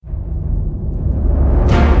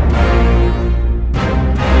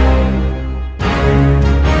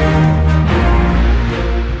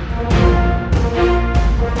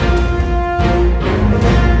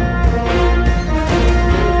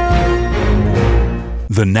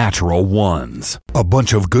The Natural Ones. A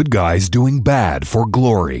bunch of good guys doing bad for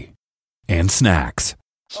glory and snacks.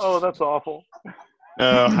 Oh, that's awful.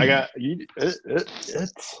 I got you.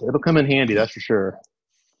 It'll come in handy, that's for sure.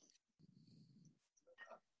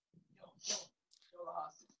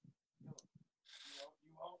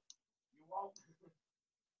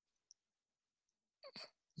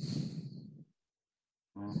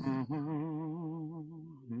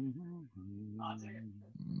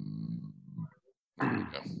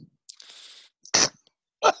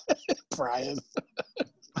 Brian.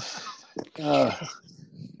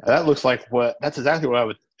 That looks like that's exactly what I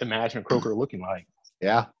would imagine Croker looking like.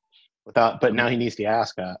 Yeah. But now he needs the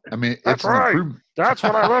ascot. I mean, That's it's an right. improvement. That's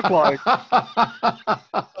what I look like.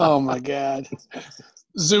 Oh my God.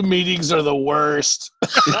 Zoom meetings are the worst.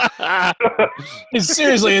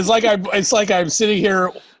 Seriously, it's like I'm sitting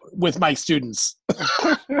here with my students.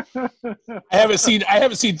 I haven't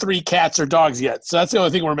seen 3 cats or dogs yet, so that's the only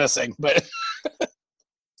thing we're missing. But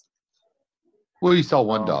Well, you saw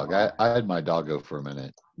one dog. I had my doggo for a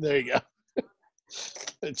minute. there you go.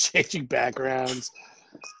 Changing backgrounds.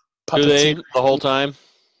 Do they the whole time?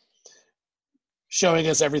 Showing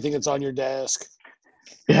us everything that's on your desk.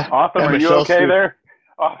 Yeah. Awesome. Are you Michelle's okay too. there?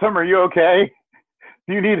 Awesome. Are you okay?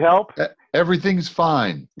 Do you need help? Everything's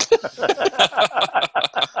fine.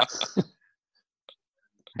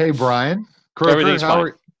 Hey, Brian. Croker, Everything's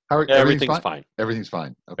fine. Everything's fine. fine. Everything's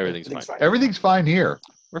fine. Okay. Everything's fine. Everything's fine here.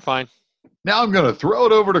 We're fine. Now I'm going to throw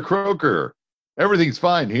it over to Croker. Everything's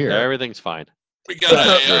fine here. Everything's fine. We got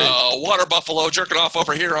a water buffalo jerking off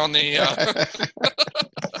over here on the.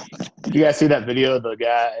 Did you guys see that video of the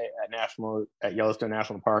guy at Yellowstone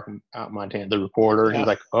National Park out in Montana? The reporter, he was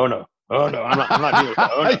like, "Oh no, I'm not doing it.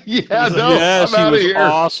 Oh, no." Yeah, He's no, like, Yes, I'm he outta was here.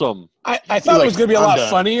 awesome. I thought it was going to be a I'm lot done.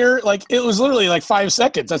 funnier. Like, it was literally like 5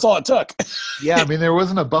 seconds. That's all it took. Yeah, I mean, there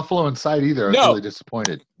wasn't a buffalo in sight either. I was No. really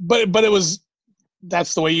disappointed. But it was.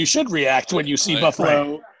 That's the way you should react when you see Right.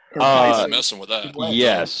 buffalo. Or Uh, bison. messing with that. What?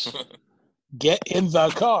 Yes, Get in the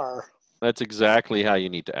car. that's exactly how you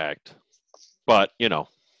need to act. But,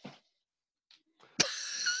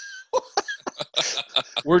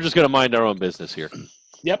 we're just going to mind our own business here.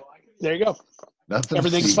 Yep. There you go. Nothing. to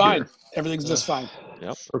Everything's see fine. here. Everything's just fine.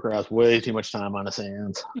 Croker has way too much time on his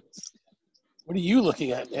hands. What are you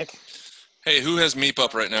looking at, Nick? Hey, who has Meep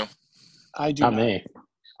up right now? I do Not not. me.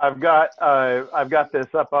 I've got this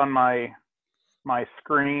up on my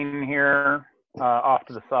screen here, off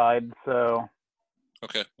to the side. So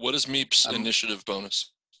Okay. What is Meep's initiative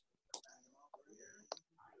bonus?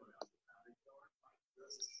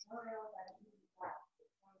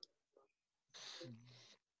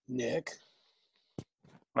 Nick.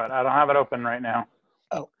 but I don't have it open right now.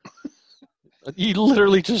 He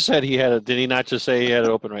literally just said he had it. Did he not just say he had it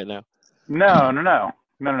open right now? No.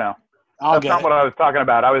 I'll That's get not it. what I was talking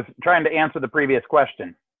about. I was trying to answer the previous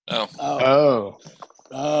question. Oh,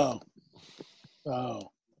 Oh.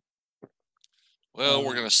 Oh, well,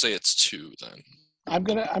 we're gonna say it's 2 then. I'm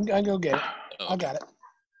gonna go get it. Oh, I got it.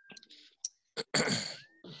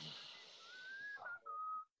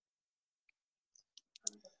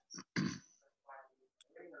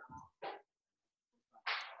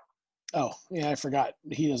 Oh, yeah, I forgot.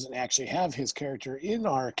 He doesn't actually have his character in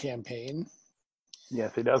our campaign.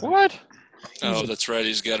 Yes, he does. What? Oh, that's right.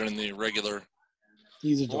 He's got it in the regular.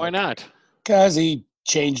 He's a Why not? Because he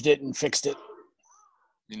changed it and fixed it.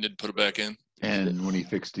 He did put it back in. And when he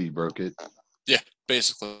fixed it, he broke it.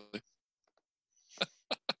 Basically.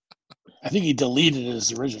 I think he deleted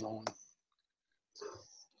his original one.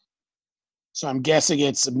 So I'm guessing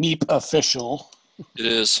it's Meep official. It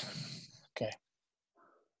is. Okay.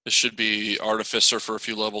 This should be Artificer for a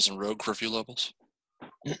few levels and Rogue for a few levels.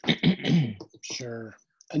 Sure.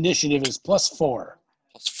 Initiative is +4.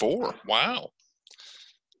 That's 4. Wow.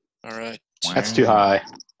 All right. that's too high.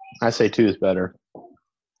 I say 2 is better.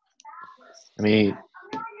 I mean,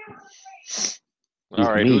 All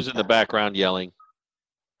right, Meep. who's in the background yelling?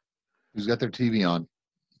 Who's got their TV on?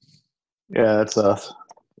 yeah, that's us.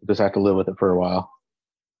 Just have to live with it for a while.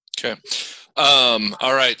 Okay.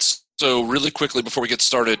 All right. So really quickly before we get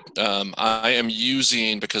started, I am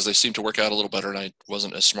using, because they seem to work out a little better, and I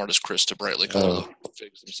wasn't as smart as Chris to brightly color the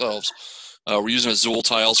figs themselves. We're using Azul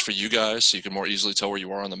tiles for you guys, so you can more easily tell where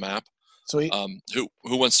you are on the map. Sweet.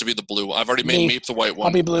 Who wants to be the blue one? I've already made Me. Meep the white one.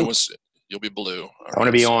 I'll be blue. You'll be blue. All I want to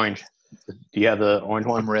right, be so- orange. Do you have the orange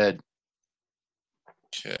one? I'm red.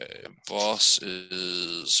 Okay, Voss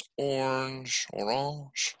is orange.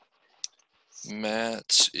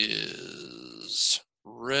 Matt is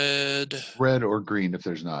red. Red or green if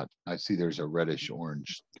there's not. I see there's a reddish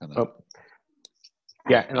orange kind of. Oh.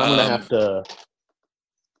 Yeah, and I'm gonna have to.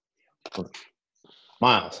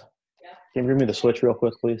 Miles, can you bring me the switch real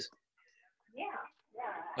quick, please?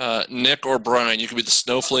 Nick or Brian, you can be the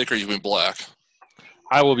snowflake or you can be black.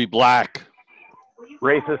 I will be black.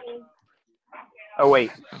 Racist. Oh, wait.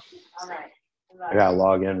 I gotta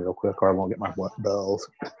log in real quick, or I won't get my bells.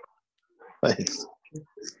 Thanks.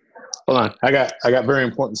 Hold on, I got very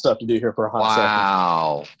important stuff to do here for a hot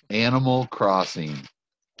Wow. Animal Crossing.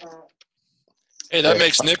 Hey, that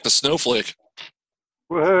makes Nick the snowflake.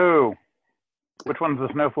 Woohoo! Which one's the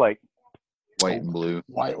snowflake? White and blue.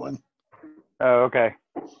 White one. Oh, okay.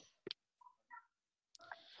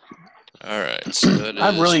 All right. So that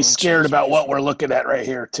I'm is really 1, 2, scared 3, about what 4. we're looking at right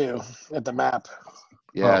here, too, at the map.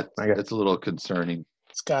 Yeah, I got- it's a little concerning.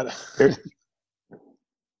 It's got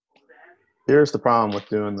Here's the problem with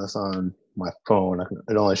doing this on my phone.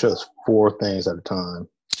 It only shows 4 things at a time.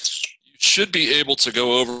 You should be able to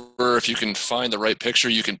go over, if you can find the right picture,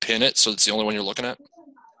 you can pin it so it's the only one you're looking at.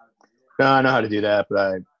 No, I know how to do that,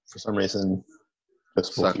 but for some reason,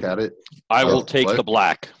 just Suck at it. I will Oh, take what? the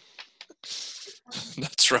black.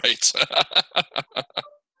 That's right. That's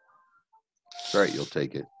right, you'll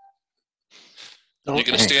take it. You're going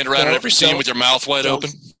to Don't, stand around in every scene with your mouth wide don't- open?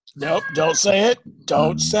 nope, don't say it.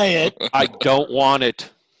 Don't say it. I don't want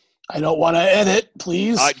it. I don't want to edit,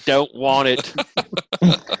 please. I don't want it.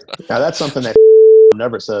 Now that's something that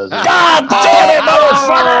never says. God damn it,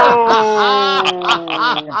 motherfucker!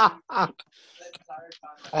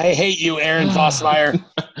 I hate you, Aaron Vossmeyer.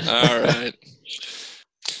 All right.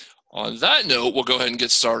 On that note, we'll go ahead and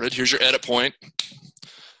get started. Here's your edit point.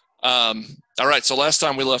 All right, so last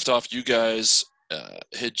time we left off, you guys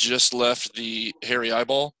had just left the hairy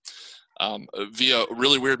eyeball via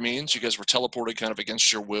really weird means. You guys were teleported kind of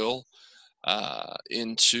against your will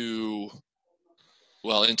into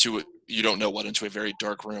you don't know what, into a very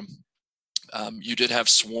dark room. You did have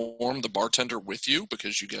Swarm, the bartender, with you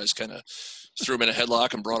because you guys kind of threw him in a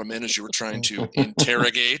headlock and brought him in as you were trying to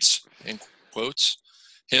interrogate, in quotes,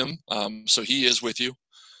 him. So he is with you.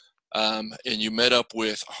 And you met up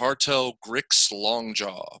with Hartel Grix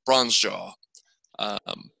Bronzejaw,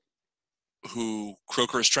 who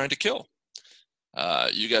Croker is trying to kill.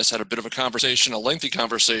 You guys had a bit of a conversation, a lengthy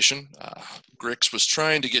conversation. Grix was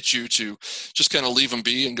trying to get you to just kind of leave him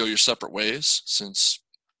be and go your separate ways since,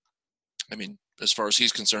 I mean, as far as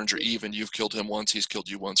he's concerned, you're even. You've killed him once. He's killed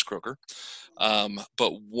you once, Croker.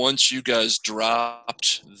 But once you guys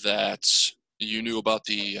dropped that you knew about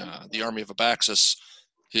the army of Abaxis,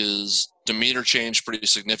 his demeanor changed pretty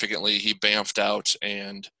significantly. He bamfed out,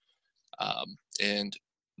 and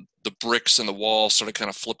the bricks in the wall started kind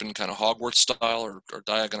of flipping kind of Hogwarts style or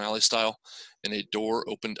Diagon Alley style, and a door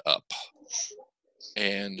opened up.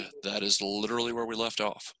 And that is literally where we left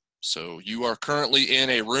off. So you are currently in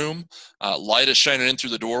a room. Light is shining in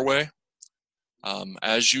through the doorway.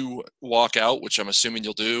 As you walk out, which I'm assuming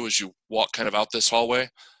you'll do as you walk kind of out this hallway,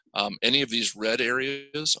 any of these red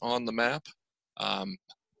areas on the map,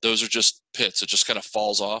 those are just pits. It just kind of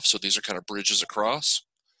falls off. So these are kind of bridges across.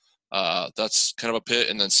 That's kind of a pit.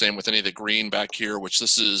 And then same with any of the green back here, which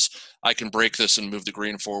this is, I can break this and move the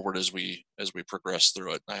green forward as we progress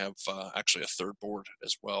through it. I have actually a third board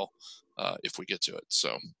as well if we get to it.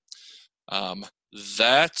 So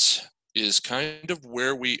that is kind of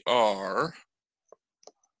where we are.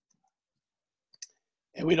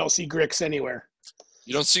 And we don't see Grix anywhere.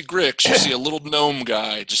 You don't see Grix. You see a little gnome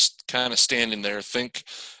guy just kind of standing there. Think,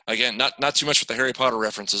 again, not too much with the Harry Potter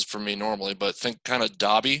references for me normally, but think kind of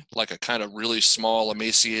Dobby, like a kind of really small,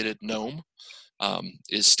 emaciated gnome,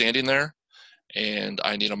 is standing there. And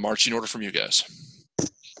I need a marching order from you guys.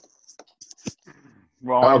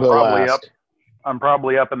 Well, I'll I'm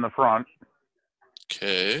probably up in the front.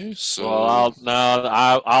 Okay, so Well,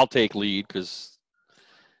 I'll take lead because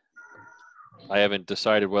I haven't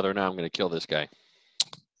decided whether or not I'm going to kill this guy.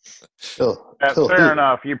 That's fair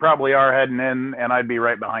enough. You probably are heading in, and I'd be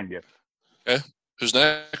right behind you. okay, who's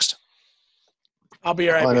next? I'll be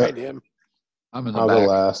right Why not? behind him. I'm in the I'll back. go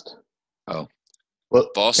last. Oh. Well,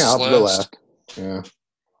 Boss yeah, is I'll go last. last. Yeah.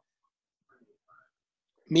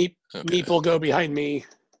 Meep Okay. will go behind me,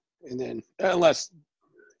 and then unless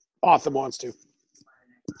Otham wants to.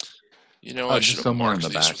 You know, Oh, I just should have somewhere in marked the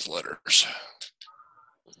these back. with letters.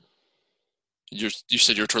 You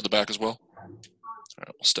said you're toward the back as well? All right,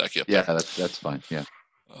 we'll stack you up Yeah, there. that's fine. Yeah.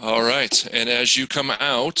 All right, and as you come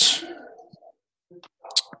out,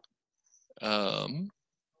 the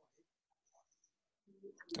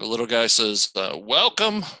little guy says,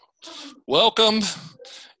 welcome.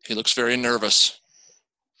 He looks very nervous.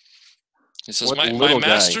 He says, What my little guy?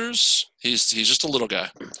 masters, he's just a little guy.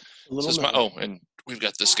 A He little says, gnome. and we've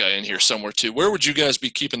got this guy in here somewhere too. Where would you guys be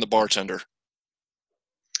keeping the bartender?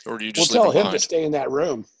 Or do you We'll just tell leave him him behind? to stay in that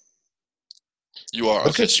room. You are. Okay,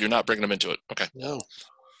 Okay. so you're not bringing him into it. Okay. No.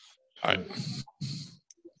 All right.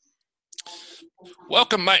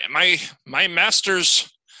 Welcome, my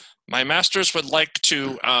masters. My masters would like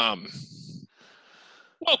to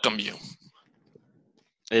welcome you.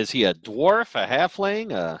 Is he a dwarf, a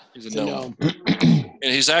halfling? He's It's a a gnome. gnome.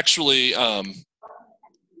 And he's actually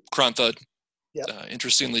Kronthud. Yep.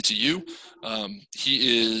 Interestingly to you,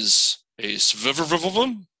 he is a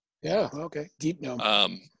Svivivivivim. Yeah, okay. Deep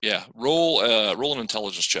gnome. Yeah. Roll an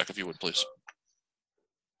intelligence check if you would, please.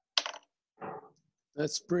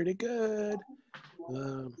 That's pretty good.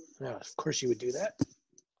 Yeah, of course you would do that.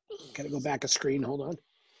 Gotta go back a screen. Hold on.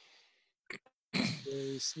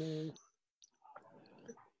 Very small.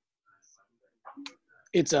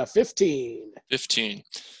 It's a 15. 15.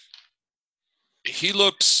 He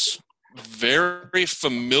looks very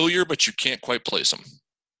familiar, but you can't quite place him.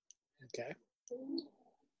 Okay.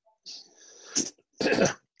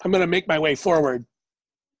 I'm gonna make my way forward.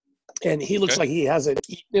 And he looks Okay. like he hasn't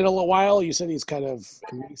eaten in a little while. You said he's kind of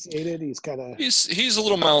emaciated. He's kind of, He's a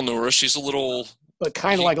little malnourished. He's a little. but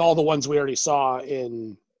kind of like all the ones we already saw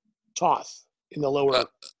in Toth in the lower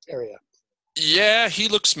area. Yeah, he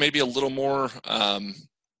looks maybe a little more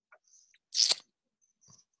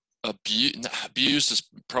abused is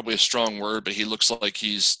probably a strong word, but he looks like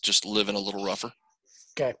he's just living a little rougher.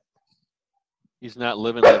 Okay. He's not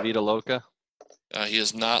living La Vida Loca. He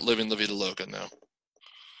is not living La Vida Loca, no.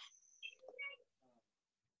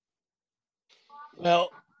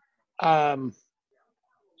 Well,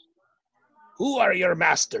 who are your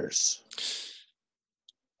masters?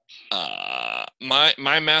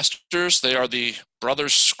 My masters, they are the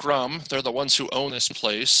Brothers Scrum. They're the ones who own this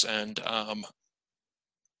place, and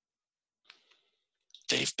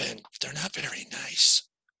they're not very nice.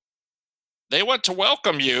 They want to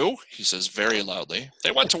welcome you, he says very loudly.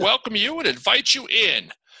 They want to welcome you and invite you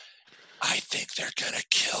in. I think they're gonna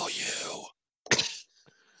kill you.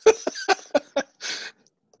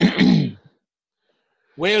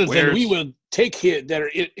 Well, then we will take their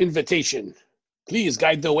invitation. Please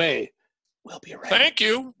guide the way. We'll be right. Thank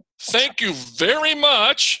you. Thank you very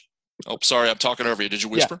much. Oh, sorry, I'm talking over you. Did you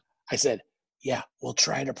whisper? I said, yeah, we'll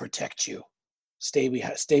try to protect you. Stay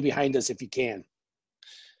behind us if you can.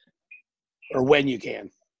 Or when you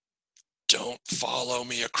can. Don't follow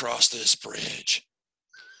me across this bridge.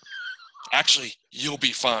 Actually, you'll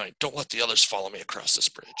be fine. Don't let the others follow me across this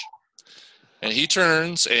bridge. And he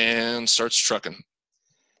turns and starts trucking.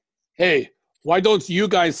 Hey, why don't you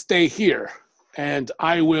guys stay here? And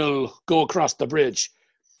I will go across the bridge.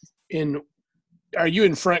 Are you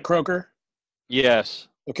in front, Croker? Yes.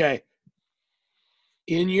 Okay.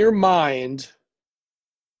 In your mind,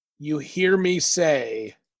 you hear me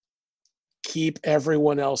say, keep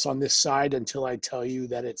everyone else on this side until I tell you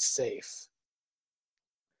that it's safe.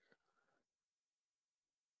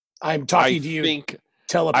 I'm talking to you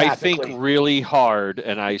telepathically. I think really hard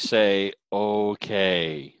and I say,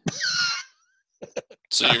 okay.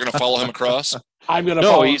 So you're going to follow him across? I'm going to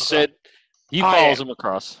No, follow he him said he follows him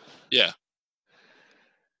across. Yeah.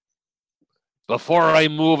 Before I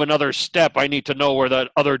move another step, I need to know where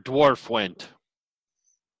that other dwarf went.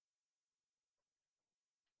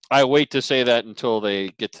 I wait to say that until they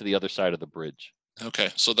get to the other side of the bridge. Okay,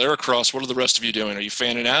 so they're across. What are the rest of you doing? Are you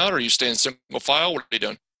fanning out? Or are you staying single file? What are you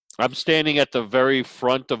doing? I'm standing at the very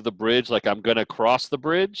front of the bridge, like I'm going to cross the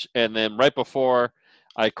bridge. And then right before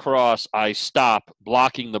I cross, I stop,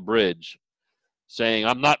 blocking the bridge, saying,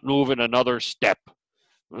 I'm not moving another step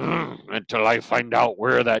until I find out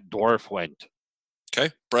where that dwarf went.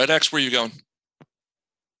 Okay, Brad X, where are you going?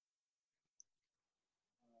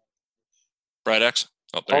 Brad X?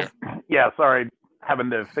 Oh, there you are. Yeah, sorry, having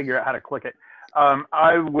to figure out how to click it.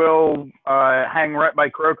 I will hang right by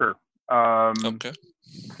Croker. Okay.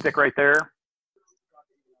 Stick right there.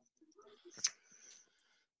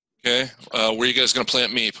 Okay, where are you guys going to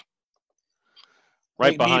plant Meep?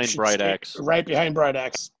 Right Meep behind should Bright stay Axe. Right behind Bright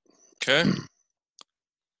Axe. Okay.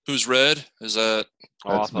 Who's red? Is that...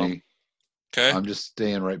 That's Awesome. me. Okay. I'm just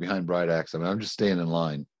staying right behind Bright Axe. I mean, I'm just staying in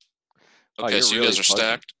line. Okay, you're so you really guys are fuzzy.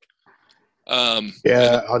 stacked.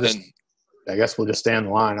 Yeah, and- I guess we'll just stay in the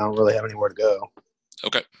line. I don't really have anywhere to go.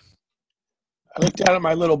 Okay. I look down at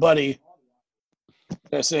my little buddy and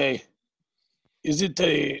I say, is it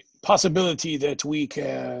a possibility that we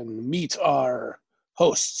can meet our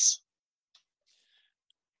hosts?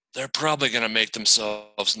 They're probably going to make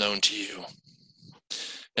themselves known to you.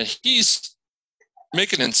 And he's...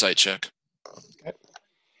 Make an insight check. Okay.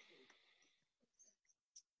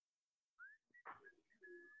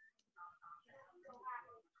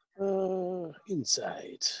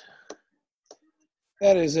 Insight.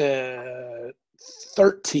 That is a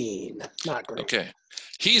 13. Not great. Okay.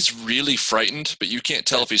 He's really frightened, but you can't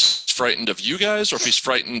tell if he's frightened of you guys or if he's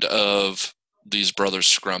frightened of these brothers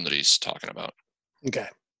scrum that he's talking about. Okay.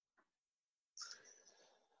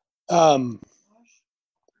 All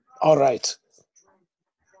right.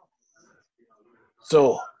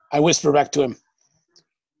 So I whisper back to him.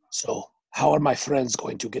 So how are my friends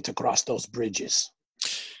going to get across those bridges?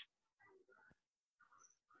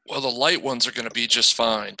 Well, the light ones are going to be just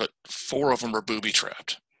fine, but 4 of them are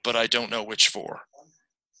booby-trapped. But I don't know which 4.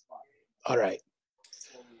 All right.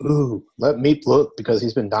 Ooh, let Meep look because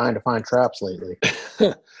he's been dying to find traps lately.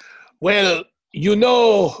 Well, you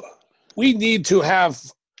know, we need to have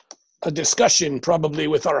a discussion probably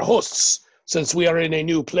with our hosts since we are in a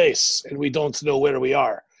new place and we don't know where we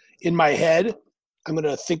are. In my head, I'm going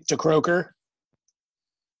to think to Croker.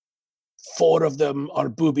 4 of them are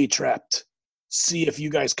booby-trapped. See if you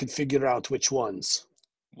guys can figure out which ones.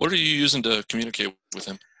 What are you using to communicate with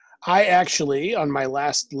him? I actually, on my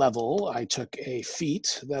last level, I took a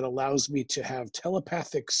feat that allows me to have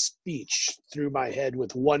telepathic speech through my head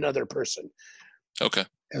with one other person. Okay.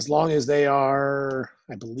 As long as they are,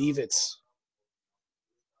 I believe it's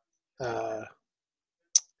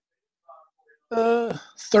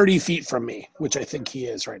 30 feet from me, which I think he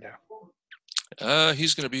is right now.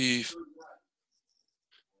 He's going to be...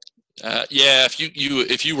 yeah,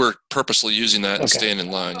 if you were purposely using that and staying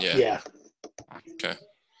in line, yeah. Yeah. Okay.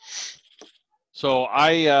 So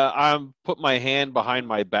I'm put my hand behind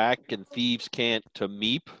my back and thieves can't to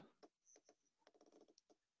Meep.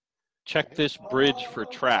 Check this bridge for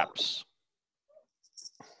traps.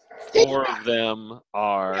 4 of them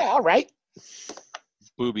are Yeah, all right.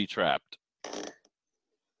 booby trapped. Okay.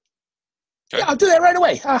 Yeah, I'll do that right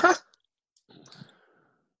away. Uh-huh.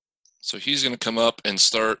 So he's going to come up and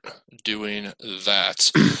start doing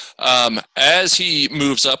that. As he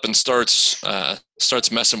moves up and starts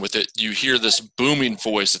messing with it, you hear this booming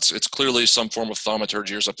voice. It's clearly some form of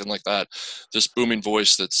thaumaturgy or something like that. This booming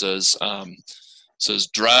voice that says,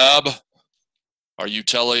 "Drab, are you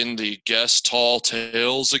telling the guests tall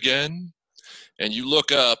tales again?" And you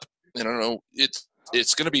look up, and I don't know,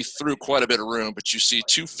 it's going to be through quite a bit of room, but you see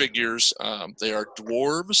 2 figures. They are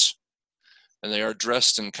dwarves. And they are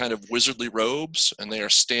dressed in kind of wizardly robes, and they are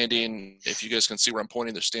standing, if you guys can see where I'm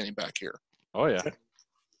pointing, they're standing back here. Oh, yeah.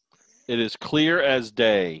 It is clear as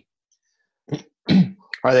day.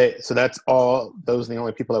 Are they? So that's all. Those are the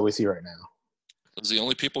only people that we see right now. Those are the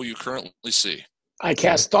only people you currently see. I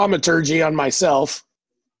cast thaumaturgy on myself,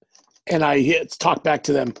 and I talk back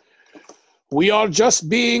to them. We are just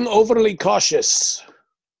being overly cautious.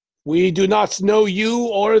 We do not know you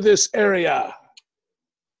or this area.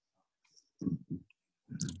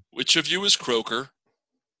 Which of you is Croker?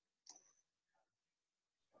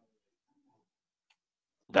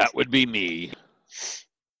 That would be me.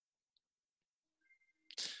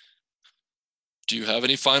 Do you have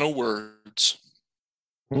any final words?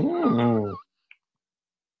 Mm.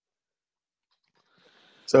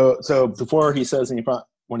 So before he says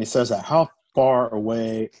when he says that, how far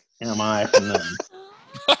away am I from them?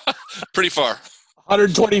 Pretty far.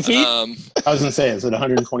 120 feet? I was going to say, is it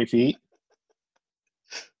 120 feet?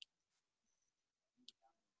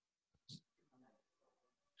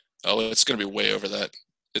 Oh, it's going to be way over that.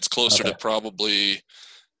 It's closer to probably,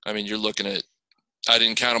 I mean, you're looking at, I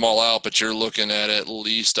didn't count them all out, but you're looking at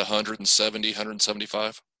least 170,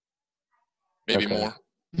 175. Maybe more.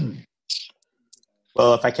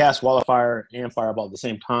 Well, if I cast Wall of Fire and Fireball at the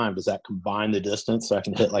same time, does that combine the distance so I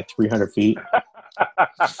can hit like 300 feet?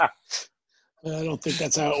 I don't think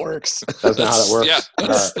that's how it works. That's not how that works. Yeah,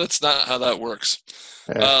 that's not how that works.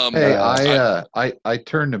 Hey, I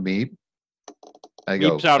turn to Meep. I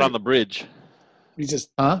go, Meep's out on the bridge. We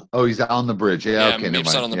just huh? Oh, he's on the bridge. Yeah, Yeah, okay, never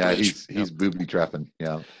Meep's out on mind. the Yeah, bridge. he's booby trapping.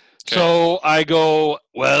 Yeah. Okay. So I go,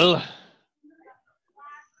 well,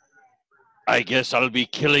 I guess I'll be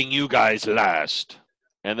killing you guys last.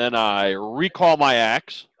 And then I recall my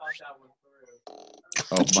axe.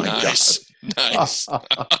 Oh my Nice. Nice. God.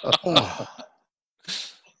 Not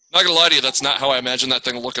gonna lie to you, that's not how I imagine that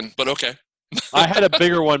thing looking, but okay. I had a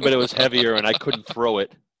bigger one, but it was heavier, and I couldn't throw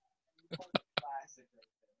it.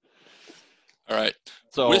 All right.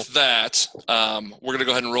 So With that, we're gonna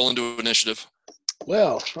go ahead and roll into initiative.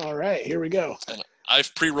 well, all right, here we go. And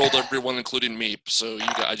I've pre-rolled everyone, including Meep, so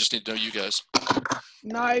I just need to know you guys.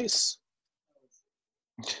 Nice.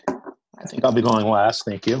 I think I'll be going last.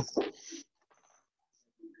 Thank you.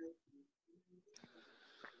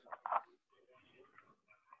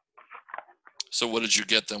 So what did you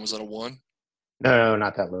get then? Was that a 1? No,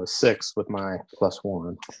 not that low. 6 with my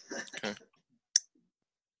 +1.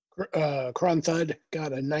 Kronthud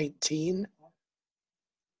got a 19.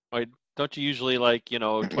 Wait, don't you usually 20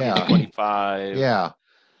 Yeah. to 25? Yeah.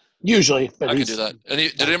 Usually, but I can do that.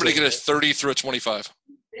 Did anybody get a 30 through a 25?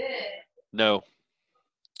 No,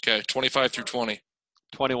 Okay, 25 through 20.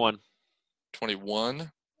 21.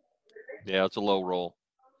 21. Yeah, it's a low roll.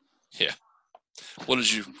 What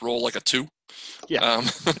did you roll, like a 2? Yeah.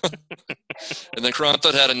 And then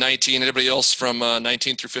Kronthud had a 19. Anybody else from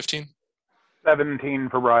 19 through 15? 17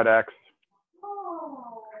 for Bright Axe.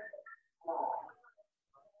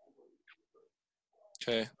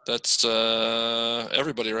 Okay, that's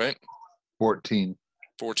everybody, right? 14.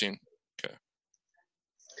 14.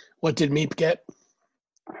 What did Meep get?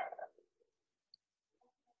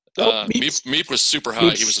 Oh, Meep was super high.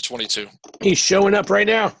 Meep's- He was a 22. He's showing up right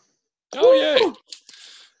now. Oh, yay.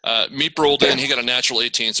 Meep rolled in. He got a natural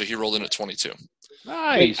 18, so he rolled in at 22.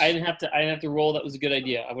 Nice. I didn't have to roll. That was a good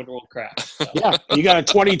idea. I would roll crap. So. Yeah, you got a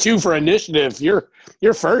 22 for initiative.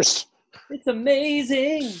 You're first. It's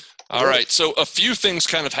amazing. All right, so a few things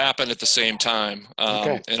kind of happen at the same time.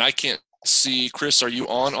 Okay. And I can't see. Chris, are you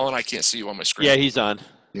on? I can't see you on my screen. Yeah, he's on.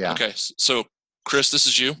 Yeah. Okay, so Chris, this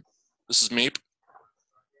is you. This is Meep.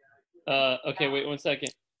 Okay, wait 1 second.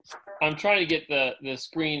 I'm trying to get the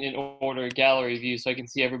screen in order, gallery view, so I can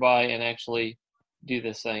see everybody and actually do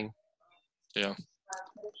this thing. Yeah.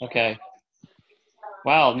 Okay.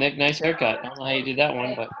 Wow, Nick, nice haircut. I don't know how you did that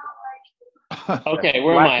one, but okay.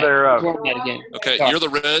 Where am I? Where am I again? Okay, Sorry. you're the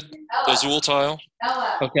red Azul tile.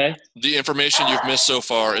 Okay. The information you've missed so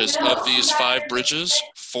far is of these 5 bridges,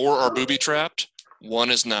 4 are booby trapped, 1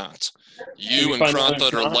 is not. You and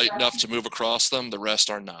Kronthud are light enough to move across them. The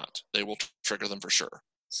rest are not. They will trigger them for sure.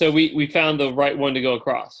 So we found the right one to go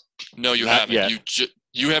across. No, you Not haven't. yet.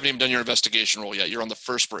 You haven't even done your investigation roll yet. You're on the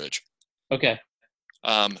first bridge. Okay.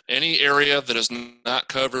 Any area that is not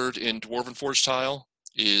covered in Dwarven Forge tile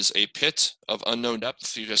is a pit of unknown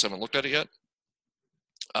depth. You guys haven't looked at it yet.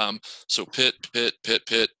 So pit.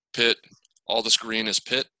 All this green is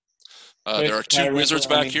pit. There are 2 wizards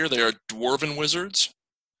back here. They are Dwarven wizards.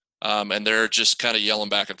 And they're just kind of yelling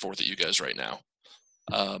back and forth at you guys right now.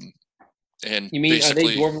 And You mean, are they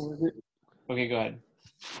basically, dwarven wizards? Okay, go ahead.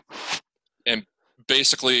 And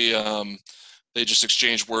basically, they just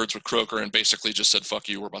exchanged words with Croker and basically just said, "Fuck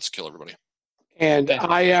you, we're about to kill everybody." And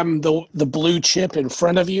I am the blue chip in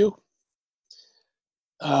front of you.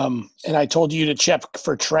 And I told you to check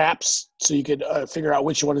for traps so you could figure out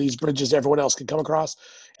which one of these bridges everyone else could come across.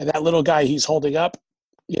 And that little guy he's holding up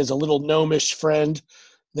is a little gnomish friend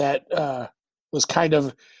that was kind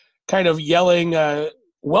of yelling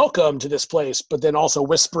welcome to this place, but then also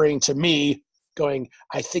whispering to me, going,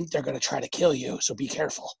 "I think they're going to try to kill you, so be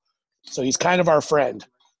careful." So he's kind of our friend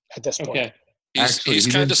at this point. Okay. Actually, he's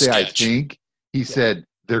he kind didn't of say I sketch. think. He said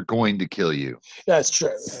they're going to kill you. That's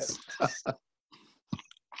true.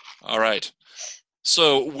 All right.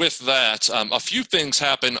 So with that, a few things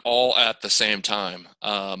happen all at the same time.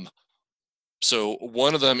 So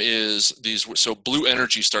one of them is these. So blue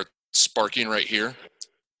energy starts sparking right here,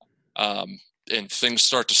 and things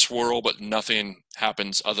start to swirl, but nothing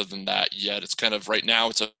happens other than that yet. It's kind of right now.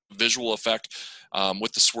 It's a visual effect.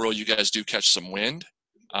 With the swirl, you guys do catch some wind,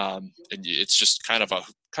 and it's just kind of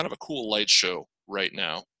a cool light show right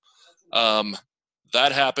now.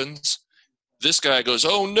 That happens. This guy goes,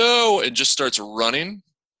 "Oh no," and just starts running.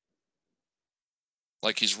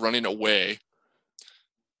 Like he's running away.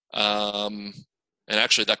 And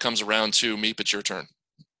actually that comes around to Meep, it's your turn.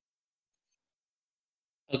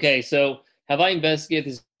 Okay, so have I investigated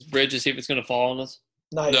this bridge to see if it's going to fall on us?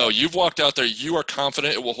 No, you've walked out there. You are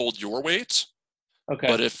confident it will hold your weight. Okay.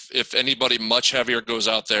 But if anybody much heavier goes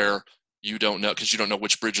out there, you don't know, because you don't know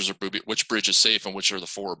which bridge is safe and which are the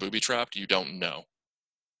 4 booby trapped. You don't know.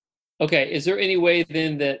 Okay, is there any way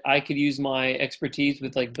then that I could use my expertise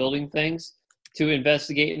with like building things to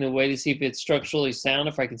investigate in a way to see if it's structurally sound,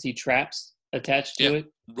 if I can see traps attached to it?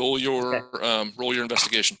 Roll your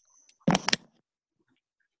investigation.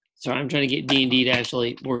 Sorry, I'm trying to get D&D to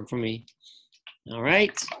actually work for me. All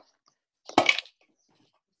right.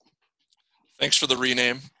 Thanks for the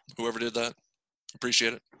rename, whoever did that.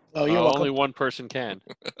 Appreciate it. Oh, you're welcome. Only one person can.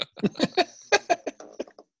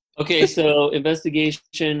 Okay, so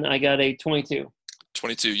investigation, I got a 22.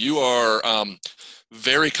 22. You are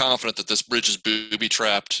very confident that this bridge is booby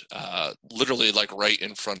trapped, literally like right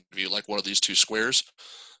in front of you, like one of these 2 squares.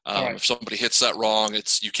 Right. If somebody hits that wrong,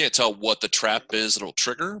 you can't tell what the trap is that'll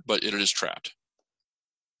trigger, but it is trapped.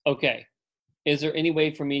 Okay. Is there any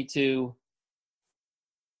way for me to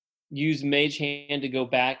use Mage Hand to go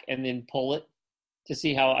back and then pull it to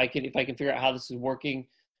see how if I can figure out how this is working,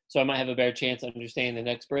 so I might have a better chance of understanding the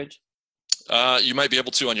next bridge? You might be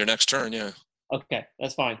able to on your next turn, yeah. Okay,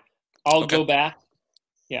 that's fine. I'll Okay. go back.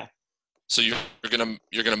 So you're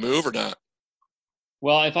gonna move or not?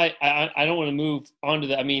 Well, if I don't want to move onto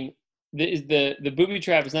the. I mean, the booby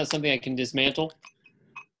trap is not something I can dismantle.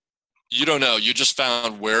 You don't know. You just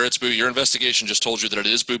found where it's booby. Your investigation just told you that it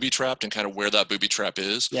is booby trapped and kind of where that booby trap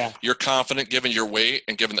is. Yeah. You're confident, given your weight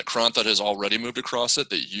and given that Kronthud has already moved across it,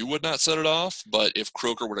 that you would not set it off. But if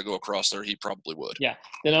Croker were to go across there, he probably would. Yeah.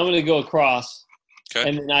 Then I'm going to go across. Okay.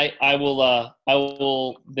 And then I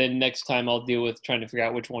will then next time I'll deal with trying to figure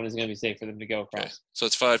out which one is going to be safe for them to go across. Okay. So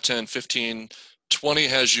it's 5, 10, 15, 20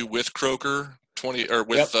 has you with Croker, 20 or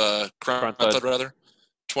with Kronthud rather.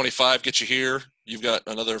 25 gets you here. You've got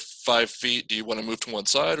another 5 feet. Do you want to move to one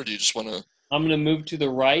side, or do you just want to? I'm going to move to the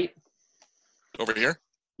right. Over here?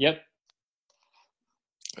 Yep.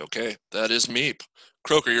 Okay, that is Meep.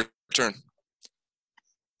 Croker, your turn.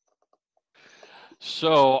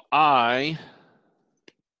 So I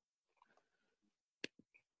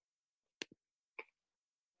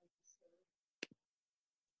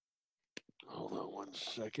hold on one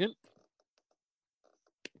second.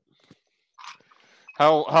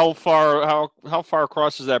 How far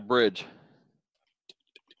across is that bridge?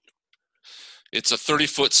 It's a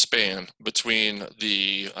 30-foot span between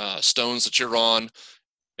the stones that you're on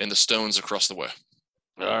and the stones across the way.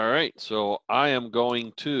 All right, so I am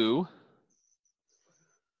going to.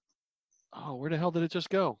 Oh, where the hell did it just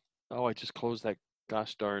go? Oh, I just closed that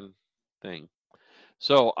gosh darn thing.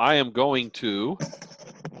 So I am going to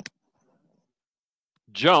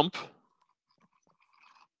jump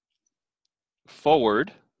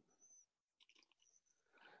forward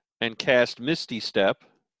and cast Misty Step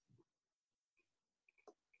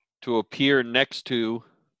to appear next to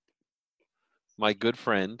my good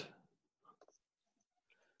friend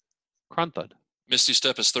Kronthud. Misty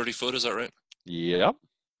Step is 30 foot, is that right? Yep.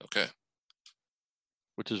 Okay.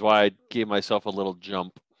 Which is why I gave myself a little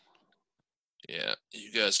jump. Yeah,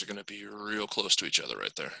 you guys are going to be real close to each other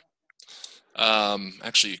right there.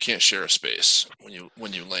 Actually, you can't share a space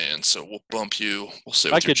when you land, so we'll bump you. We'll say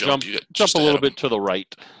with I your could jump you get jump just a ahead little of bit him. to the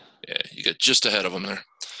right. Yeah, you get just ahead of them there.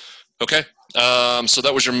 Okay. So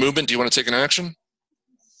that was your movement. Do you want to take an action?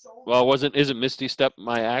 Well, isn't Misty Step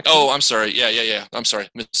my action? Oh, I'm sorry. Yeah. I'm sorry.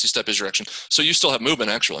 Misty Step is your action. So you still have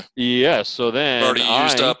movement, actually. Yes. So then You've already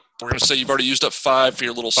used up. We're going to say you've already used up 5 for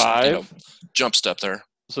your little 5. Jump step there.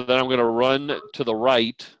 So then I'm going to run to the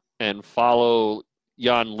right and follow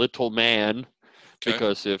yon little man, Okay.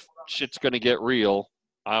 because if shit's going to get real,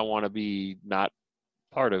 I want to be not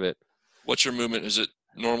part of it. What's your movement? Is it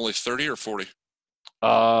normally 30 or 40?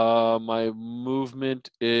 My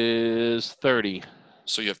movement is 30.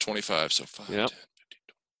 So you have 25. So 5, Yep. 10, 15, 20.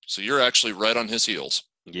 So you're actually right on his heels.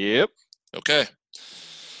 Yep. Okay.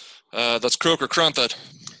 That's Croker. Kronthud.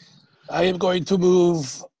 I am going to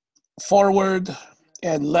move forward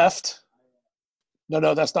and left.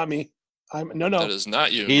 No, that's not me. No. That is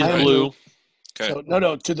not you. He's I- blue. Okay. So,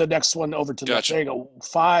 no, to the next one over to the left. Gotcha. There you go.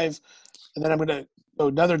 5. And then I'm going to go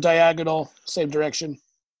another diagonal, same direction.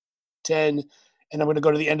 10. And I'm going to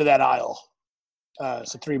go to the end of that aisle.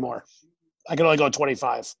 So 3 more. I can only go 25.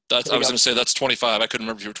 I There you was go. going to say that's 25. I couldn't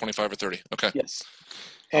remember if you were 25 or 30. Okay. Yes.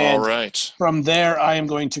 All And right. from there, I am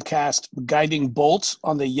going to cast Guiding Bolt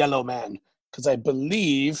on the yellow man because I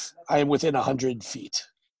believe I am within 100 feet,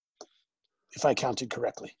 if I counted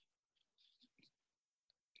correctly.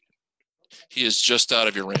 He is just out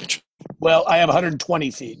of your range. Well, I have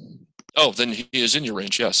 120 feet. Oh, then he is in your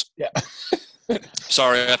range, yes. Yeah.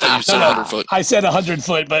 Sorry, I thought you said No, 100 foot. I said 100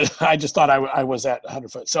 foot, but I just thought I was at 100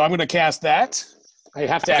 foot. So I'm going to cast that. I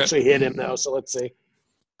have to Okay. actually hit him, though, so let's see.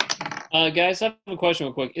 Guys, I have a question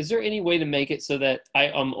real quick. Is there any way to make it so that I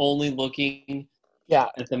am only looking Yeah.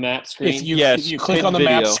 at the map screen? If you, Yes, if you click pin on the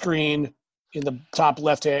map video. screen in the top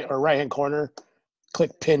left-hand or right-hand corner,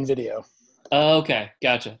 click pin video. Okay,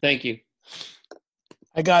 gotcha. Thank you.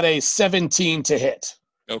 I got a 17 to hit.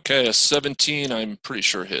 Okay, a 17, I'm pretty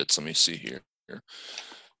sure hits. Let me see here.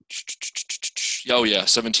 Oh, yeah,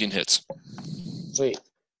 17 hits. Sweet.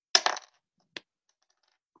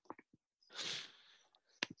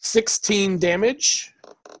 16 damage.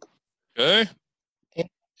 Okay.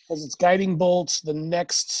 As its guiding bolt, the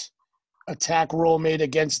next attack roll made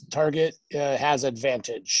against the target has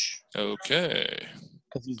advantage Okay.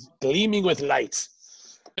 because he's gleaming with light.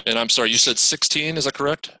 And I'm sorry, you said 16, is that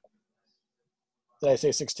correct? Did I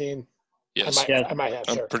say 16? Yes. I might have,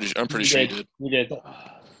 sure. I'm pretty sure you did. You did.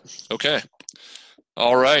 Okay.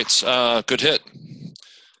 All right. Good hit.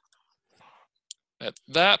 At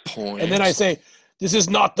that point. And then I say, this is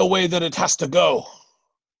not the way that it has to go.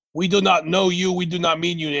 We do not know you. We do not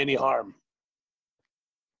mean you any harm.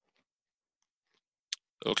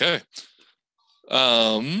 Okay.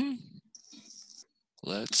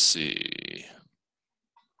 Let's see.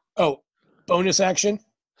 Oh, bonus action?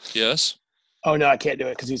 Yes. Oh, no, I can't do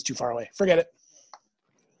it because he's too far away. Forget it.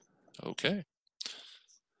 Okay.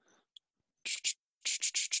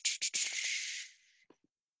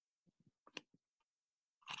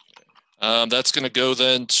 That's going to go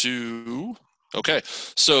then to, okay.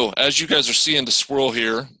 So as you guys are seeing the swirl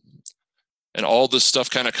here and all this stuff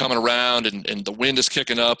kind of coming around and the wind is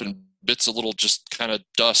kicking up and bits of little just kind of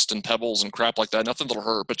dust and pebbles and crap like that, nothing that'll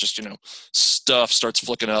hurt, but just, stuff starts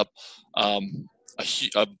flicking up. A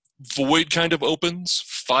void kind of opens.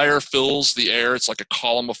 Fire fills the air. It's like a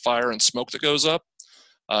column of fire and smoke that goes up.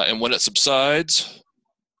 And when it subsides,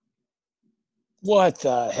 What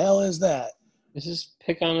the hell is that? Is this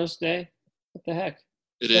Pick on Us Day? What the heck?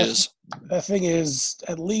 it is. That thing is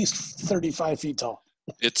at least 35 feet tall.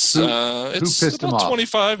 It's Who it's pissed him about off?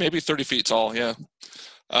 25, maybe 30 feet tall. Yeah.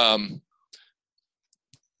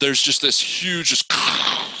 There's just this huge, just,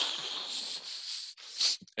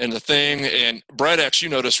 and the thing, and Bright Axe, you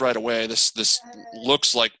notice right away. This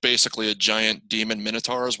looks like basically a giant demon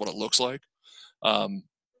minotaur is what it looks like. And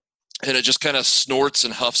it just kind of snorts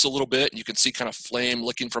and huffs a little bit, and you can see kind of flame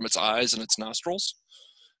licking from its eyes and its nostrils.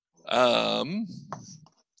 And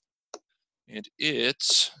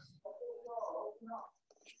it.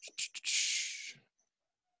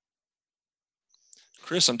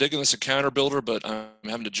 Chris, I'm digging this encounter builder, but I'm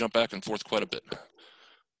having to jump back and forth quite a bit.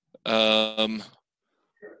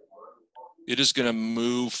 It is going to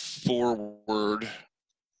move forward.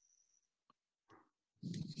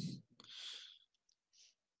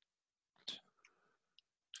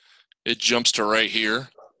 It jumps to right here.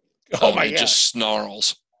 Oh my It god! just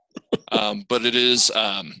snarls. But it is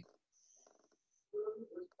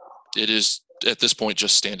at this point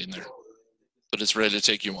just standing there. But it's ready to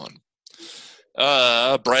take you on.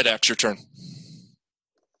 Bright Axe, your turn.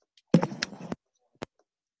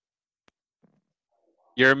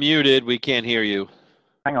 You're muted. We can't hear you.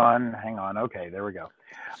 Hang on. Okay, there we go.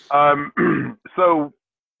 So,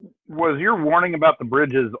 was your warning about the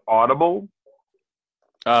bridges audible?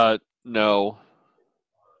 No.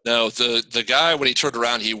 No, the guy, when he turned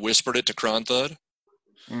around, he whispered it to Kronthud.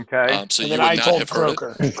 Okay. So And you then would I not told have heard it.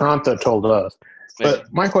 Croker. And Krantha told us.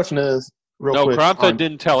 But my question is, real quick. Kronthud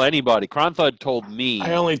didn't tell anybody. Kronthud told me.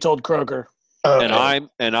 I only told Croker. And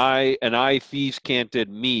I thieves canted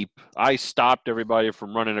Meep. I stopped everybody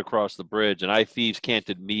from running across the bridge, and I thieves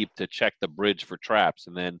canted Meep to check the bridge for traps,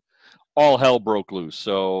 and then all hell broke loose.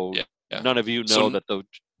 So Yeah. none of you know that the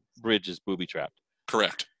bridge is booby trapped.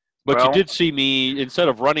 Correct. But Well- you did see me, instead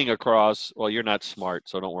of running across, well, you're not smart,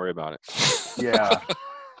 so don't worry about it. Yeah.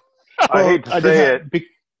 I hate to say it.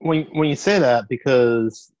 When you say that,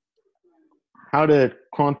 because how did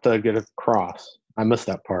Krantha get across? I missed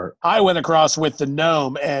that part. I went across with the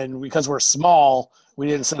gnome, and because we're small, we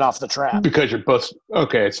didn't set off the trap. Because you're both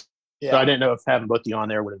okay. So Yeah. I didn't know if having both of you on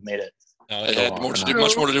there would have made it. No, it had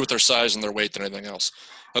much more to do with their size and their weight than anything else.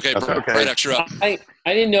 Okay, Okay. Bright Axe, you're up. I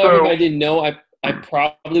didn't know So- everybody didn't know. I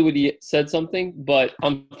probably would have said something, but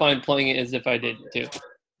I'm fine playing it as if I did too.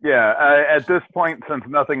 Yeah, at this point, since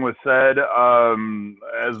nothing was said,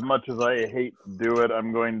 as much as I hate to do it,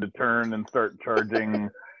 I'm going to turn and start charging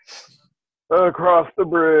across the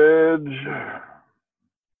bridge.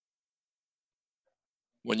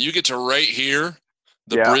 When you get to right here,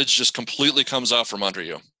 the Yeah. bridge just completely comes out from under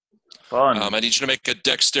you. Fun. I need you to make a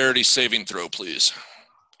dexterity saving throw, please.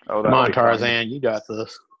 Oh, Come that'll on, be fun. Tarzan, you got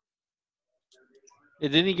this.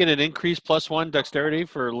 Didn't he get an increased +1 dexterity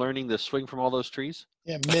for learning to swing from all those trees?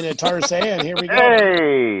 Yeah, Minotaur Sand. Here we go.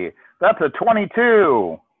 Hey, that's a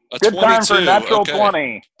 22. A Good time for a 22, natural okay.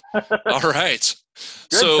 20. All right.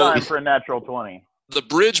 Good So time for a natural 20. the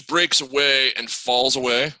bridge breaks away and falls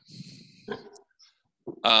away.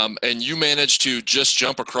 And you manage to just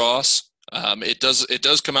jump across. It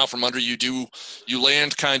does come out from under you. You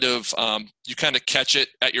land kind of you kind of catch it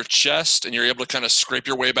at your chest, and you're able to kind of scrape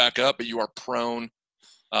your way back up, but you are prone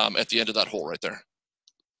at the end of that hole right there.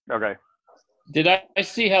 Okay. Did I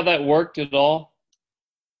see how that worked at all?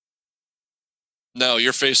 No,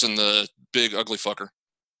 you're facing the big ugly fucker.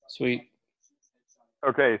 Sweet.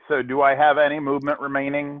 Okay, so do I have any movement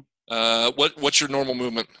remaining? What's your normal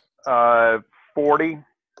movement? 40.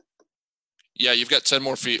 Yeah, you've got 10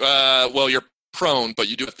 more feet. Well, you're prone, but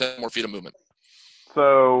you do have 10 more feet of movement.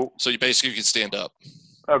 So, So you basically can stand up.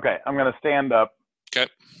 okay, I'm going to stand up. Okay.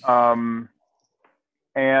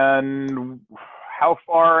 And how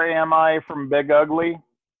far am I from Big Ugly?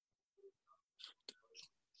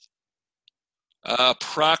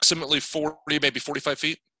 Approximately 40, maybe 45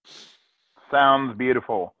 feet. Sounds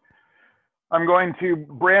beautiful. I'm going to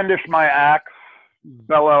brandish my axe,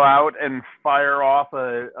 bellow out, and fire off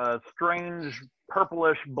a strange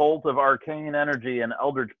purplish bolt of arcane energy and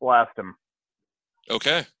Eldritch Blast him.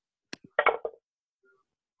 Okay.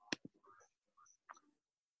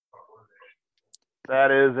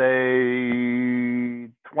 That is a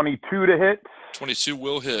 22 to hit. 22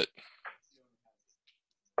 will hit.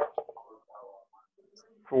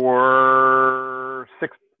 For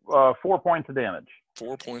 4 points of damage.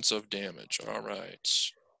 4 points of damage. All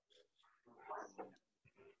right.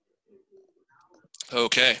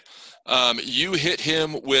 Okay. You hit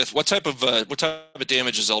him with what type of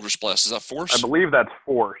damage is Eldritch Blast? Is that force? I believe that's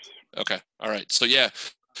force. Okay. All right. So yeah,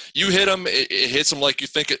 you hit him. It hits him like you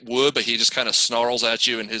think it would, but he just kind of snarls at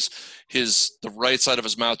you, and the right side of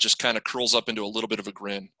his mouth just kind of curls up into a little bit of a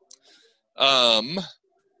grin.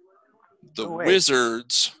 The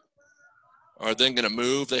wizards are then going to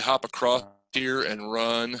move. They hop across here and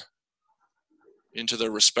run into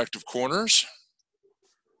their respective corners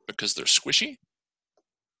because they're squishy.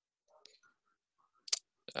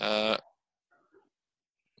 And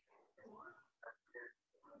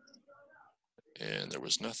there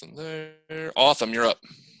was nothing there. Autumn, you're up.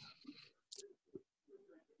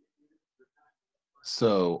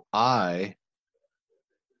 So I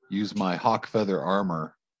use my hawk feather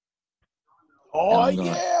armor. Oh, And I'm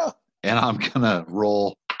gonna- yeah. And I'm gonna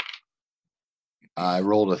roll. I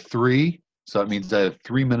rolled a 3, so that means I have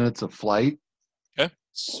 3 minutes of flight,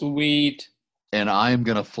 Sweet. and I am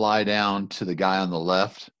gonna fly down to the guy on the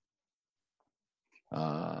left.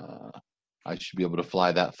 I should be able to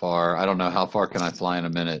fly that far. I don't know how far can I fly in a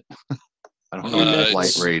minute. I don't know what the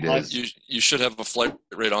flight rate is. You should have a flight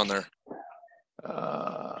rate on there.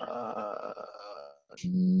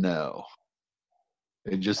 No.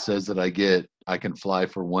 It just says that I can fly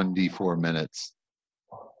for 1d4 minutes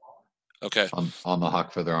Okay. on the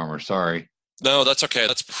hawk feather armor. Sorry. No, that's okay.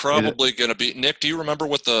 That's probably going to be... Nick, do you remember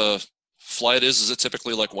what the flight is? Is it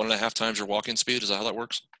typically like 1.5 times your walking speed? Is that how that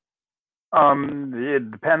works? It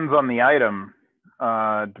depends on the item.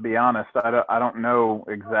 To be honest, I don't know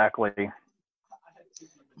exactly.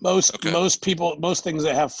 Most things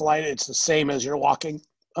that have flight, it's the same as you're walking,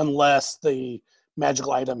 unless the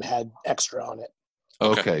magical item had extra on it.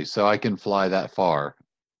 Okay, so I can fly that far.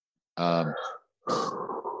 So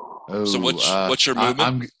what's your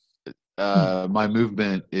movement? My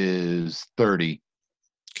movement is 30.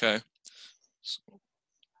 Okay. So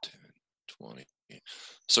 10, 20.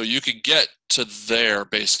 So you could get to there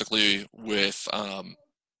basically with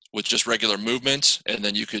just regular movement, and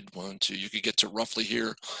then you could get to roughly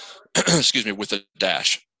here, excuse me, with a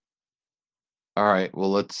dash. All right. Well,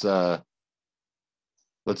 let's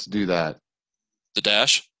do that. The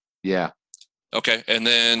dash? Yeah. Okay, and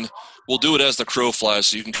then we'll do it as the crow flies,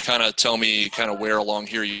 so you can kind of tell me kind of where along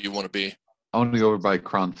here you want to be. I want to go over by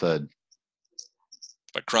Kronthud.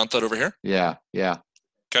 By Kronthud over here? Yeah.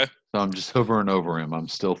 Okay. So I'm just hovering over him. I'm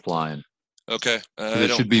still flying. Okay.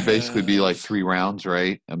 It should basically be like 3 rounds,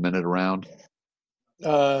 right? A minute a round.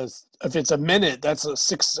 If it's a minute, that's 10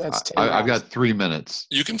 I've got rounds. 3 minutes.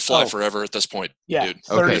 You can fly forever at this point, Yeah, dude.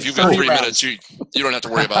 30, Okay. If you've got 3 rounds. minutes, you don't have to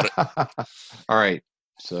worry about it. All right.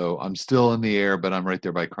 So I'm still in the air, but I'm right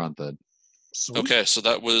there by Kronthud. Sweet. Okay, so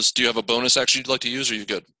that was. Do you have a bonus action you'd like to use, or are you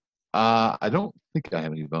good? I don't think I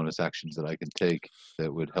have any bonus actions that I can take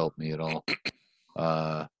that would help me at all.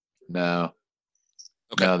 No.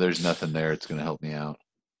 Okay. No, there's nothing there. It's going to help me out.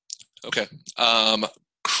 Okay.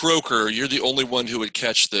 Croaker, you're the only one who would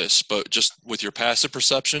catch this, but just with your passive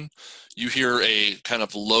perception, you hear a kind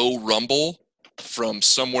of low rumble from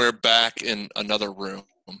somewhere back in another room.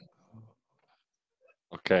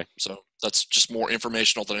 Okay. So that's just more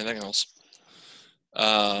informational than anything else.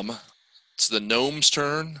 It's the gnome's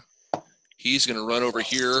turn. He's going to run over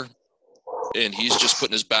here, and he's just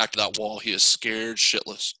putting his back to that wall. He is scared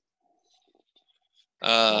shitless.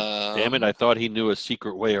 Damn it, I thought he knew a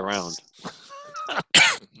secret way around.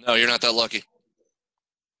 No, you're not that lucky.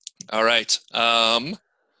 All right.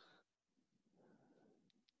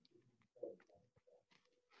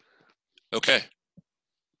 Okay.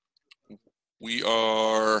 We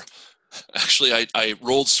are... Actually, I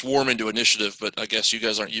rolled Swarm into initiative, but I guess you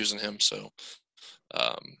guys aren't using him, so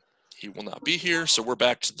he will not be here. So we're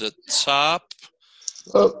back to the top.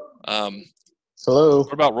 Oh, hello.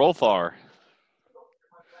 What about Rolthar?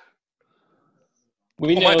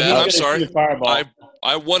 We know my bad. he's I'm gonna sorry. shoot a fireball.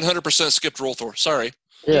 I 100% skipped Rolthor. Sorry.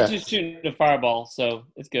 Yeah. He's just shooting a fireball, so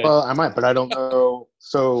it's good. Well, I might, but I don't know.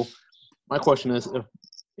 So my question is,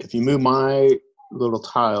 if you move my little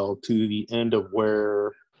tile to the end of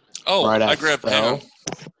where Oh, right I at grabbed. spell,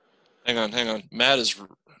 Hang on. Matt is.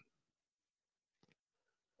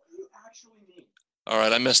 All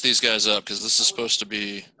right, I messed these guys up because this is supposed to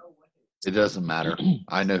be. It doesn't matter.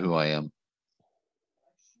 I know who I am.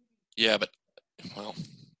 Yeah, but well,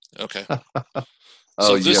 okay. Oh,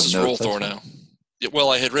 So you this have is notes, Rolthor that's now. Yeah, well,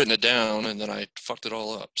 I had written it down and then I fucked it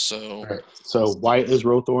all up. So All right. So white is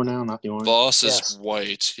Rothor now, not the orange. Voss is Yes.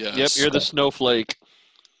 white. Yes. Yep, you're the snowflake.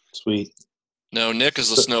 Sweet. No, Nick is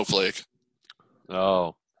the snowflake.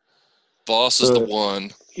 Oh. Voss is the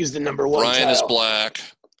one. He's the number one. Brian is child. black.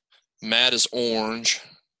 Matt is orange.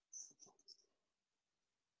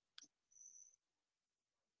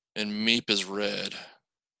 And Meep is red.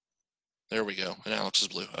 There we go. And Alex is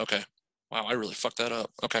blue. Okay. Wow, I really fucked that up.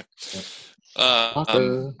 Okay.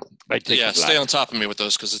 Fucker. I take Yeah, the stay black. on top of me with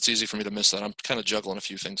those because it's easy for me to miss that. I'm kind of juggling a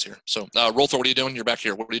few things here. So, Rolthor, what are you doing? You're back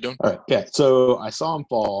here. What are you doing? All right. Yeah. So I saw him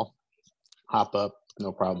fall, hop up,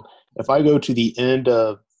 no problem. If I go to the end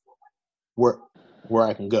of where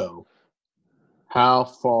I can go, how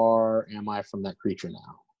far am I from that creature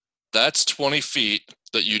now? That's 20 feet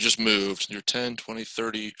that you just moved. You're 10, 20,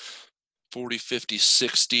 30, 40, 50,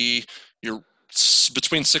 60. You're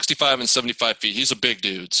between 65 and 75 feet. He's a big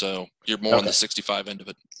dude, so you're more on the 65 end of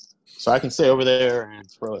it. So I can stay over there and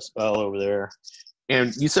throw a spell over there.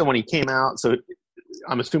 And you said when he came out, so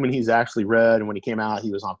I'm assuming he's actually red, and when he came out,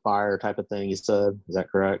 he was on fire type of thing, you said. Is that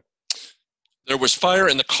correct? There was fire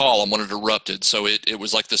in the column when it erupted, so it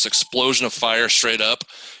was like this explosion of fire straight up,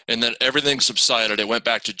 and then everything subsided. It went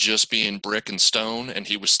back to just being brick and stone, and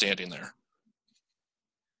he was standing there.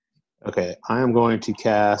 Okay, I am going to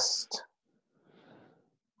cast...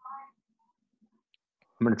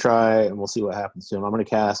 I'm going to try, and we'll see what happens to him. I'm going to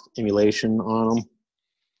cast Emulation on him.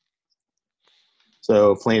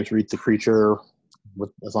 So flames reach the creature.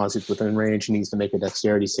 As long as he's within range, he needs to make a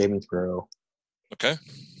dexterity saving throw. Okay.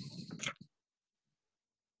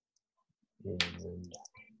 And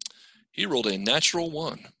He rolled a natural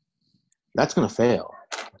 1. that's going to fail.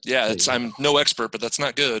 Yeah, I'm no expert, but that's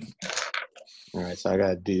not good. All right, so I got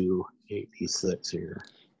to do 8d6 here.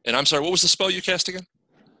 And I'm sorry, what was the spell you cast again?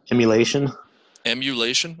 Emulation.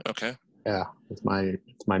 Emulation? Okay. Yeah, it's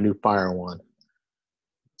my new fire one.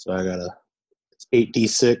 So I got it's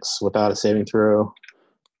 8d6 without a saving throw.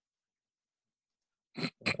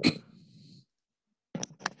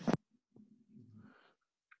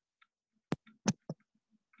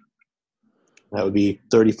 That would be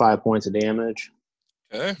 35 points of damage.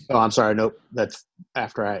 Okay. Oh, I'm sorry. Nope. That's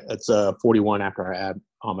after it's 41 after I add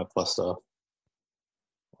all my plus stuff.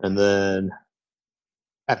 And then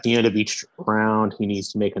at the end of each round, he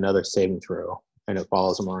needs to make another saving throw, and it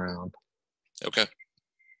follows him around. Okay.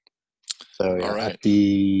 So yeah, All right. at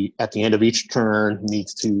the end of each turn, he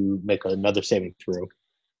needs to make another saving throw.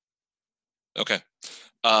 Okay.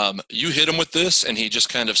 You hit him with this, and he just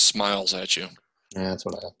kind of smiles at you. Yeah, that's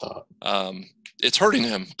what I thought. It's hurting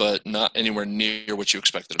him, but not anywhere near what you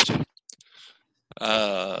expected it to.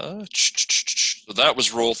 So that was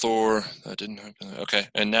Rolthor. That didn't happen. Okay,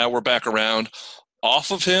 and now we're back around.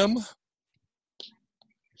 Off of him,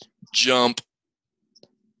 jump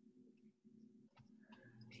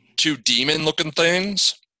 2 demon-looking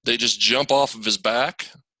things. They just jump off of his back.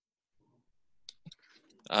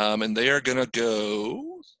 And they are going to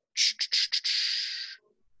go...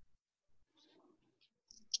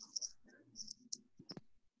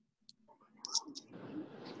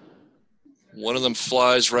 One of them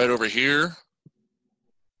flies right over here.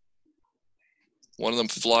 One of them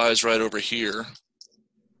flies right over here.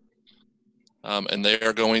 And they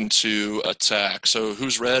are going to attack. So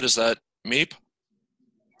who's red? Is that Meep?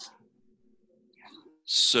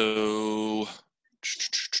 So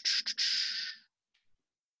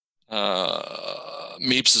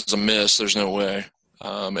Meeps is a miss. There's no way.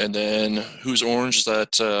 And then who's orange? Is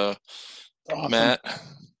that Matt?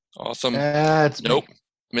 Awesome. That's Nope.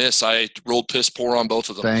 Miss. I rolled piss poor on both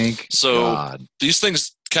of them. Thank So God. these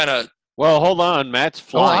things kind of, Well, hold on. Matt's Oh,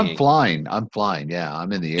 flying. I'm flying. I'm flying. Yeah,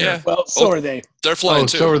 I'm in the air. yeah, Well, so Oh. are they. they're flying Oh,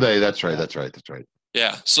 too. so are they. That's right. That's right. That's right.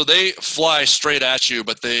 Yeah, so they fly straight at you,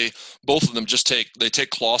 but both of them just take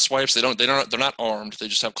claw swipes. They're not armed. They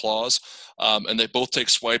just have claws, and they both take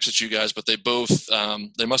swipes at you guys. But they both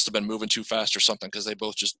they must have been moving too fast or something because they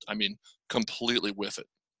both just completely whiff it.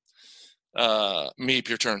 Meep,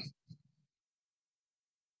 your turn.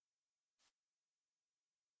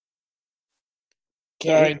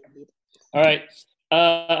 Okay. All right.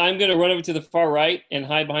 I'm going to run over to the far right and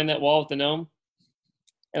hide behind that wall with the gnome.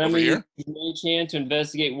 And I'm Over going to here? use Mage Hand to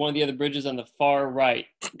investigate one of the other bridges on the far right.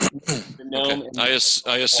 The gnome Okay. and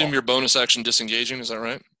I assume your bonus action disengaging. Is that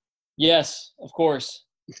right? Yes, of course.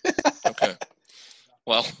 Okay.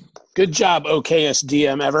 Well, Good job, okayest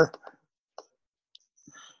DM ever.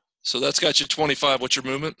 so that's got you 25. What's your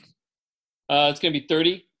movement? It's going to be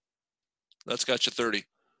 30. That's got you 30.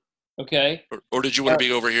 Okay. Or did you want to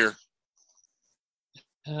be over here?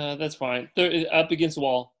 That's fine. Up against the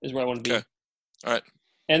wall is where I want to be. Okay. All right.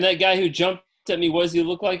 And that guy who jumped at me, what does he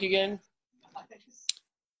look like again?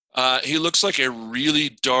 He looks like a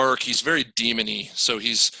really dark. He's very demon-y. So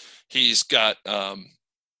he's got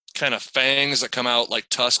kind of fangs that come out like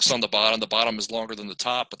tusks on the bottom. The bottom is longer than the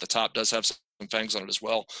top, but the top does have some fangs on it as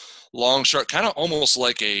well. Long, sharp, kind of almost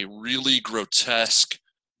like a really grotesque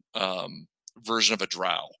version of a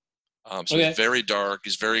drow. So Okay. He's very dark.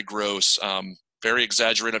 He's very gross. Very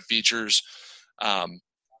exaggerated features.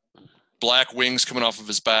 Black wings coming off of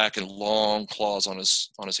his back and long claws on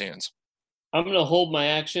his hands. I'm going to hold my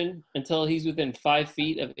action until he's within 5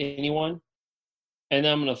 feet of anyone, and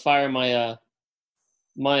then I'm going to fire my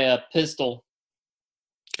pistol.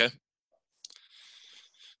 Okay.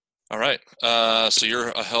 All right. So you're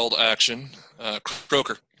a held action.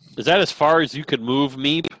 Croker. Is that as far as you could move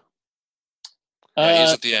me? Yeah,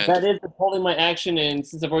 he's at the end. That is holding my action, and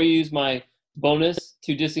since I've already used my bonus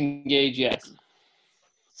to disengage, yes.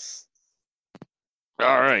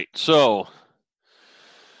 All right. So.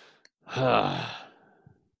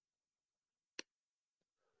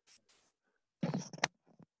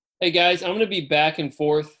 Hey guys, I'm gonna be back and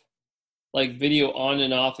forth, like video on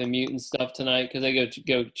and off and mute and stuff tonight because I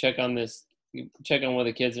go check on one of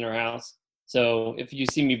the kids in our house. So if you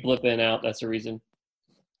see me blip in and out, that's the reason.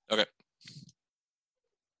 Okay.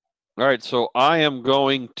 All right. So I am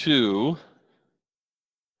going to.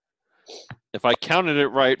 If I counted it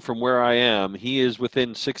right from where I am, he is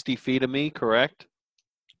within 60 feet of me, correct?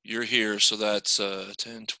 You're here, so that's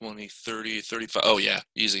 10, 20, 30, 35. Oh, yeah,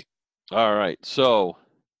 easy. All right. So.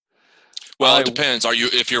 Well, it depends.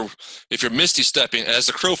 If you're misty stepping, as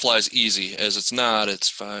the crow flies, easy. As it's not, it's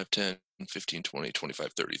 5, 10, 15, 20,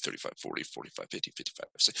 25, 30, 35, 40, 45, 50, 55,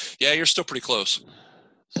 60. Yeah, you're still pretty close.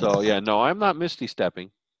 So, yeah, no, I'm not misty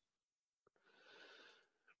stepping.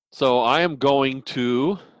 So I am going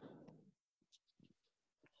to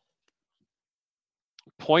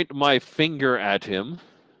point my finger at him.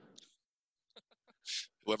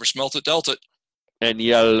 Whoever smelt it, dealt it. And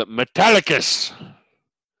yell, Metallicus!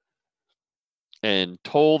 And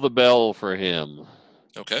toll the bell for him.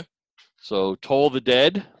 Okay. So toll the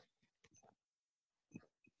dead.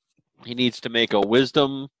 He needs to make a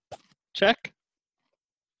wisdom check.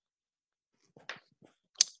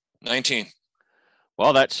 19.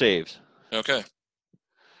 Well, that saves. Okay.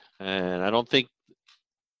 And I don't think,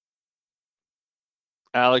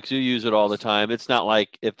 Alex, you use it all the time. It's not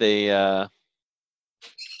like if they...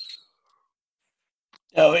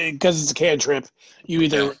 Oh, because it's a cantrip. You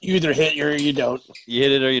either hit or you don't. You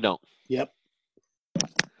hit it or you don't. Yep.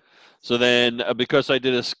 So then, because I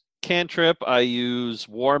did a cantrip, I use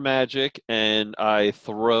war magic and I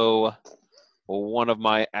throw one of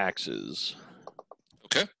my axes.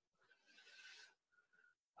 Okay.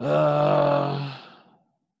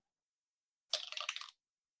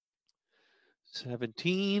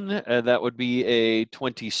 17, and that would be a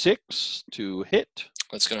 26 to hit.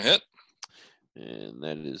 That's going to hit. And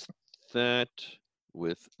that is that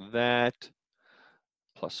with that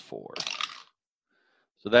plus 4.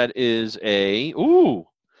 So that is a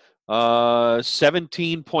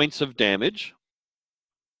 17 points of damage.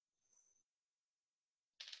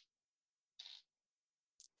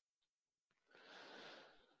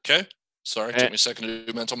 Okay. Sorry, took me a second to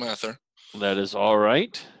do mental math there. That is all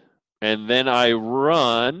right. And then I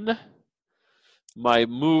run my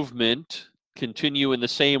movement, continue in the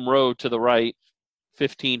same row to the right,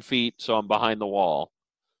 15 feet, so I'm behind the wall.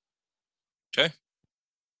 Okay.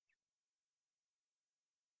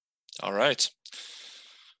 All right.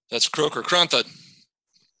 That's Croker. Krantha.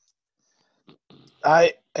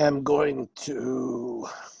 I am going to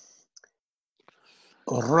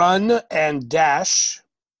run and dash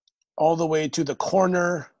all the way to the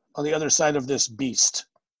corner on the other side of this beast.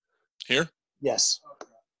 Here? Yes.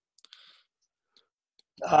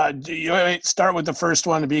 Start with the first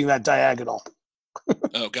one being that diagonal.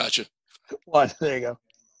 Oh, gotcha. One. There you go.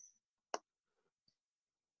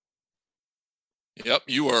 Yep,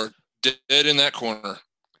 you are dead in that corner.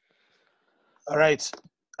 All right.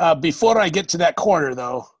 Before I get to that corner,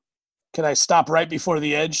 though, can I stop right before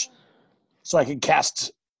the edge so I can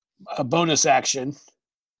cast a bonus action?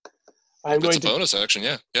 It's a bonus action,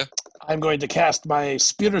 yeah. I'm going to cast my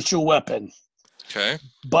spiritual weapon. Okay.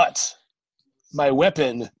 But my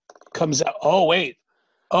weapon comes out. Oh, wait.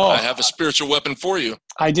 Oh, I have a spiritual weapon for you.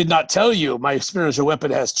 I did not tell you my spiritual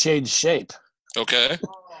weapon has changed shape. Okay.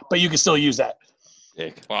 But you can still use that.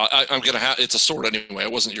 Well, I'm going to have, it's a sword anyway.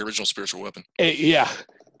 It wasn't your original spiritual weapon.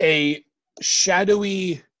 A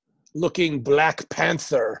shadowy looking Black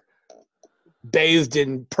Panther bathed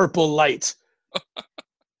in purple light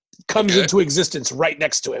comes Okay. into existence right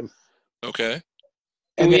next to him. Okay.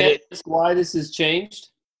 Can And we then ask why this has changed?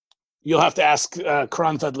 you'll have to ask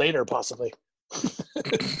Kronthud later, possibly.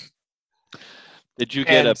 Did you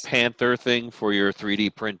get a And- panther thing for your 3D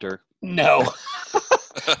printer? No.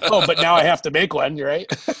 Oh, but now I have to make one, right?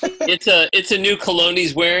 It's a new cologne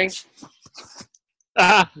he's wearing.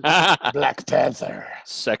 Black Panther.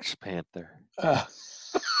 Sex panther.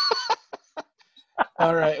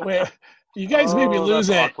 All right. Wait, you guys made me Oh, lose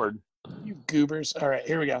that's it. awkward. You goobers. All right,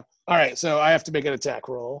 here we go. All right, so I have to make an attack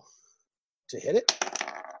roll to hit it.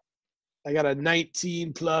 I got a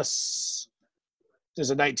 19 plus. There's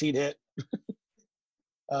a 19 hit.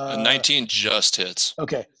 A 19 just hits.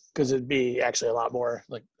 Okay, because it'd be actually a lot more,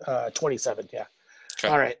 like 27. Yeah. Okay.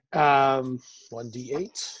 All right.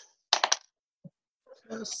 1d8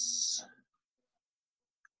 plus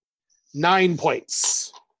 9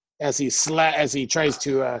 points as he tries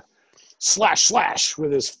to slash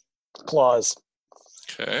with his claws.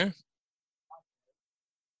 Okay.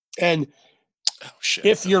 And Oh shit.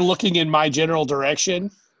 if you're looking in my general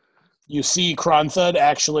direction, you see Kronthud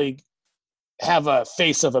actually have a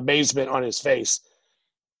face of amazement on his face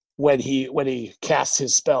when he casts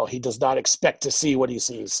his spell. He does not expect to see what he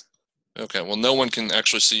sees. Okay. Well, no one can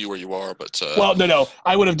actually see you where you are, but Well, no.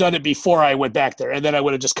 I would have done it before I went back there, and then I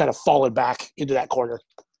would have just kind of fallen back into that corner.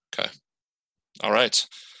 all right.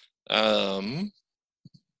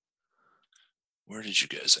 Where did you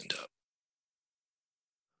guys end up?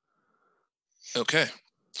 Okay.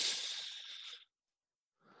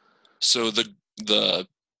 So the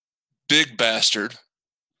big bastard.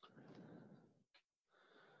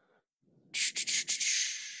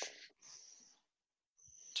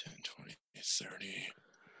 10, 20, 30.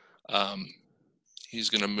 He's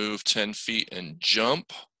going to move 10 feet and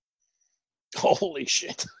jump. Holy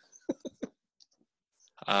shit.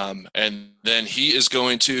 And then he is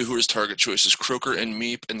going to, who his target choices, Croaker and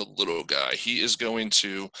Meep and the little guy. He is going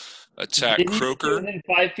to attack Didn't he Croaker. get within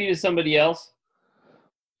 5 feet of somebody else?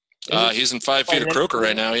 He's in 5 feet of then- Croaker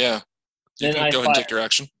right now, yeah. You Then can I go ahead and fire. take your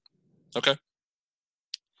action. Okay.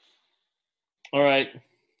 All right.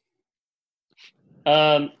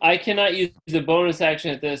 I cannot use the bonus action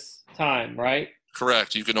at this time, right?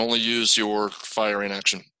 Correct. You can only use your firing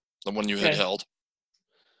action, the one you had Okay. held.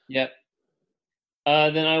 Yep.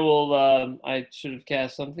 Then I will. I should have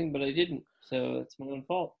cast something, but I didn't, so that's my own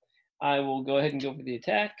fault. I will go ahead and go for the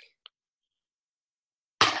attack.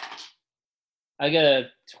 I got a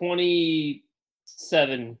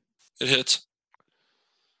 27. It hits.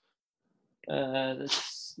 That's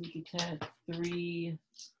sneak attack 3.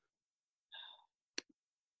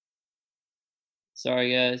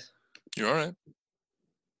 Sorry, guys. You're all right.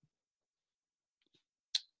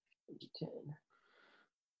 10.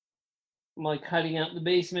 I'm like hiding out in the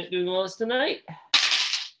basement doing all this tonight.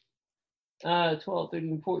 12,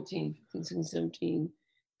 13, 14, 15, 16, 17.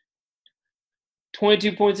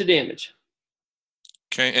 22 points of damage.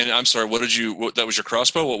 Okay, and I'm sorry, that was your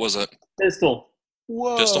crossbow? What was it? Pistol.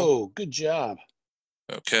 Whoa, Pistol. good job.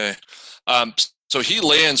 Okay. So he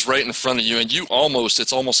lands right in front of you, and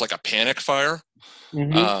it's almost like a panic fire.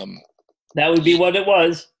 Mhm. That would be what it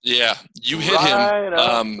was. Yeah, you hit Right him,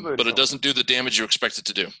 up the but it bushel. doesn't do the damage you expect it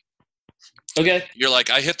to do. Okay. You're like,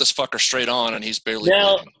 I hit this fucker straight on, and he's barely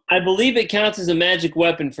Now, bleeding. I believe it counts as a magic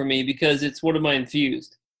weapon for me because it's one of my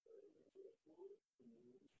infused.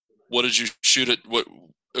 What did you shoot at? What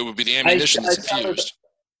it would be the ammunition that's I shot with- infused.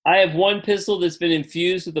 I have one pistol that's been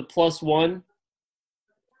infused with a +1.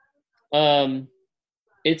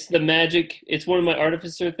 It's the magic. It's one of my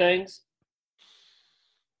artificer things.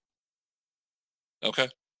 Okay.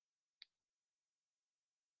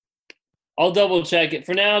 I'll double check it.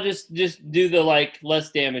 For now, just do the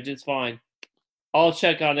less damage. It's fine. I'll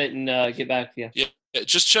check on it and get back to you. Yeah,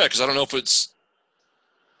 just check, because I don't know if it's.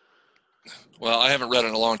 Well, I haven't read it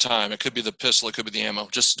in a long time. It could be the pistol. It could be the ammo.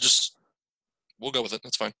 Just we'll go with it.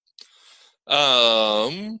 That's fine.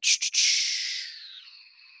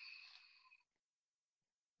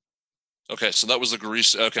 Okay, so that was the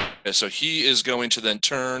grease. Okay, so he is going to then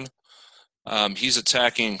turn. He's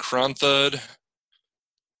attacking Kronthud.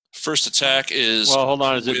 First attack is. Well, hold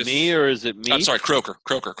on. Is it with- me or is it me? I'm sorry, Croaker.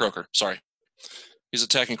 Sorry. He's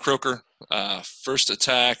attacking Croaker. First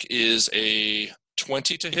attack is a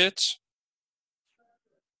 20 to hit.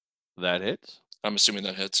 That hits. I'm assuming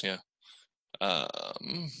that hits, yeah.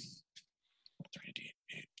 3d8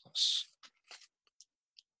 plus.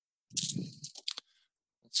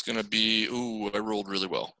 It's going to be, I rolled really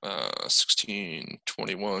well. 16,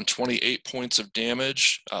 21, 28 points of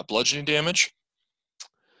damage, bludgeoning damage.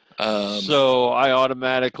 So I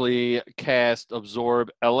automatically cast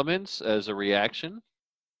Absorb Elements as a reaction.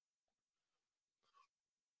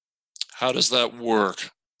 How does that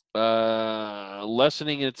work?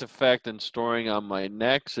 Lessening its effect and storing on my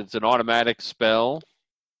next. It's an automatic spell.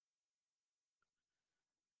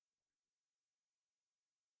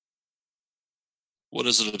 What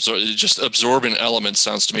does it absorb? Just absorbing elements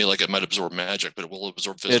sounds to me like it might absorb magic, but it will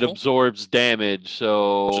absorb physical. It absorbs damage,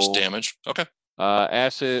 so Just damage. Okay.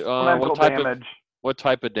 Acid. Elemental damage. What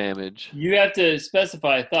type of damage? You have to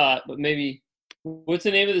specify a thought, but maybe what's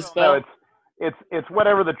the name of the No, spell? it's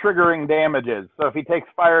whatever the triggering damage is. So if he takes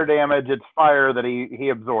fire damage, it's fire that he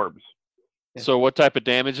absorbs. So what type of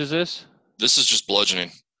damage is this? This is just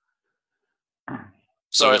bludgeoning.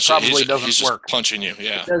 So it probably doesn't he's just work. punching you.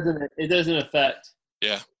 Yeah. It doesn't affect.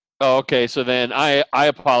 Yeah. Oh, okay. So then I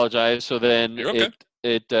apologize. So then You're okay.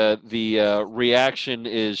 The reaction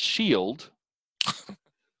is shield.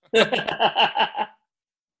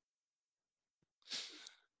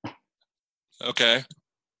 Okay.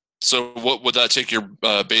 So what would that take your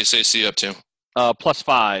base AC up to?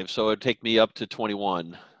 +5, so it'd take me up to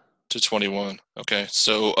 21. To 21. Okay.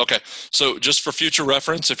 So just for future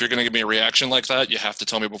reference, if you're going to give me a reaction like that, you have to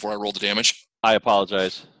tell me before I roll the damage. I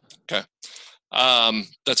apologize. Okay.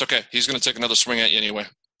 That's okay. He's going to take another swing at you anyway.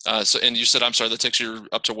 And you said, I'm sorry, that takes you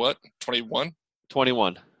up to what? 21?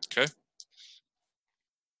 21. Okay.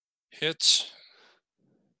 Hit.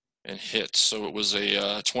 And hit. So it was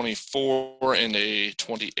a 24 and a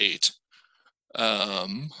 28. So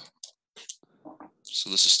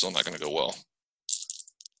this is still not going to go well.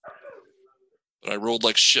 But I rolled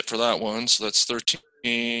like shit for that one. So that's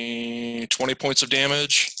 20 points of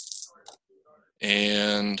damage.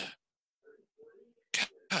 And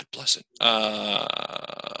God bless it.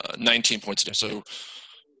 19 points of damage. So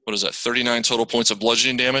what is that? 39 total points of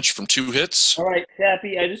bludgeoning damage from 2 hits. All right,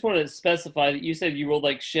 Chappie, I just want to specify that you said you rolled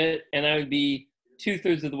like shit, and I would be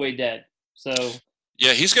 2/3 of the way dead. So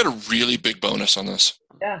yeah, he's got a really big bonus on this.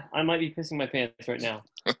 yeah, I might be pissing my pants right now.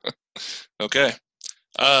 Okay.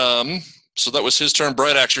 So that was his turn.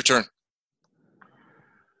 Bright Axe, your turn.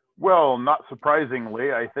 Well, not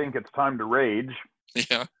surprisingly, I think it's time to rage.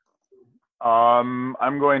 Yeah.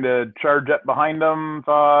 I'm going to charge up behind him.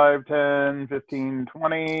 5, 10, 15,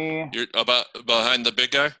 20. You're about behind the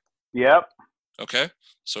big guy? Yep. Okay.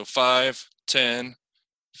 So 5, 10,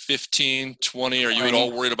 15, 20. Are you at all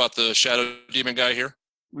worried about the Shadow Demon guy here?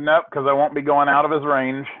 Nope, because I won't be going out of his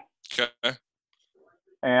range. Okay.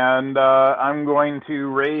 And I'm going to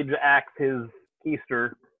rage axe his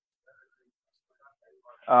keister.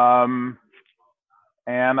 And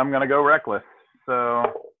I'm going to go reckless. So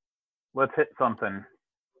let's hit something.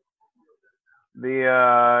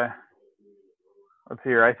 Let's see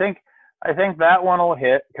here. I think that one will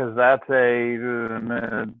hit because that's a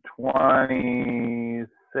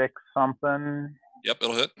 26 something. Yep,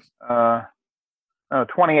 it'll hit.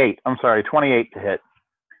 28. I'm sorry, 28 to hit.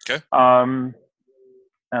 Okay.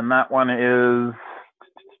 And that one is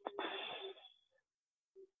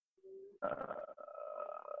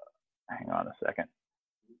hang on a second.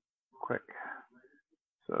 Quick.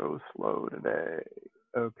 So slow today.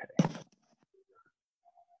 Okay.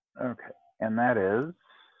 And that is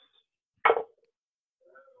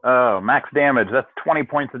max damage. That's 20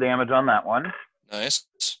 points of damage on that one. Nice.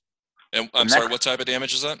 And I'm sorry, what type of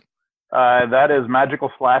damage is that? That is magical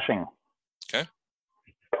slashing. Okay.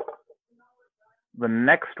 The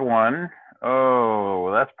next one,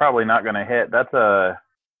 that's probably not going to hit. That's a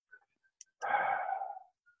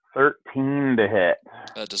 13 to hit.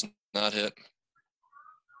 That does not hit.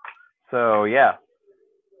 So, yeah.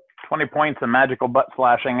 20 points of magical butt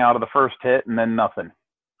slashing out of the first hit, and then nothing.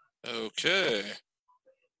 Okay.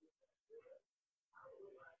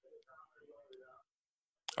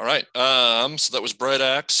 All right. So that was Bright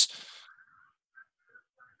Axe.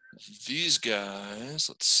 These guys,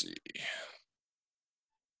 let's see.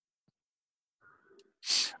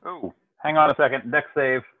 Oh, hang on a second. Dex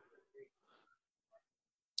save.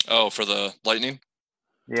 Oh, for the lightning?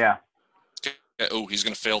 Yeah. Okay. Oh, he's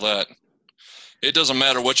going to fail that. It doesn't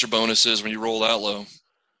matter what your bonus is when you roll that low.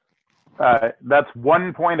 That's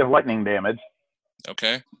 1 point of lightning damage.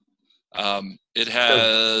 Okay. It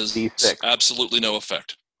has D6. absolutely no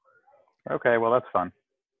effect. Okay, well, that's fun.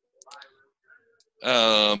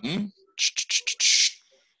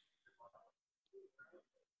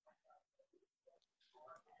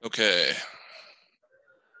 Okay.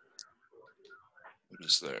 What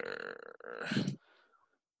is there?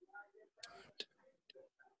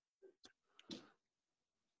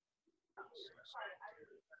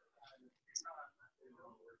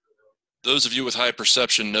 Those of you with high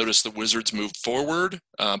perception notice the wizards moved forward,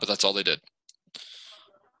 but that's all they did.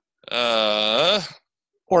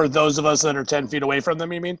 Or those of us that are 10 feet away from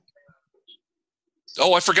them, you mean?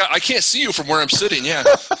 Oh, I forgot. I can't see you from where I'm sitting. Yeah.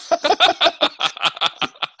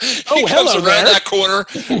 Oh, he comes hello around there. that corner,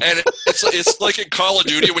 and it's like in Call of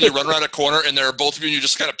Duty when you run around a corner and there are both of you and you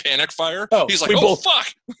just kind of panic fire. Oh, He's like, we oh, both- fuck.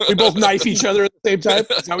 We both knife each other at the same time?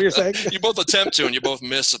 Is that what you're saying? You both attempt to, and you both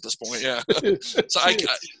miss at this point. Yeah. So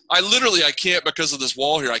I literally can't, because of this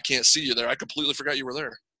wall here, I can't see you there. I completely forgot you were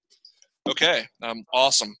there. Okay.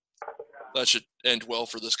 Awesome. That should end well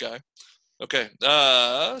for this guy. Okay.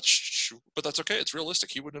 But that's okay. It's realistic.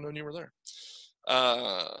 He wouldn't have known you were there.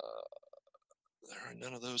 There are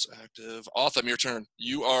none of those active. Otham, your turn.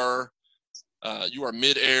 You are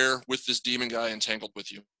mid-air with this demon guy entangled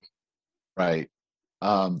with you. Right.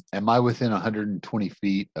 Am I within 120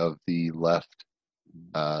 feet of the left,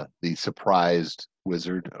 the surprised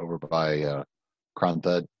wizard over by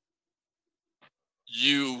Kronthud?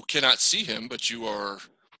 You cannot see him, but you are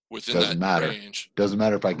within Doesn't that matter. range. Doesn't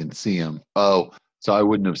matter if I can see him. Oh, so I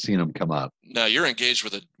wouldn't have seen him come up. No, you're engaged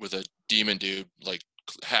with a demon dude, like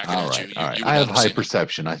hacking All at right, you. all right. You would I have not high seen him.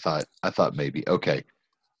 perception. I thought maybe. Okay.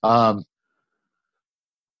 All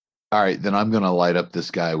right, then I'm gonna light up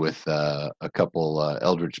this guy with a couple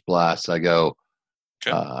Eldritch blasts. I go,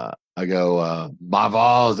 Okay.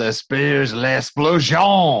 Mavals espèce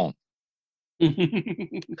l'explosion.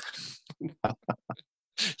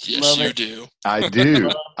 Yes, Love you it. do. I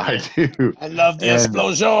do. I do. I love the And-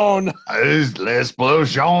 explosion. It's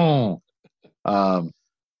l'explosion.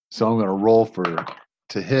 So I'm gonna roll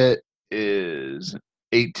to hit is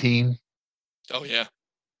 18. Oh yeah.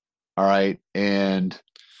 All right, and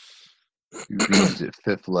 2 beams at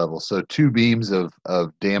 5th level. So 2 beams of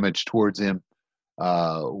damage towards him.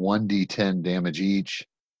 1d10 damage each.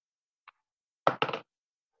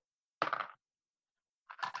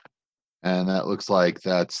 And that looks like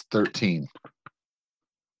that's 13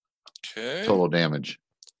 Okay. total damage.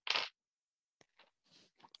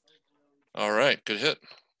 All right. Good hit.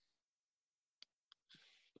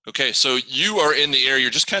 Okay, so you are in the air. You're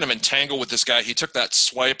just kind of entangled with this guy. He took that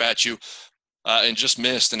swipe at you and just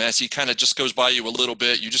missed. And as he kind of just goes by you a little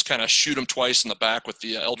bit, you just kind of shoot him twice in the back with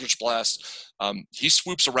the Eldritch Blast. He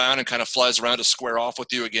swoops around and kind of flies around to square off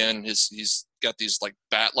with you again. He's got these like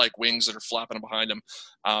bat-like wings that are flapping behind him,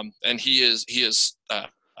 and he's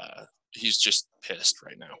just pissed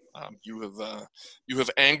right now. You have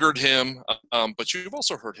angered him, but you've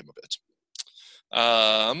also hurt him a bit.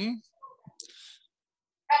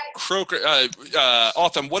 Croaker,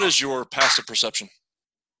 Otham, what is your passive perception?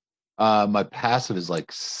 My passive is like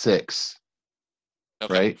 6.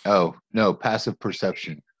 Okay. Right? Oh, no, passive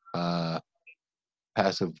perception.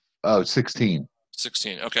 Passive, 16.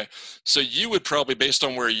 16. Okay. So you would probably, based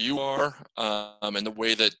on where you are and the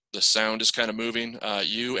way that the sound is kind of moving,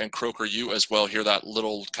 you and Croaker, you as well hear that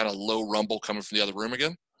little kind of low rumble coming from the other room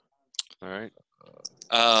again. All right.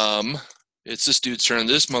 It's this dude's turn.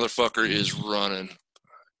 This motherfucker is running.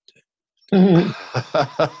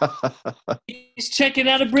 He's checking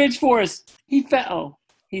out a bridge for us. He fell.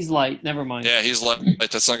 He's light. Never mind. Yeah, he's like,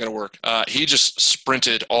 that's not going to work. He just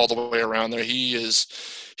sprinted all the way around there. He is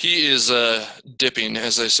dipping,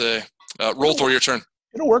 as they say. Roll Thor, your turn.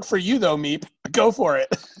 It'll work for you, though, Meep. Go for it.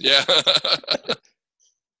 Yeah.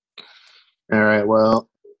 All right. Well,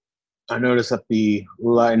 I noticed that the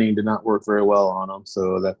lightning did not work very well on him,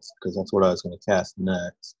 so that's what I was going to cast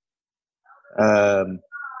next.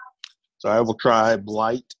 So I will try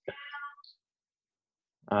Blight.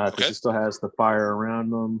 Because Okay. he still has the fire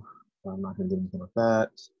around him. So I'm not going to do anything with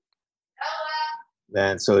that.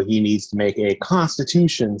 Then, so he needs to make a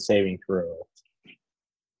Constitution saving throw.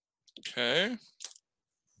 Okay.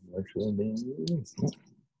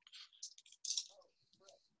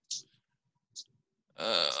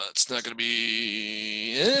 It's not going to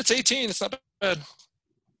be. It's 18. It's not bad.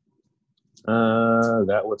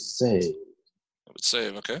 That would save. I would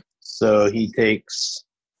save. Okay. So he takes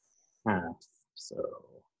half. So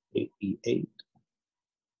 88.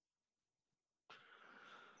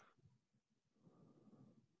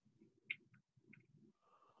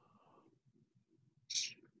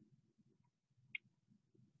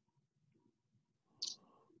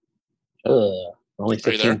 Only Are you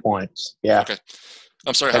there? 15 points. Yeah. Okay.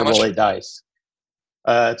 I'm sorry. I How much? roll 8 dice.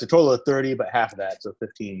 It's a total of 30, but half of that, so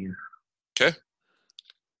 15. Okay.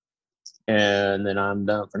 And then I'm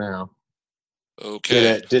done for now.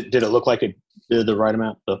 Okay. Did it look like it did the right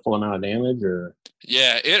amount, the full amount of damage, or?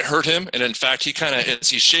 Yeah, it hurt him, and in fact, he kind of, as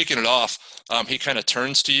he's shaking it off, he kind of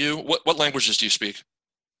turns to you. What languages do you speak?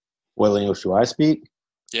 What language do I speak?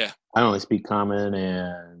 Yeah. I only speak Common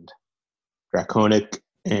and Draconic,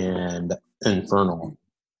 and Infernal.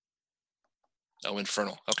 Oh,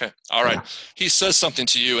 Infernal. Okay. All right. Yeah. He says something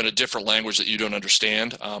to you in a different language that you don't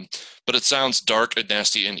understand, but it sounds dark and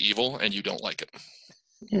nasty and evil, and you don't like it.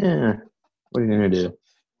 Yeah. What are you gonna do?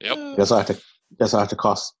 Yep. Guess I have to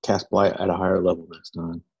cast Blight at a higher level next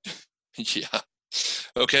time. Yeah.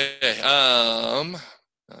 Okay.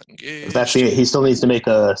 Not engaged. That's it. He still needs to make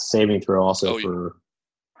a saving throw also Oh, for.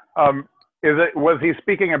 Was he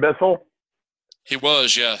speaking Abyssal? He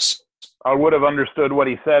was, yes. I would have understood what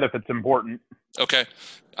he said if it's important. Okay.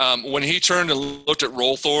 When he turned and looked at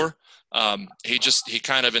Rolthor, he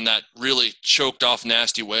kind of in that really choked off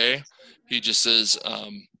nasty way, he just says,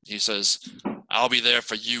 I'll be there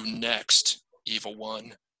for you next, evil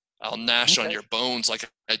one. I'll gnash on your bones like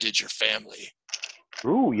I did your family.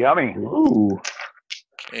 Ooh, yummy. Ooh.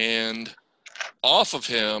 And off of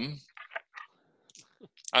him,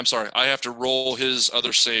 I'm sorry, I have to roll his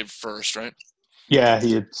other save first, right? Yeah,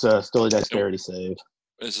 it's still a dexterity save.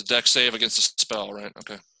 It's a dex save against a spell, right?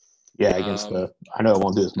 Okay. Yeah, against I know it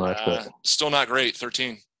won't do as much, but still not great.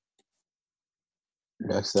 13.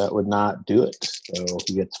 Dex that would not do it. So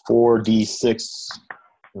he gets 4d6 is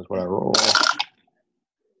what I roll.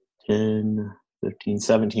 10, 15,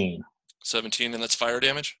 17. 17, and that's fire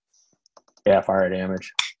damage? Yeah, fire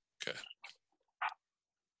damage. Okay.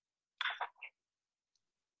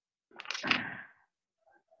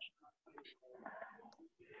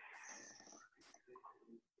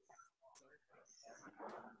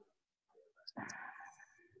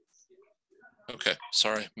 Okay,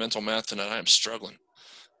 sorry. Mental math tonight. I am struggling.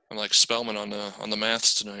 I'm like Spellman on the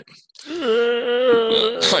maths tonight.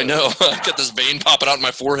 I know. I got this vein popping out in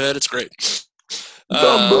my forehead. It's great.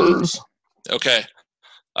 Numbers. Okay.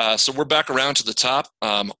 So we're back around to the top.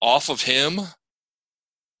 Off of him.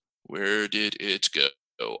 Where did it go?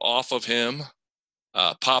 Off of him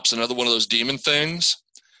pops another one of those demon things.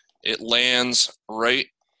 It lands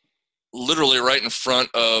literally right in front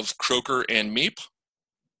of Croaker and Meep.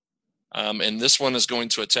 And this one is going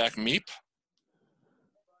to attack Meep.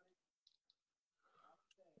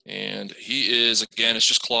 And he is, again, it's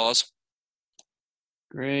just claws.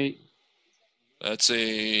 Great. That's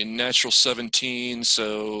a natural 17,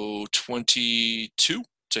 so 22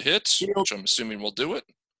 to hit, which I'm assuming will do it.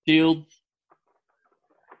 Shield.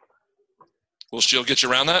 Will shield get you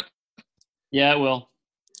around that? Yeah, it will.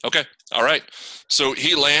 Okay, all right. So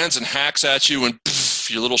he lands and hacks at you, and poof,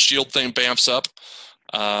 your little shield thing bamfs up.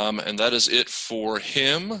 And that is it for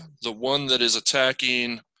him. The one that is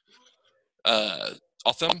attacking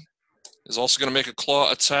Otham is also going to make a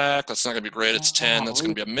claw attack. That's not going to be great. It's 10. That's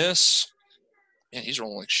going to be a miss. Man, he's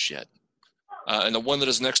rolling like shit. And the one that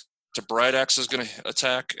is next to Bright Axe is going to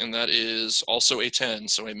attack, and that is also a 10,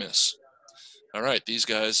 so a miss. All right, these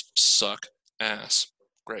guys suck ass.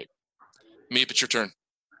 Great. Meep, it's your turn.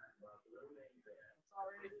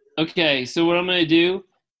 Okay, so what I'm going to do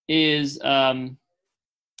is I'm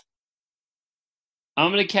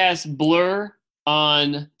going to cast Blur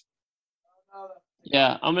on...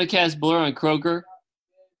 Yeah, I'm going to cast Blur on Croaker.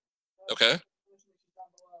 Okay.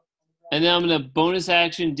 And then I'm going to bonus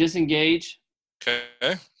action disengage.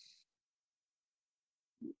 Okay.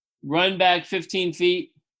 Run back 15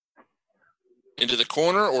 feet. Into the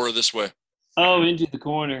corner or this way? Oh, into the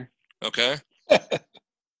corner. Okay.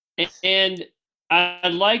 And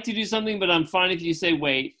I'd like to do something, but I'm fine if you say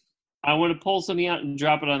wait. I want to pull something out and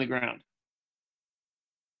drop it on the ground.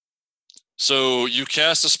 So you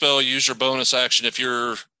cast a spell, use your bonus action. If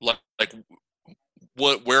you're like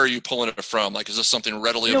where are you pulling it from? Like, is this something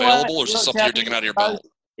readily available, or is this something you're digging out of your belt?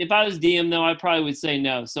 If I was DM, though, I probably would say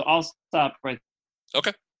no. So I'll stop right there.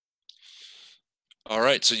 Okay. All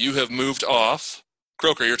right. So you have moved off.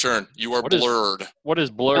 Croaker, your turn. You are blurred. What is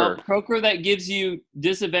blur? Croaker, that gives you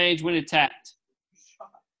disadvantage when attacked.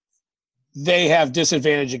 They have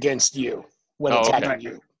disadvantage against you when attacking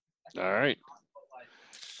you. All right.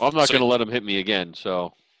 Well, I'm not going to let him hit me again,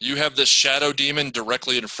 so. You have this shadow demon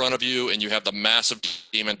directly in front of you, and you have the massive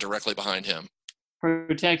demon directly behind him.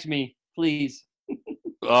 Protect me, please.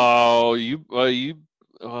 Oh,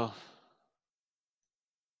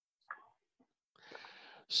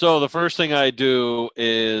 So the first thing I do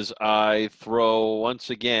is I throw, once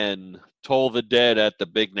again, Toll the Dead at the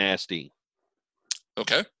big nasty.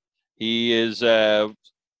 Okay. He is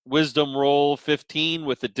wisdom roll 15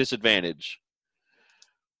 with a disadvantage.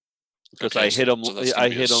 Because I hit him.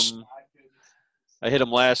 I hit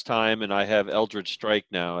him last time, and I have Eldritch Strike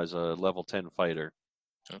now as a level 10 fighter.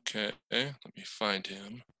 Okay, let me find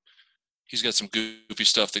him. He's got some goofy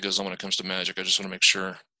stuff that goes on when it comes to magic. I just want to make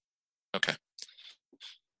sure. Okay.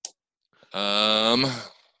 And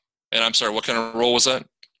I'm sorry, what kind of roll was that?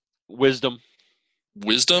 Wisdom.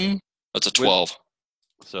 Wisdom? That's a 12.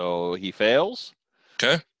 So he fails.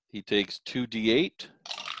 Okay. He takes 2d8,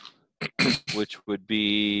 which would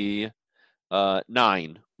be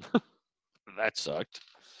 9. That sucked.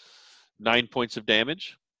 9 points of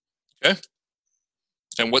damage. Okay.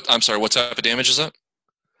 And what type of damage is that?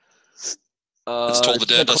 It's Toll the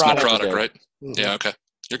Dead. That's necrotic, right? Mm-hmm. Yeah, okay.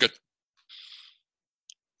 You're good.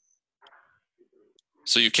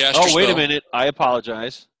 So you cast your spell. Oh, wait a minute. I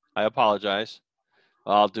apologize.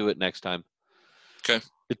 I'll do it next time. Okay.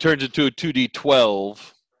 It turns into a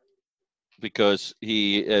 2d12 because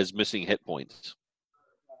he is missing hit points.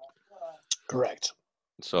 Correct.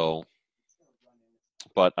 So,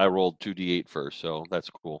 but I rolled 2d8 first, so that's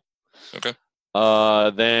cool. Okay.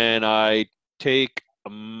 Then I take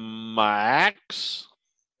my axe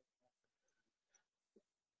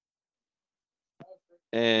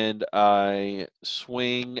and I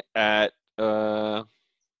swing at I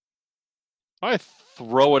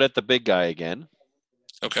throw it at the big guy again.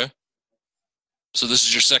 Okay. So this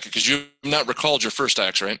is your second, because you have not recalled your first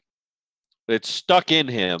axe, right? It's stuck in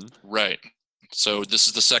him. Right. So this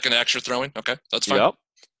is the second axe you're throwing? Okay, that's fine. Yep.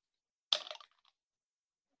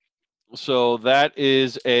 So that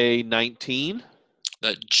is a 19.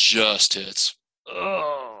 That just hits.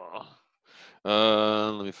 Oh.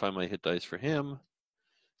 Let me find my hit dice for him.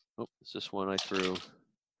 Oh, it's this one I threw. 6,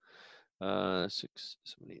 7,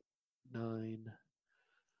 8, 9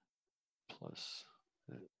 plus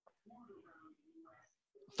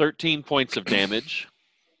 13 points of damage.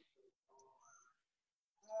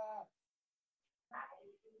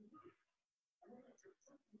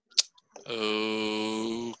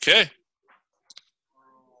 Okay.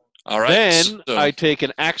 All right. Then so, I take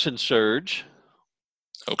an action surge.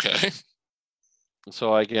 Okay.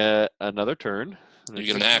 So I get another turn. You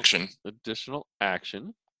get an action. Additional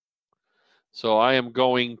action. So I am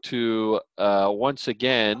going to once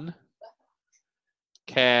again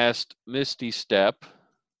cast Misty Step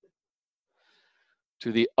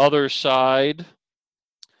to the other side.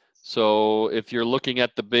 So if you're looking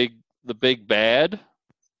at the big bad,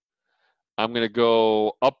 I'm going to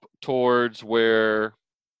go up towards where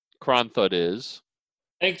Kronthud is.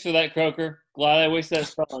 Thanks for that, Croaker. Glad I wasted that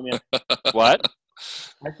spell on you. What?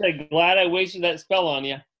 I said, glad I wasted that spell on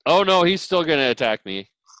you. Oh, no, he's still going to attack me.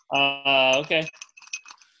 Okay.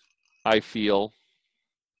 I feel.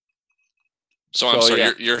 So I'm sorry,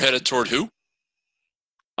 yeah. you're headed toward who?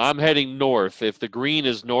 I'm heading north. If the green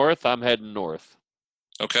is north, I'm heading north.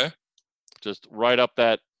 Okay. Just right up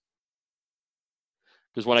that.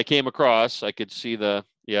 Because when I came across, I could see the,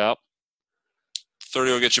 yeah.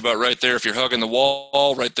 30 will get you about right there if you're hugging the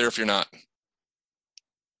wall, right there if you're not.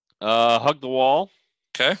 Hug the wall.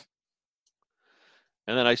 Okay.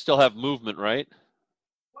 And then I still have movement, right?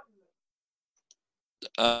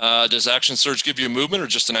 Does action surge give you a movement or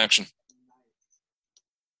just an action?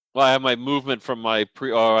 Well, I have my movement from my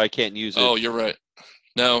or I can't use it. Oh, you're right.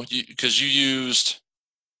 No, because you used.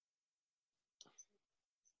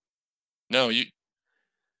 No, you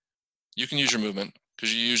can use your movement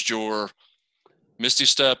because you used your Misty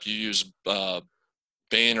Step. You used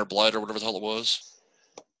Bane or Blight or whatever the hell it was.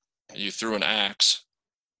 You threw an axe.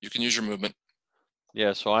 You can use your movement.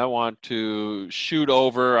 Yeah, so I want to shoot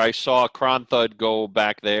over. I saw Kronthud go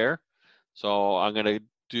back there, so I'm going to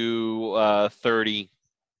do 30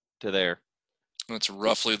 to there. That's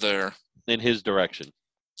roughly there. In his direction.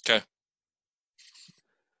 Okay.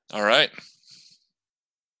 All right.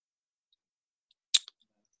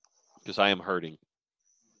 Because I am hurting.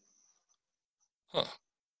 Huh.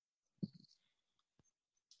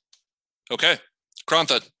 Okay.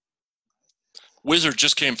 Kronthud. Wizard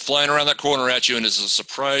just came flying around that corner at you and is as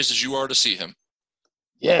surprised as you are to see him.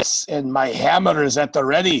 Yes, and my hammer is at the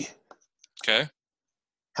ready. Okay.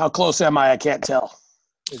 How close am I? I can't tell.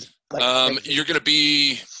 You're going to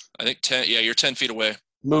be, I think, 10. Yeah, you're 10 feet away.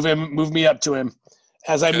 Move me up to him.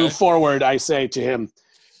 As I move forward, I say to him,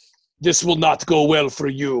 "This will not go well for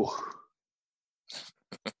you."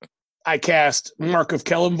 I cast Mark of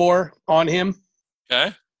Kellenvor on him.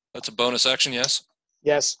 Okay. That's a bonus action, yes?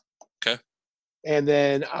 Yes. Okay. And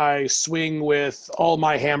then I swing with all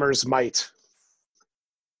my hammer's might.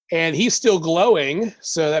 And he's still glowing,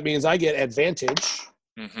 so that means I get advantage,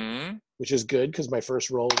 which is good because my first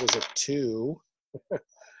roll was a 2.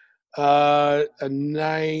 A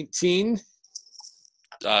 19.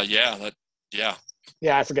 Yeah.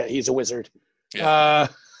 Yeah, I forgot he's a wizard. Yeah.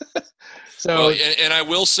 So, well, and I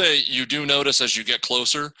will say, you do notice as you get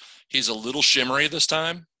closer, he's a little shimmery this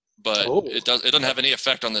time, but it doesn't have any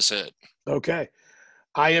effect on this hit. Okay.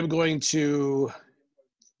 I am going to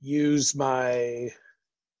use my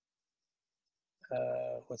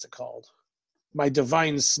what's it called? my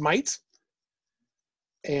Divine Smite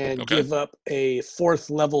and Okay. give up a 4th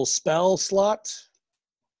level spell slot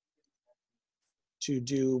to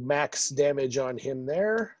do max damage on him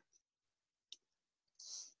there.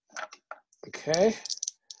 Okay.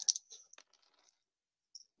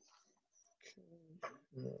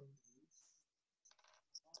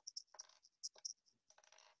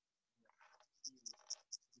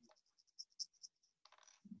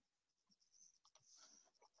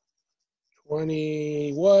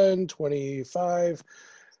 21, 25,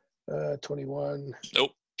 21.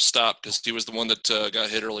 Nope. Stop, because he was the one that got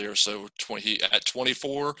hit earlier. So at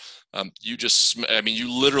 24, you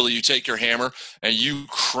you take your hammer and you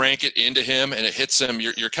crank it into him, and it hits him.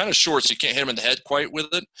 You're kind of short, so you can't hit him in the head quite with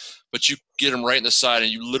it, but you get him right in the side,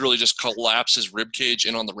 and you literally just collapse his rib cage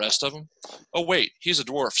in on the rest of him. Oh wait, he's a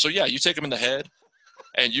dwarf. So yeah, you take him in the head,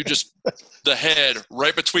 and you just the head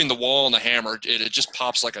right between the wall and the hammer. It just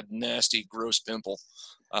pops like a nasty, gross pimple,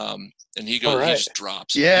 and he goes. Right. He just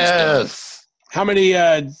drops. Yes. How many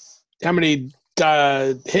hit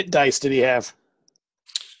dice did he have?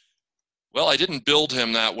 Well, I didn't build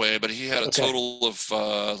him that way, but he had a Okay. total of,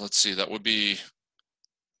 let's see, that would be,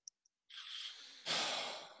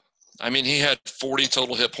 he had 40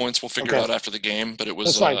 total hit points. We'll figure it Okay. out after the game, but it was,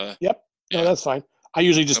 That's fine. Yep. No, yeah. that's fine. I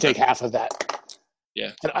usually just Okay. take half of that.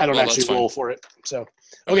 Yeah. I don't Well, that's actually fine. roll for it. So,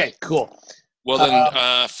 okay, cool. Well,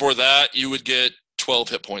 then for that, you would get 12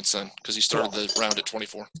 hit points then, because he started the round at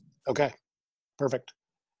 24. Okay, perfect.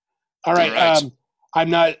 All right. All right. I'm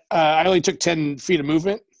not. I only took 10 feet of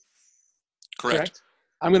movement. Correct.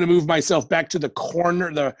 I'm going to move myself back to the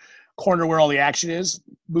corner where all the action is.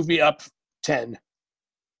 Move me up 10.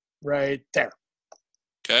 Right there.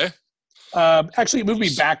 Okay. Actually, move me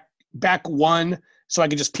back 1 so I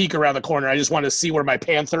can just peek around the corner. I just want to see where my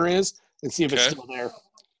panther is and see if it's Okay. still there.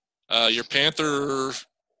 Your panther,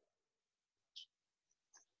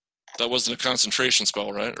 that wasn't a concentration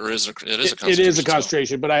spell, right? Or is it a concentration It is a spell?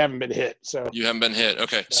 concentration, but I haven't been hit. So You haven't been hit.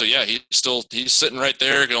 Okay. So yeah, he's sitting right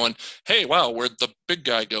there going, hey, wow, where'd the big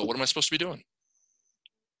guy go? What am I supposed to be doing?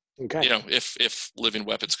 okay. You know, if living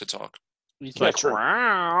weapons could talk. He's Yeah, like, true.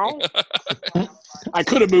 wow. I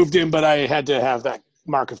could have moved him, but I had to have that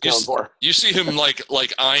mark of You cone s- for. You see him like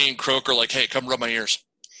eyeing Croker, like, hey, come rub my ears.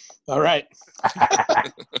 All right.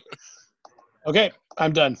 Okay,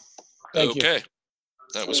 I'm done. Thank you. Okay.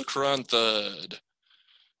 That was Kronthud.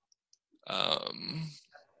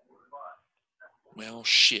 Well,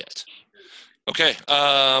 shit. Okay.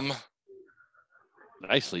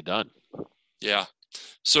 Nicely done. Yeah.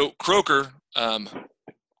 So Croker,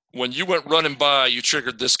 when you went running by, you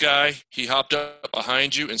triggered this guy. He hopped up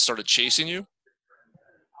behind you and started chasing you.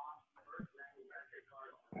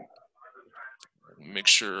 Make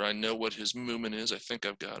sure I know what his movement is. I think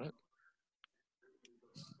I've got it.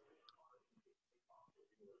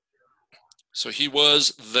 So he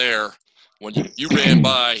was there. When you ran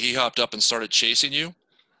by, he hopped up and started chasing you.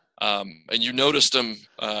 And you noticed him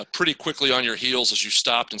pretty quickly on your heels as you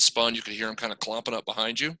stopped and spun. You could hear him kind of clomping up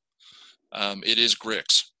behind you. It is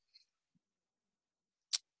Grix.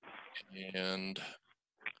 And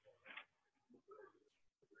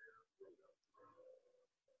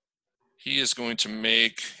he is going to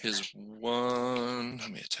make his one. How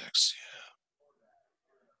many attacks?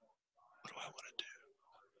 What do I want to do?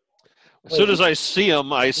 As soon as I see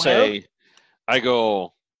him, I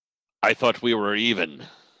go, I thought we were even.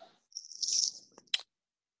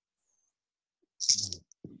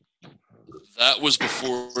 That was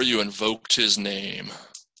before you invoked his name.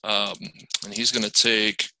 And he's going to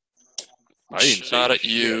take I a didn't shot say at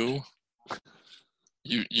you.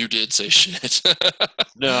 You did say shit.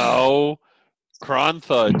 No.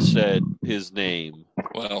 Kronthud said his name.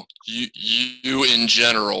 Well, you in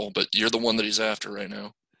general, but you're the one that he's after right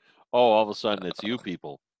now. Oh, all of a sudden it's you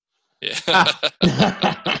people. Yeah.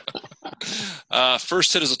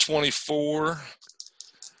 First hit is a 24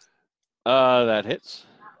 That hits.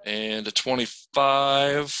 and a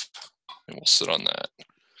 25, and we'll sit on that.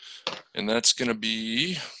 And that's going to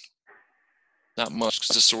be not much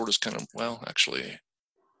because the sword is kind of, well, actually,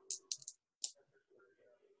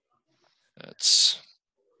 that's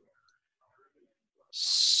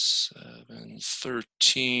 7,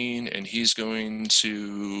 13, and he's going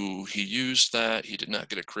to, he used that. He did not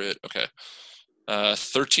get a crit. Okay.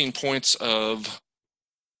 13 points of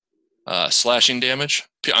slashing damage.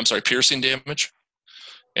 I'm sorry, piercing damage.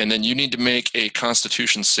 And then you need to make a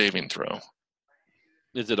Constitution saving throw.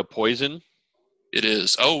 Is it a poison? It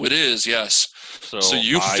is. Oh, it is. Yes. So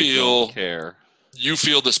you I feel don't care. You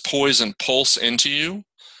feel this poison pulse into you,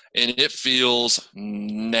 and it feels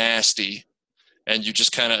nasty. And you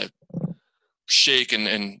just kind of shake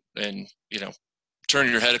and and turn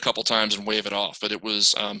your head a couple times and wave it off. But it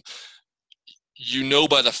was,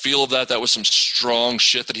 by the feel of that was some strong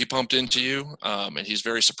shit that he pumped into you, and he's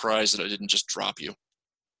very surprised that it didn't just drop you.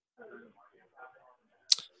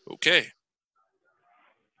 Okay.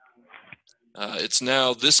 It's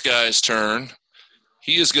now this guy's turn.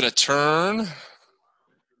 He is going to turn,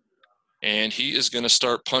 and he is going to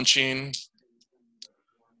start punching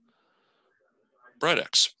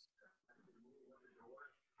Bright-X.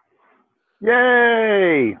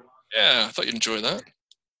 Yay! Yeah, I thought you'd enjoy that.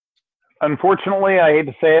 Unfortunately, I hate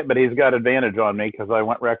to say it, but he's got advantage on me because I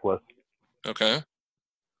went reckless. Okay.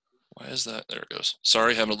 Why is that? There it goes.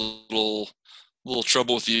 Sorry, having a little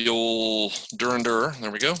trouble with the old Durandur. There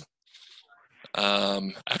we go.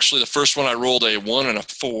 Actually, the first one I rolled a 1 and a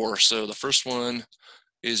 4, so the first one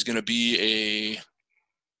is going to be I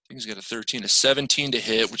think he's got a 13, a 17 to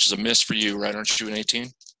hit, which is a miss for you, right? Aren't you an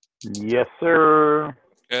 18? Yes, sir.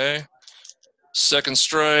 Okay. Second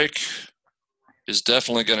strike is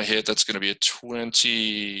definitely going to hit. That's going to be a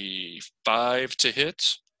 25 to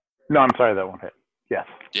hit. No, I'm sorry, that won't hit. Yes.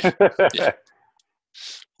 Yeah.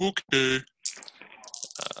 Okay.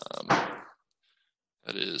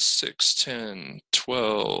 That is 6, 10,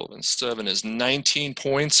 12, and 7 is 19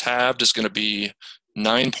 points. Halved is going to be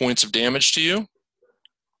 9 points of damage to you.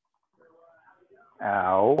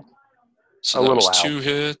 Ow. So that was 2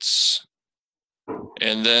 hits.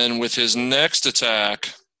 And then with his next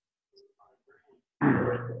attack,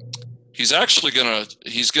 he's gonna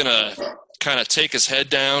kind of take his head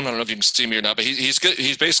down. I don't know if you can see me or not, but he's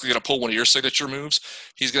basically gonna pull one of your signature moves.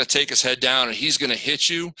 He's gonna take his head down and he's gonna hit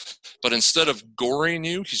you, but instead of goring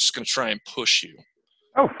you, he's just gonna try and push you.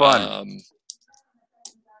 Oh, fun!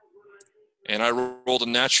 And I rolled a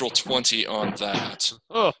natural 20 on that.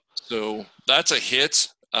 Oh. So that's a hit.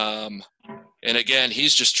 And again,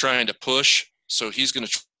 he's just trying to push. So he's going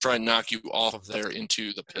to try and knock you off of there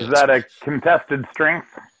into the pit. Is that a contested strength?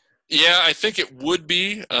 Yeah, I think it would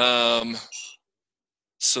be.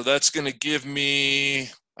 So that's going to give me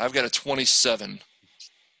 – I've got a 27.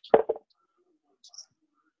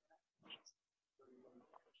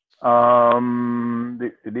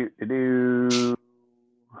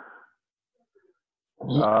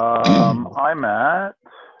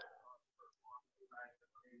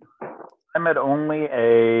 I'm at only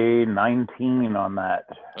a 19 on that.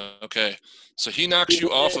 Okay. So he knocks you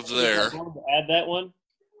off of there. Add that one?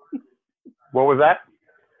 What was that?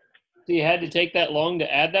 So you had to take that long to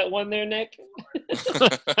add that one there, Nick?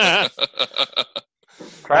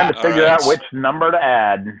 Trying to figure out which number to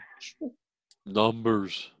add.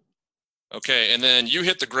 Numbers. Okay, and then you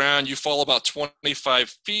hit the ground. You fall about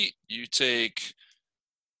 25 feet. You take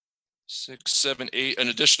 6, 7, 8, an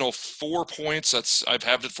additional 4 points. I've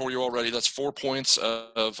halved it for you already. That's 4 points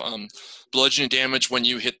of bludgeoning damage when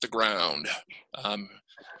you hit the ground. And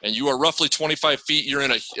you are roughly 25 feet. You're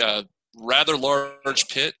in a rather large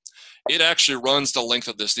pit. It actually runs the length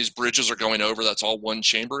of this. These bridges are going over. That's all one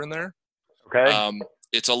chamber in there. Okay.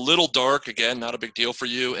 It's a little dark. Again, not a big deal for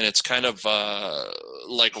you. And it's kind of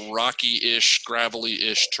like rocky-ish,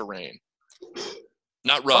 gravelly-ish terrain.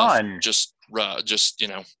 Not rough, Fun. just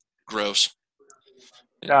gross.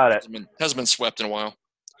 Got it. Hasn't been swept in a while.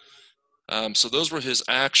 So those were his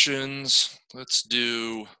actions. Let's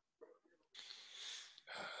do.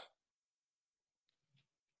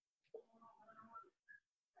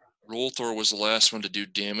 Rolthor was the last one to do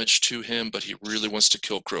damage to him, but he really wants to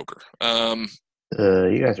kill Croaker. You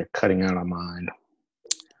guys are cutting out on mine.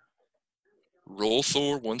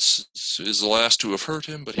 Rolthor is the last to have hurt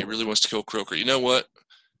him, but he really wants to kill Croaker. You know what?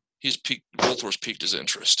 Rolthor's piqued his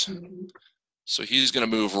interest. So he's going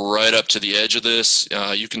to move right up to the edge of this.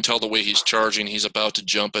 You can tell the way he's charging. He's about to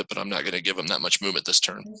jump it, but I'm not going to give him that much movement this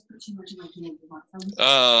turn.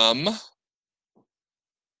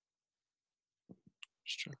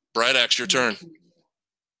 Bright-Axe, your turn.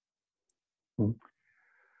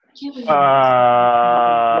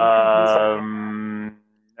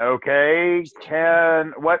 Okay.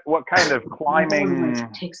 What kind of climbing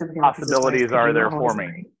possibilities are there for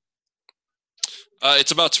me?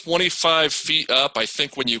 It's about 25 feet up. I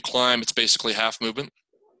think when you climb, it's basically half movement.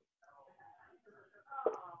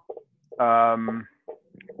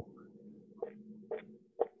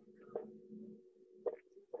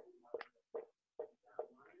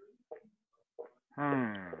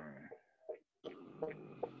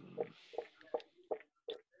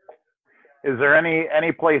 Is there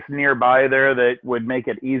any place nearby there that would make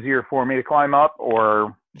it easier for me to climb up,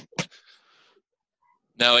 or?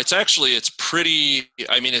 No, it's pretty.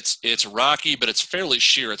 I mean, it's rocky, but it's fairly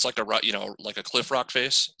sheer. It's like like a cliff rock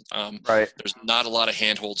face. Right. There's not a lot of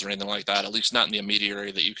handholds or anything like that. At least not in the immediate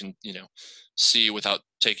area that you can see without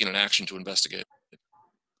taking an action to investigate.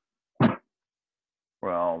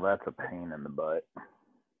 Well, that's a pain in the butt.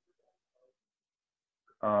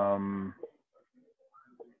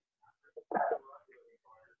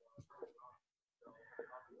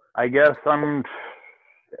 I guess I'm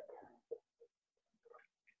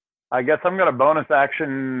gonna bonus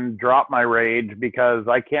action drop my rage because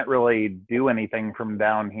I can't really do anything from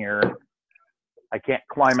down here. I can't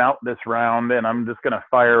climb out this round, and I'm just gonna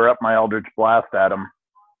fire up my Eldritch Blast at him.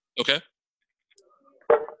 Okay.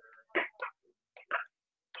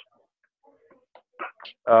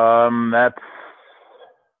 That's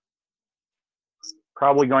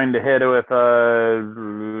probably going to hit it with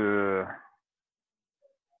a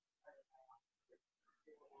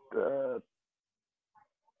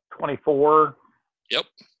 24. Yep.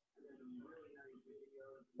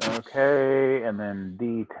 Okay, and then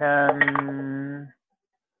D10.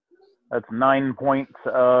 That's 9 points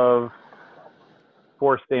of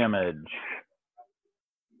force damage.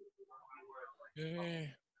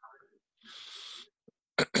 Okay.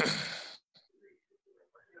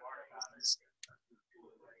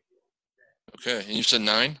 Okay, and you said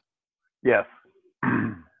 9? Yes.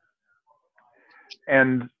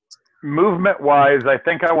 And movement-wise, I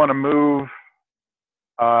think I want to move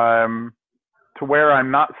to where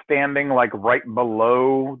I'm not standing like right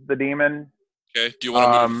below the demon. Okay. Do you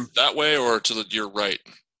want to move that way or to your right?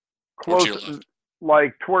 Close, or to your left?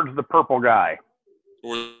 like towards the purple guy.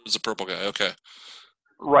 Towards the purple guy. Okay.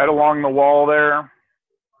 Right along the wall there.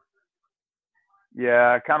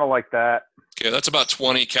 Yeah, kind of like that. Okay, that's about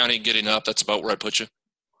 20 counting getting up. That's about where I put you.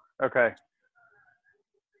 Okay.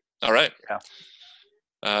 All right. Yeah.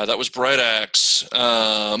 That was Bright Axe.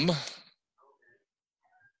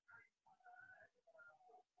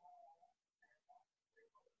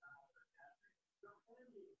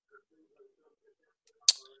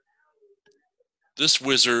 This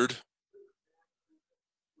wizard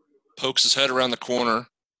pokes his head around the corner.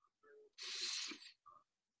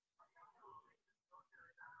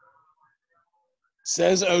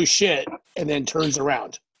 Says, "Oh shit," and then turns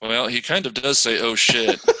around. Well, he kind of does say, "Oh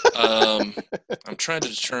shit." I'm trying to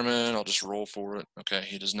determine. I'll just roll for it. Okay,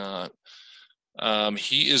 he does not.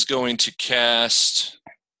 He is going to cast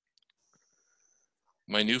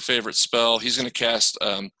my new favorite spell. He's going to cast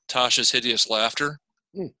Tasha's Hideous Laughter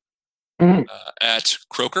at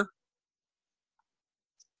Croaker.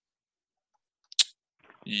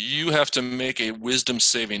 You have to make a Wisdom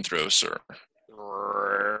saving throw, sir.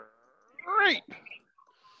 Great.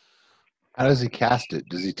 How does he cast it?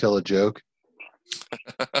 Does he tell a joke?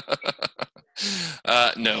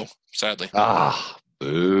 No, sadly. Ah,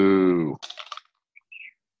 boo.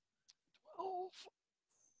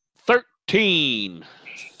 13.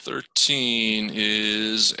 13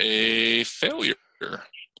 is a failure.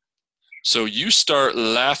 So you start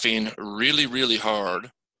laughing really, really hard.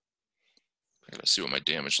 I gotta see what my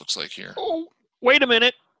damage looks like here. Oh, wait a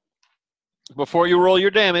minute. Before you roll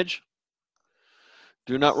your damage,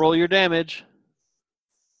 do not roll your damage.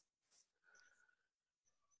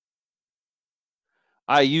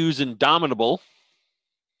 I use Indomitable.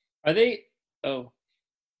 Are they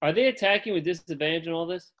attacking with disadvantage and all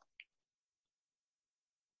this?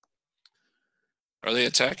 Are they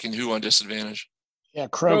attacking who on disadvantage? Yeah,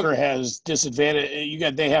 Croaker has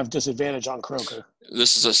disadvantage. They have disadvantage on Croaker.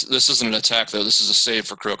 This isn't an attack though. This is a save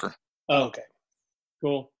for Croaker. Oh, okay.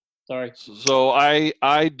 Cool. Sorry. So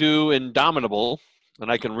I do Indomitable, and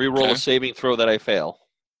I can re-roll Okay. a saving throw that I fail.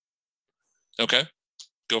 Okay,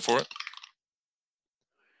 go for it.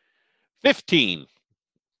 15.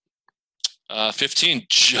 15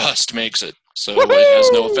 just makes it, so it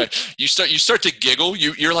has no effect. You start to giggle.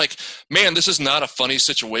 You're like, man, this is not a funny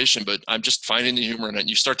situation, but I'm just finding the humor in it.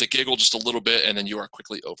 You start to giggle just a little bit, and then you are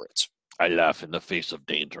quickly over it. I laugh in the face of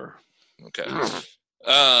danger. Okay.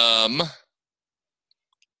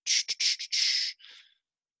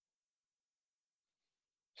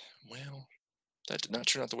 Well, that did not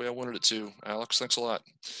turn out the way I wanted it to. Alex, thanks a lot.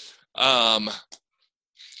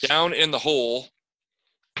 Down in the hole.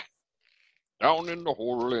 Down in the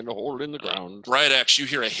hole in the ground. Bright Axe, you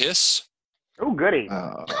hear a hiss. Oh, goody.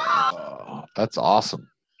 That's awesome.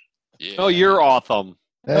 Yeah. Oh, you're awesome.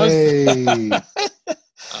 Hey.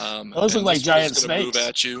 Those look and like this giant one's gonna move snakes.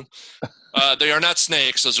 at you. They are not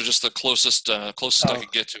snakes. Those are just the closest I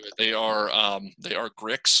could get to it. They are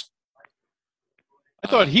Grix. I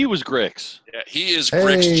thought he was Grix. Yeah, he is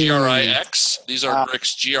Grix Hey. Grix. These are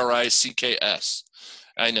Grix Gricks.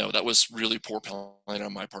 I know that was really poor planning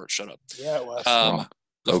on my part. Shut up. Yeah, it was.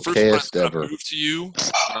 The first Okayest one's going ever. to move to you,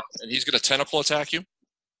 and he's going to tentacle attack you.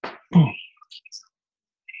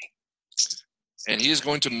 And he is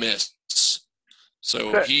going to miss. So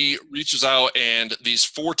Okay. he reaches out, and these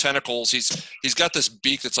 4 tentacles, he's got this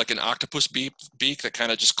beak that's like an octopus beak that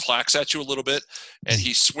kind of just clacks at you a little bit, and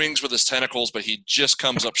he swings with his tentacles, but he just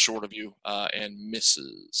comes up short of you and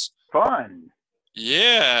misses. Fun.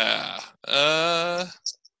 Yeah.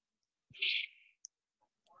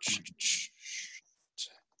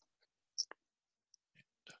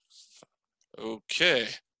 Okay.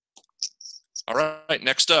 All right,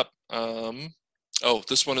 next up.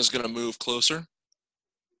 This one is going to move closer.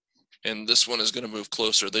 And this one is going to move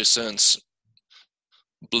closer. They sense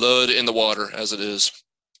blood in the water as it is.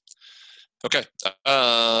 Okay.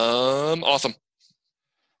 Awesome.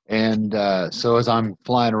 And so as I'm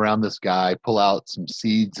flying around this guy, I pull out some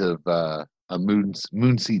seeds of a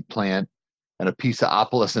moonseed plant and a piece of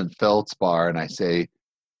opalescent feldspar, and I say,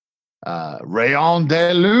 Rayon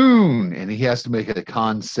de Lune, and he has to make a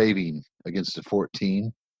con saving against a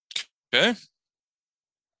 14. Okay.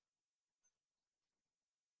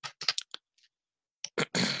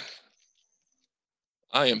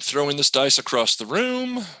 I am throwing this dice across the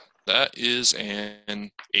room. That is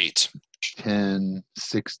an 8. 10,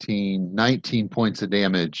 16, 19 points of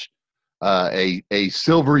damage. A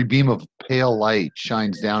silvery beam of pale light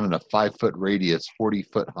shines down in a 5-foot radius,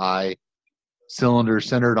 40-foot high cylinder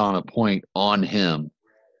centered on a point on him.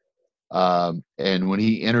 And when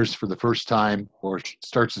he enters for the first time or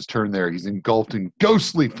starts his turn there, he's engulfed in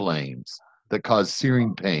ghostly flames that cause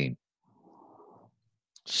searing pain.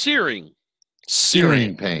 Searing.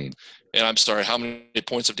 Searing. Pain. And I'm sorry, how many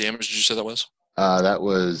points of damage did you say that was? That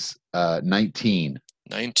was 19.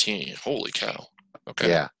 19. Holy cow. Okay.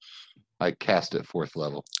 Yeah. I cast it 4th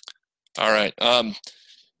level. All right.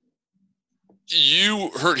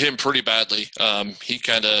 You hurt him pretty badly.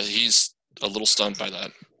 He's a little stunned by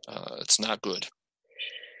that. It's not good.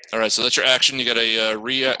 All right, so that's your action. You got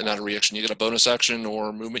not a reaction. You got a bonus action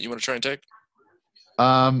or movement you want to try and take?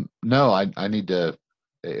 No, I need to.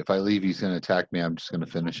 If I leave, he's going to attack me. I'm just going to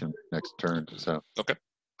finish him next turn. So okay.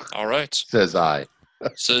 All right. Says I.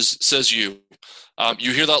 says you.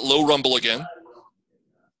 You hear that low rumble again.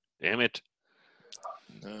 Damn it.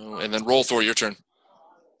 No, and then roll Thor, your turn.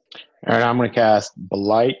 All right, I'm going to cast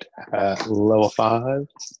Blight at level 5.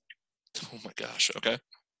 Oh my gosh. Okay.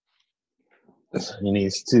 He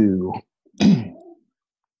needs to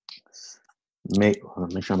make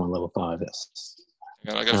sure I'm on level 5. Yes.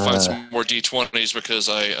 And I got to find some more D20s because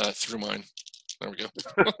I threw mine. There we go.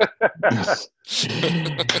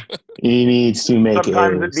 He needs to make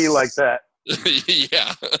Sometimes it be like that.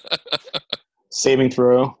 Yeah. Saving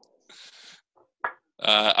throw.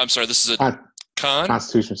 I'm sorry, this is a con?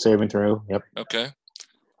 Constitution saving throw. Yep. Okay.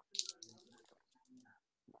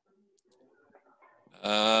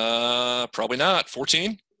 Probably not.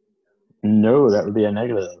 14? No, that would be a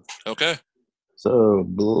negative. Okay. So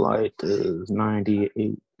Blight is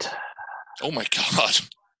 98. Oh my god.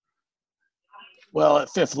 Well, at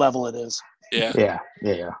 5th level it is. Yeah.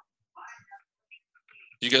 Yeah.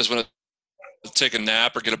 You guys want to take a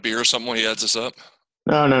nap or get a beer or something while he adds this up?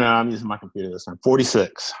 No. I'm using my computer this time.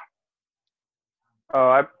 46.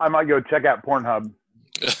 Oh, I might go check out Pornhub.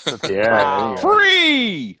 Yeah.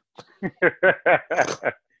 Free!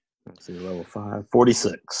 Let's see, level 5.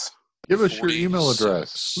 46. Give us your email 46.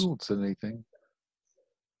 address. We won't send anything.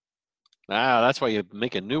 Ah, that's why you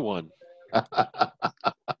make a new one.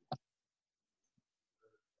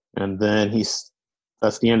 And then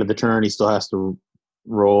that's the end of the turn. He still has to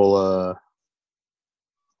roll a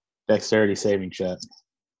dexterity saving check.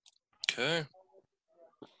 Okay.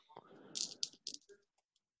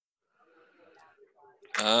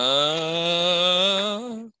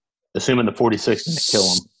 Assuming the 46 didn't kill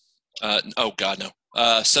him. Oh god, no.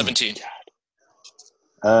 17.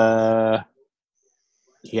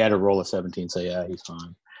 He had to roll a 17, so yeah, he's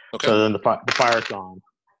fine. Okay. So then the fire's gone.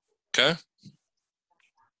 Okay.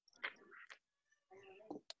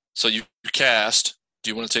 So you cast.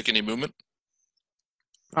 Do you want to take any movement?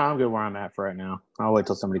 I'm good where I'm at for right now. I'll wait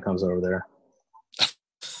till somebody comes over there.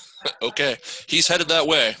 Okay. He's headed that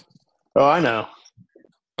way. Oh, I know.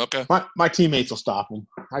 Okay. My teammates will stop him.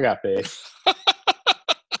 I got faith.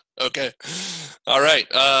 Okay. All right.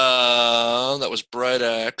 That was Bright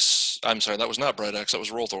Axe. I'm sorry, that was not Bright Axe. That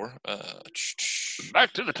was Roll Thor.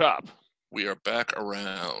 Back to the top. We are back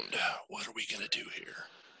around. What are we going to do here?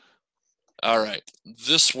 All right.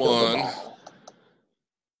 This one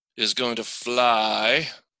is going to fly.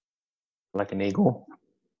 Like an eagle.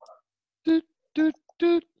 Do.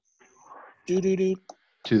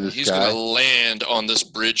 To the He's sky. going to land on this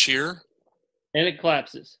bridge here. And it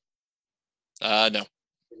collapses. No.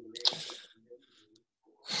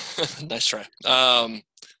 Nice try.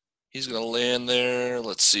 He's going to land there.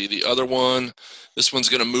 Let's see. The other one, this one's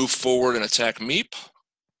going to move forward and attack Meep.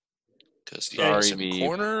 Because he has him Meep.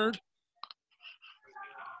 cornered.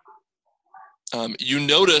 You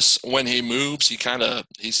notice when he moves, he's kind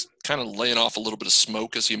of laying off a little bit of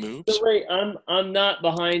smoke as he moves. So wait, I'm not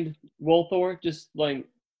behind Rolthor. Just like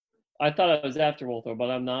I thought I was after Rolthor, but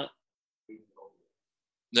I'm not.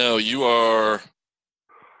 No, you are.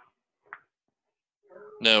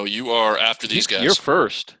 No, you are after these guys. You're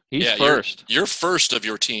first. He's first. You're first of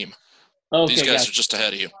your team. Okay, These guys gotcha. are just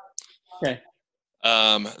ahead of you. Okay.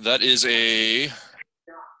 That is a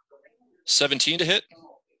 17 to hit.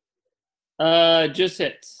 Just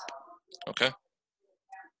hits. Okay.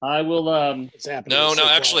 I will. It's happening. No, so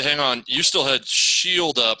actually, fast. hang on. You still had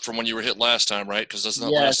shield up from when you were hit last time, right? Because doesn't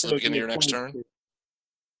that last to the beginning of your next turn?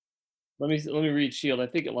 Let me read shield. I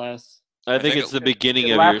think it lasts. I think it's the beginning it of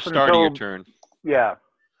your lasts starting your until- turn. Yeah.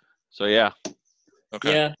 So yeah.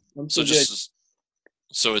 Okay. Yeah, I'm So still good.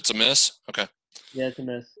 so it's a miss. Okay. Yeah, it's a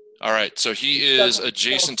miss. All right. So he is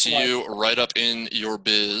adjacent to you, right up in your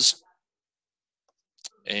biz,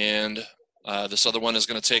 and this other one is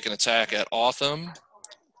going to take an attack at Otham.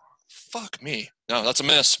 Fuck me. No, that's a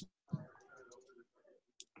miss.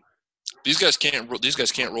 These guys can't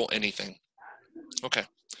roll anything. Okay.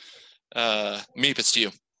 Meep, it's to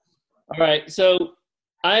you. All right, so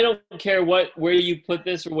I don't care where you put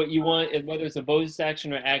this or what you want, and whether it's a bonus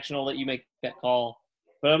action or action. I'll let you make that call.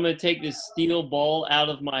 But I'm going to take this steel ball out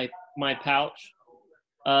of my pouch,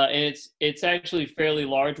 and it's actually fairly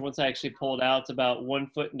large. Once I actually pull it out, it's about 1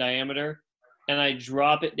 foot in diameter, and I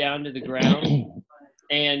drop it down to the ground,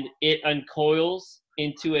 and it uncoils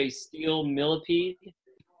into a steel millipede.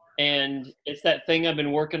 And it's that thing I've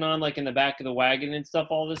been working on, like in the back of the wagon and stuff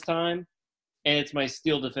all this time. And it's my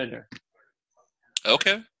steel defender.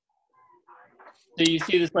 Okay. So you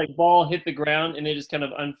see this like ball hit the ground, and it just kind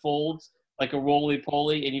of unfolds like a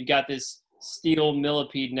roly-poly, and you've got this steel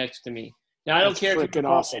millipede next to me. Now, I don't That's care if freaking it's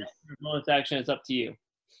awesome. bonus action. It's up to you.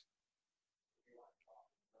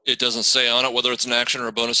 It doesn't say on it whether it's an action or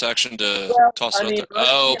a bonus action to toss it out there.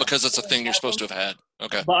 Oh, because it's a thing you're supposed to have had.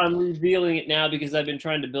 Okay. But I'm revealing it now because I've been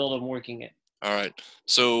trying to build and working it. All right.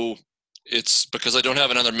 So it's because I don't have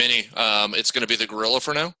another mini. It's going to be the gorilla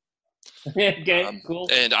for now. Okay, cool.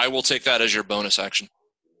 And I will take that as your bonus action.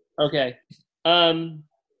 Okay. Then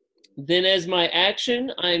as my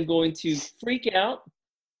action, I'm going to freak out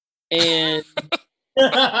and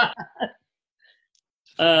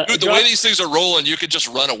Dude, the way these things are rolling, you could just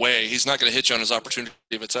run away. He's not going to hit you on his opportunity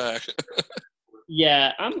of attack.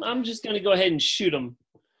 yeah, I'm just going to go ahead and shoot him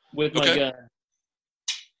with my gun.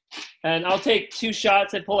 And I'll take 2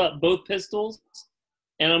 shots. I pull out both pistols,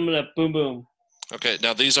 and I'm going to boom, boom. Okay,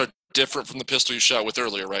 now these are different from the pistol you shot with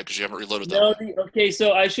earlier, right? Because you haven't reloaded them. No, okay,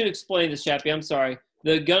 so I should explain this, Chappie. I'm sorry.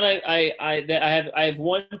 The gun I have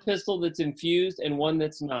one pistol that's infused and one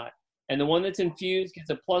that's not. And the one that's infused gets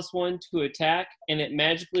a +1 to attack, and it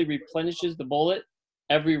magically replenishes the bullet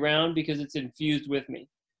every round because it's infused with me.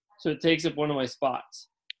 So it takes up one of my spots.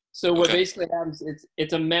 So what basically happens,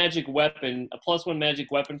 it's a magic weapon, a +1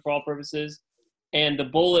 magic weapon for all purposes, and the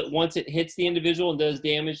bullet, once it hits the individual and does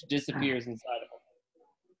damage, disappears inside of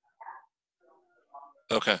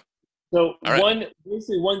them. Okay. So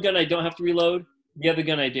basically one gun I don't have to reload, the other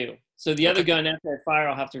gun I do. So the other gun, after I fire,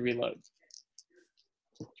 I'll have to reload.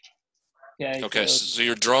 Okay. So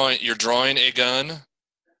you're drawing a gun.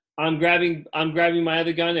 I'm grabbing my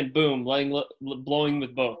other gun and boom, blowing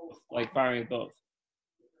with both, like firing with both.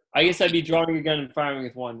 I guess I'd be drawing a gun and firing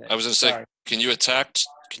with one. Then. I was going to say, can you attack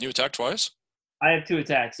twice? I have 2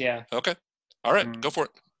 attacks. Yeah. Okay. All right. Go for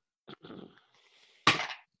it.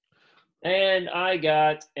 And I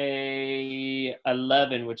got a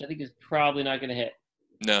 11, which I think is probably not going to hit.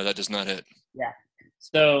 No, that does not hit. Yeah.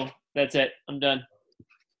 So that's it. I'm done.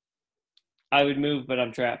 I would move, but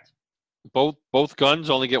I'm trapped. Both guns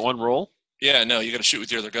only get 1 roll? Yeah, no, you got to shoot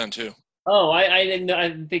with your other gun too. Oh, I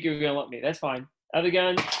didn't think you were going to let me. That's fine. Other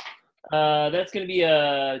gun, that's going to be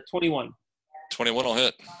a 21. 21 will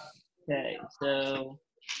hit. Okay, so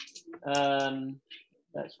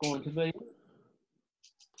that's going to be.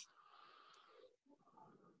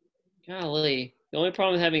 Golly, the only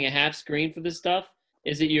problem with having a half screen for this stuff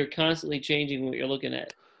is that you're constantly changing what you're looking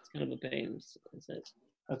at. It's kind of a pain.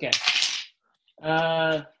 Okay.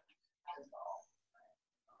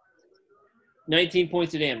 19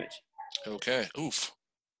 points of damage. Okay. Oof.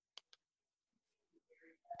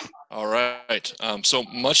 All right. So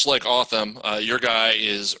much like Otham, your guy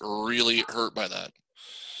is really hurt by that.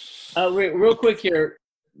 Real quick here,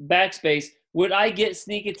 backspace. Would I get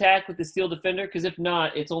sneak attack with the Steel Defender? Because if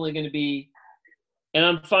not, it's only going to be, and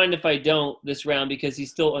I'm fine if I don't this round because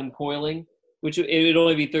he's still uncoiling, which it would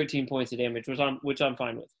only be 13 points of damage, which I'm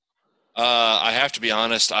fine with. I have to be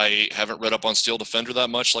honest. I haven't read up on Steel Defender that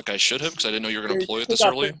much, like I should have, because I didn't know you were going to employ it this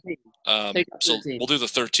early. So we'll do the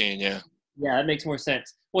 13. Yeah. Yeah, that makes more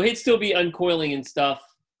sense. Well, he'd still be uncoiling and stuff,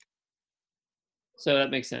 so that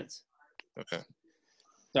makes sense. Okay.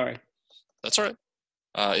 Sorry. That's all right.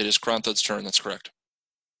 It is Kronthud's turn. That's correct.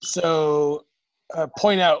 So,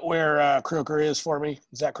 point out where Croaker is for me.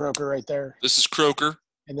 Is that Croaker right there? This is Croaker.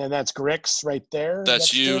 And then that's Grix right there.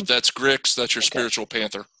 That's you. Him? That's Grix. That's your spiritual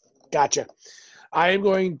panther. Gotcha. I am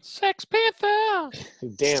going. Sex Panther.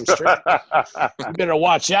 Damn straight. You better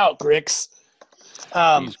watch out, Grix.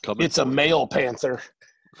 It's a male panther.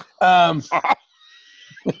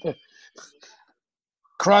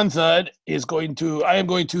 Kronthud is going to. I am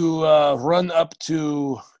going to run up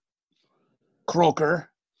to Croaker.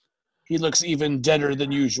 He looks even deader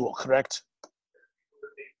than usual. Correct?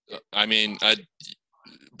 I mean,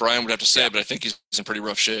 Brian would have to say it, but I think he's in pretty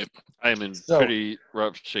rough shape. I am in pretty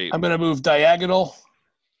rough shape. I'm going to move diagonal,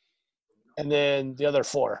 and then the other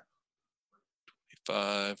 4.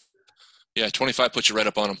 5. Yeah, 25 puts you right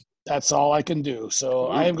up on him. That's all I can do. So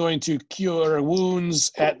I am going to cure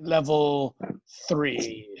wounds at level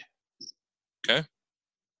 3. Okay.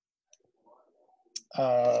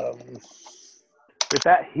 With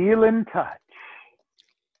that healing touch.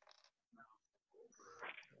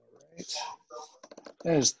 Right.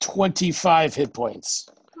 That is 25 hit points.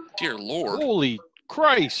 Dear Lord. Holy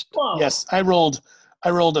Christ. Whoa. Yes, I rolled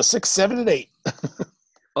a 6, 7, and 8.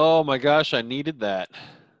 Oh my gosh, I needed that.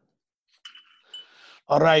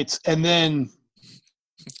 All right, and then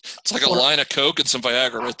It's like a line of Coke and some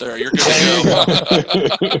Viagra right there. You're good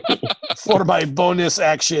to go. for my bonus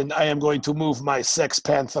action, I am going to move my Sex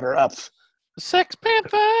Panther up. Sex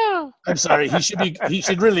Panther. I'm sorry, he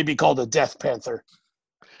should really be called a Death Panther.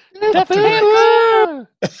 Death Panther.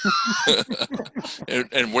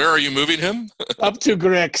 And where are you moving him? Up to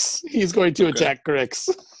Grix. He's going to attack Grix.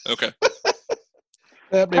 Okay.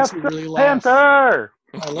 That makes me really laugh. Panther!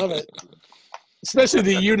 I love it. Especially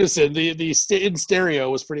the unison, the in stereo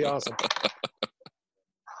was pretty awesome.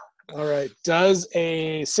 All right. Does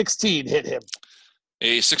a 16 hit him?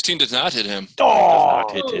 A 16 did not hit him. Oh,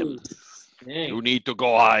 Hit him. Dang. You need to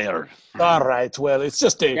go higher. all right. Well, it's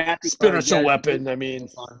just a Yeah, spiritual yeah. weapon. I mean,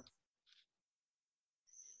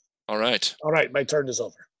 All right. all right. My turn is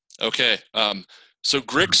over. Okay. So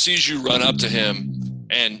Grix sees you run up to him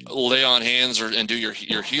and lay on hands and do your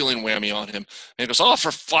healing whammy on him. And he goes, "Oh,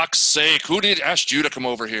 for fuck's sake, who asked you to come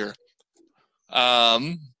over here?"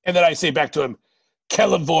 And then I say back to him,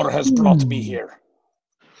 Kelivor has brought me here.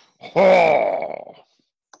 Oh.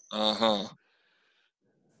 Uh-huh.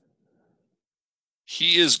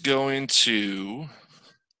 He is going to...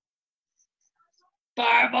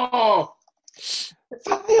 Fireball!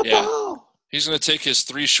 Yeah. He's going to take his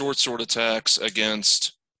 3 short sword attacks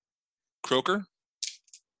against Croaker.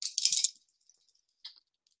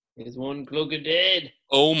 Is one Croaker dead?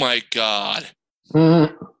 Oh my god. A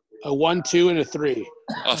 1, 2, and a 3.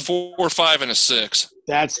 A 4, 5, and a 6.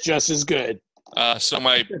 That's just as good. So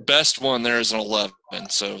my best one there is an 11.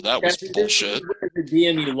 So that was bullshit. This is where the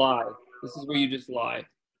DM you lie. This is where you just lie.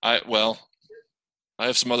 I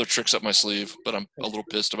have some other tricks up my sleeve, but I'm a little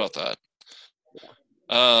pissed about that.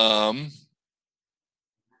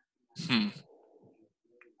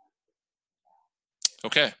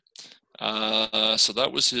 Okay. So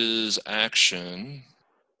that was his action.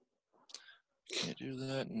 Can you do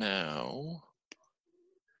that now?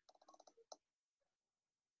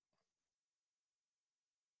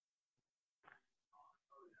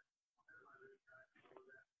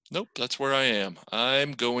 Nope, that's where I am.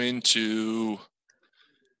 I'm going to...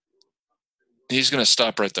 He's going to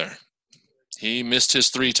stop right there. He missed his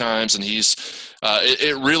 3 times, and he's...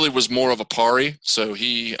 it really was more of a parry, so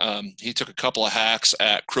he took a couple of hacks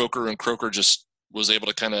at Croaker, and Croaker just was able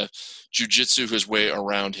to kind of jujitsu his way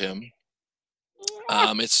around him.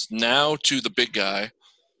 It's now to the big guy.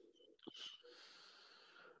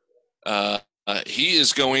 He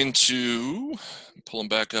is going to pull him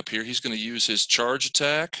back up here. He's going to use his charge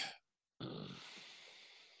attack.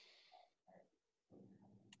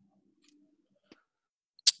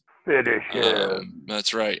 Finish him.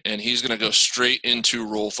 That's right. And he's going to go straight into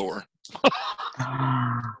Rolthor.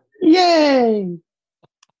 Yay!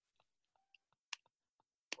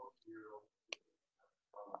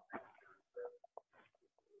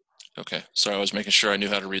 Okay. Sorry, I was making sure I knew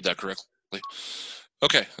how to read that correctly.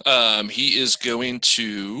 Okay. He is going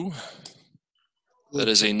to That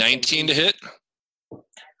is a 19 to hit.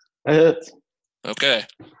 That hits. Okay.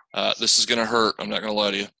 This is going to hurt. I'm not going to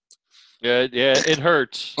lie to you. Yeah, it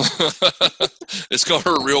hurts. It's going to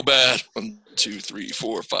hurt real bad. 1, 2, 3,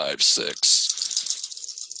 4, 5,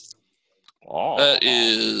 6. Oh. That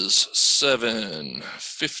is 7,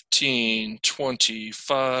 15,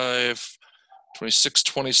 25, 26,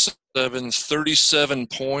 27, 37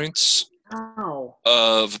 points Ow.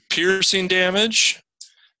 of piercing damage.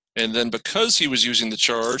 And then because he was using the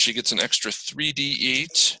charge, he gets an extra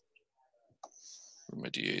 3d8. Where'd my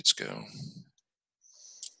d8s go?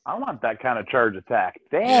 I want that kind of charge attack.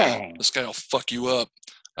 Dang. Yeah, this guy will fuck you up.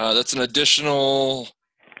 That's an additional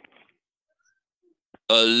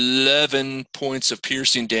 11 points of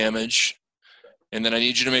piercing damage. And then I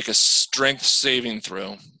need you to make a strength saving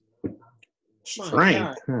throw.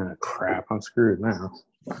 Strength? Oh, crap, I'm screwed now.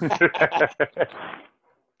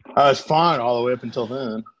 I was fine all the way up until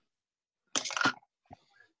then.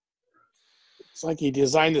 It's like he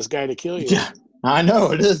designed this guy to kill you. Yeah, I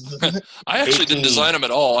know it is. I actually 18. didn't design him at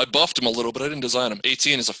all. I buffed him a little, but I didn't design him.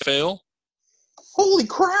 18 is a fail. Holy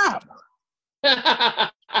crap!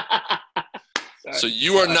 So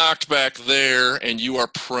you are knocked back there, and you are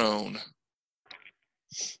prone.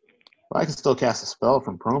 I can still cast a spell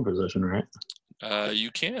from prone position, right? You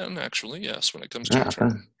can, actually, yes, when it comes to your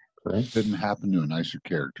turn. Okay. Didn't happen to a nicer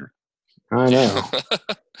character. I know.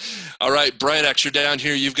 All right, Brightex, you're down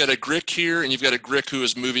here. You've got a Grick here, and you've got a Grick who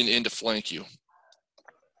is moving in to flank you.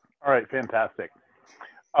 All right, fantastic.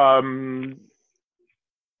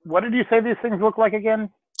 What did you say these things look like again?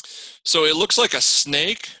 So it looks like a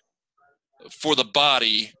snake for the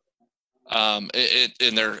body, and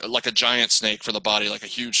they're like a giant snake for the body, like a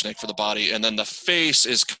huge snake for the body, and then the face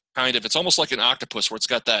is it's almost like an octopus where it's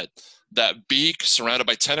got that beak surrounded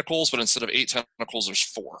by tentacles, but instead of 8 tentacles, there's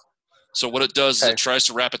 4. So what it does is it tries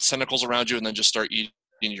to wrap its tentacles around you and then just start eating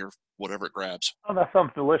your whatever it grabs. Oh, that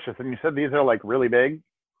sounds delicious. And you said these are like really big?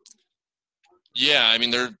 Yeah, I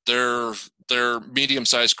mean they're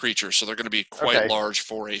medium-sized creatures, so they're going to be quite large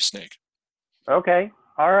for a snake. Okay.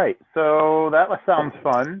 All right. So that sounds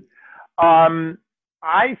fun.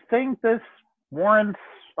 I think this warrants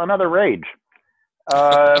another rage.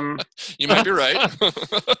 You might be right.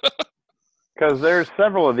 Because there's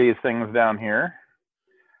several of these things down here.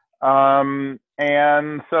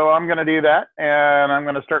 And so I'm going to do that, and I'm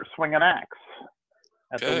going to start swinging axe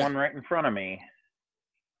at the one right in front of me.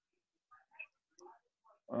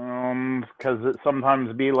 Because it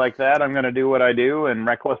sometimes be like that. I'm going to do what I do and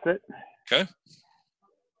reckless it. Okay.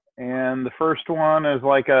 And the first one is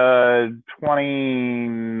like a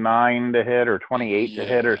 29 to hit or 28 to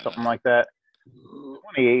hit or something like that.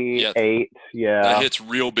 28, yeah. That hits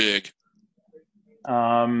real big.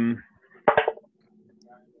 And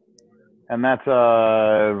that's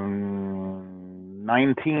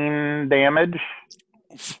 19 damage.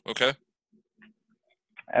 Okay.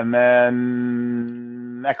 And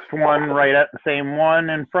then next one right at the same one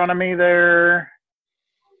in front of me there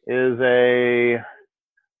is a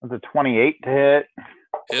 28 to hit.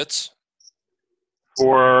 Hits.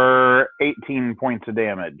 For 18 points of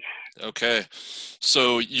damage. Okay.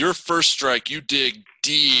 So your first strike, you dig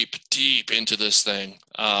deep, deep into this thing.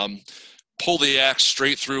 Pull the axe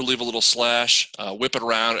straight through, leave a little slash, whip it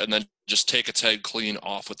around, and then just take its head clean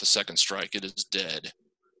off with the second strike. It is dead.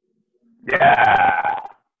 Yeah.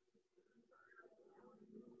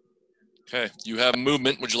 Okay. You have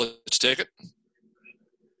movement. Would you like to take it?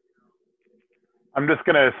 I'm just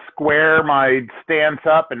going to square my stance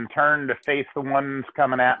up and turn to face the ones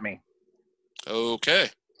coming at me. Okay.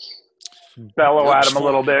 Bellow Works at him a for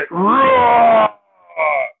little me. bit.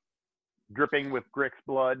 Dripping with Grick's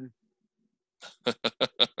blood.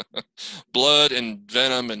 Blood and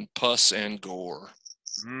venom and pus and gore.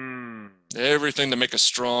 Everything to make a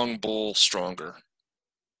strong bull stronger.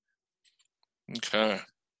 Okay.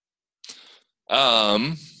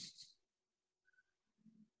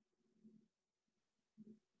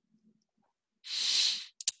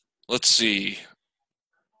 Let's see.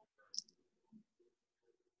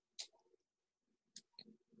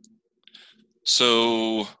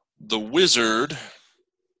 So the wizard.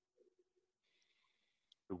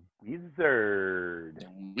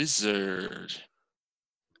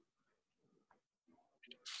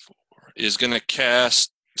 Is going to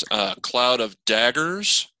cast Cloud of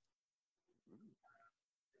Daggers.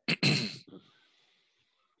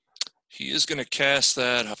 He is going to cast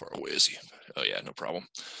that. How far away is he? Oh, yeah, no problem.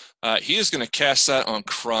 He is going to cast that on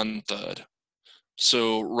Kronthud.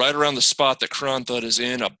 So right around the spot that Kronthud is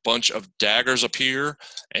in, a bunch of daggers appear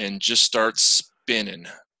and just start spinning.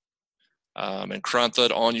 And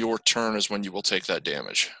Kronthud, on your turn is when you will take that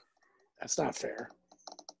damage. That's not fair.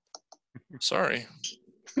 Sorry.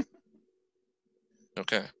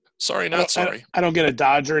 Okay. Sorry, not sorry. I don't get a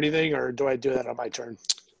dodge or anything, or do I do that on my turn?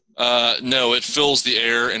 No, it fills the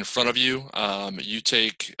air in front of you. You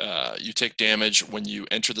take damage when you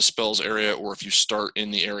enter the spell's area, or if you start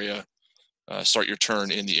in the area, start your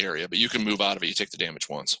turn in the area. But you can move out of it. You take the damage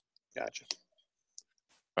once. Gotcha.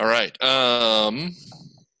 All right.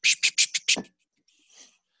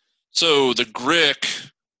 So the Grick,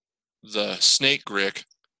 the snake Grick,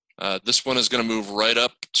 this one is going to move right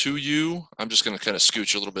up to you. I'm just going to kind of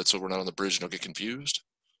scooch a little bit so we're not on the bridge and don't get confused.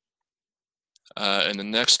 And the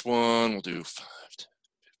next one, we'll do 5, 10,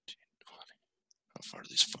 15, 20. How far do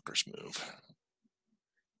these fuckers move?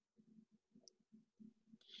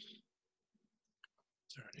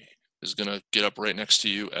 30 is going to get up right next to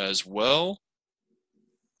you as well.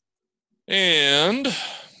 And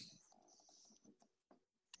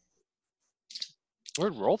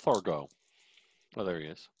Where'd Rolthar go? Oh, there he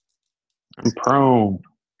is. I'm prone.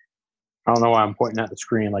 I don't know why I'm pointing at the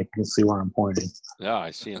screen like you can see where I'm pointing. Yeah,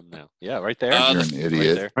 I see him now. Yeah, right there. You're an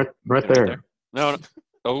idiot. Right there. No.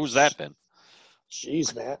 Oh, who's that then?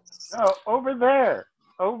 Jeez, Matt. No, over there.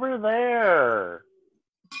 Over there.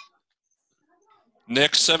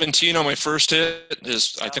 Nick, 17 on my first hit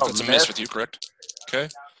is, I think that's a miss with you, correct? Okay.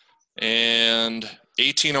 And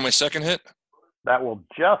 18 on my second hit? That will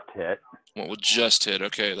just hit. What will just hit?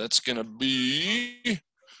 Okay, that's going to be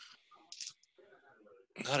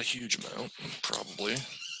not a huge amount, probably.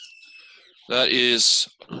 That is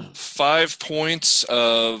 5 points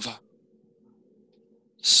of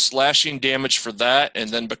slashing damage for that, and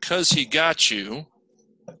then because he got you,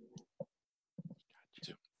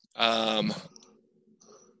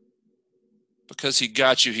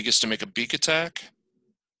 he gets to make a beak attack.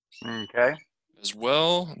 Okay. As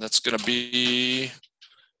well. That's going to be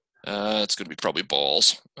it's going to be probably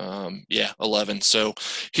balls. 11. So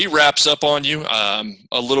he wraps up on you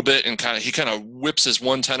a little bit, and he kind of whips his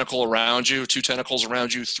one tentacle around you, 2 tentacles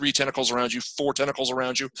around you, 3 tentacles around you, 4 tentacles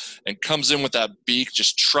around you, and comes in with that beak,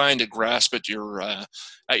 just trying to grasp at your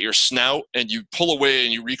snout, and you pull away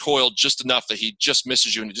and you recoil just enough that he just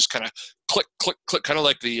misses you, and it just kind of click, click, click, kind of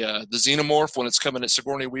like the Xenomorph when it's coming at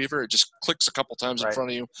Sigourney Weaver. It just clicks a couple times in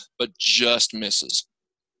front of you, but just misses.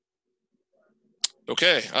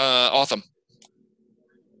 Okay, Autumn.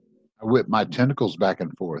 I whip my tentacles back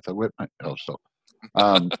and forth. I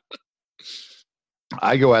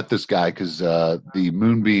go at this guy because the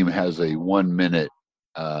moonbeam has a 1 minute,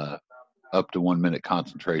 up to 1 minute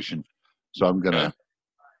concentration. So I'm gonna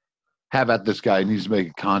have at this guy. He needs to make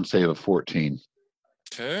a con save of 14.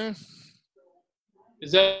 Okay.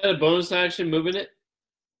 Is that a bonus action moving it?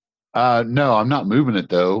 No, I'm not moving it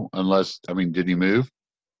though. Unless, did he move?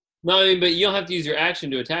 No, but you don't have to use your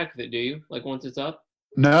action to attack with it, do you? Like once it's up?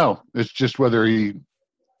 No, it's just whether he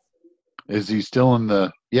still in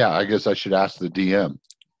the. Yeah, I guess I should ask the DM.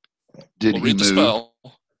 Did he read the move? spell.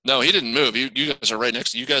 No, he didn't move. You guys are right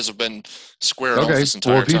next to you. You guys have been squared off this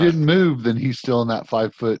entire well, if he time. didn't move, then he's still in that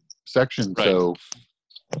 5 foot section. Right. So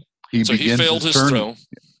he failed his throw.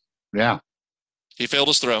 Yeah. He failed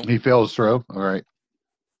his throw. He failed his throw. All right.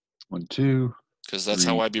 1, 2. Because that's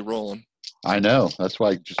how I be rolling. I know. That's why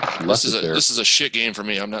I just left it there. This is a shit game for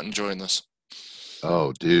me. I'm not enjoying this.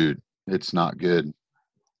 Oh, dude. It's not good.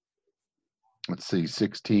 Let's see.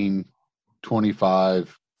 16,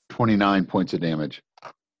 25, 29 points of damage.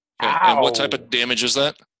 Okay. And what type of damage is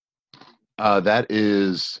that? That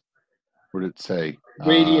is, what did it say?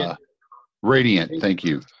 Radiant. Radiant. Thank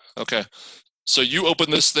you. Okay. So you open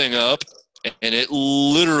this thing up, and it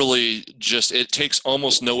literally it takes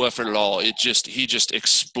almost no effort at all. He just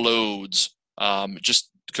explodes.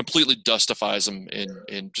 Just completely dustifies him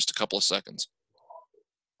in just a couple of seconds.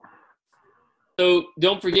 So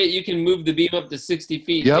don't forget, you can move the beam up to 60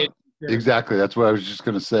 feet. Yep, exactly. That's what I was just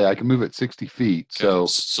going to say. I can move at 60 feet. Okay.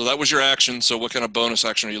 So that was your action. So what kind of bonus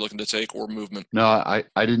action are you looking to take, or movement? No, I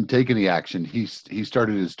didn't take any action. He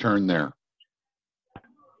started his turn there.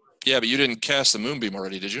 Yeah, but you didn't cast the moonbeam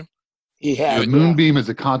already, did you? He had. The moonbeam is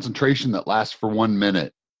a concentration that lasts for 1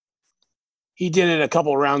 minute. He did it a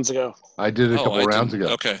couple rounds ago. I did it a couple rounds ago.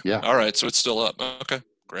 Okay. Yeah. All right. So it's still up. Okay.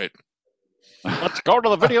 Great. Let's go to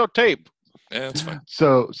the videotape. Yeah, that's fine.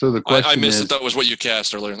 So the question I missed is, that was what you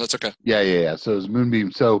cast earlier. That's okay. Yeah. So it's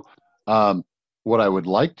moonbeam. So what I would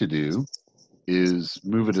like to do is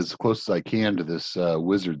move it as close as I can to this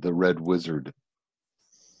wizard, the red wizard.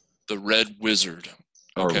 The red wizard.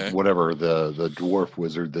 Or whatever, the dwarf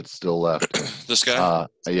wizard that's still left. This guy?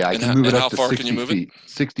 I can move it up to 60 can you move feet. it?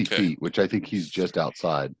 60 feet, which I think he's just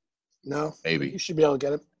outside. No. Maybe. You should be able to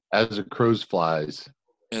get him. As a crow flies.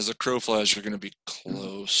 As a crow flies, you're going to be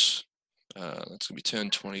close. That's going to be 10,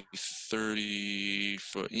 20, 30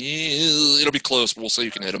 foot. It'll be close, but we'll say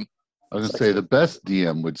you can hit him. I was going to say the best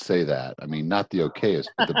DM would say that. I mean, not the okayest,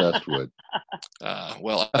 but the best would.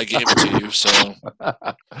 Well, I gave it to you, so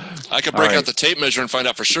I could break out the tape measure and find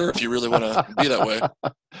out for sure if you really want to be that way.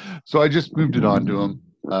 So I just moved it on to him.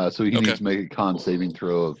 So he needs to make a con saving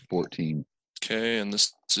throw of 14. Okay, and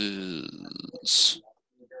this is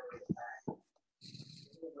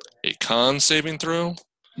a con saving throw.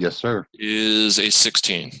 Yes, sir. Is a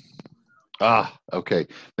 16. Okay.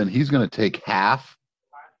 Then he's going to take half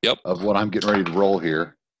of what I'm getting ready to roll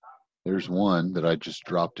here. There's one that I just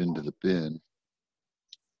dropped into the bin.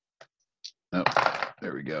 Oh,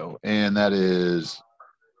 there we go. And that is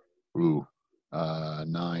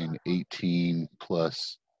 9, 18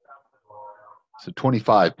 plus. So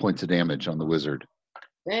 25 points of damage on the wizard.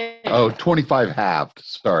 Damn. Oh, 25 halved.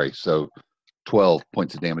 Sorry. So 12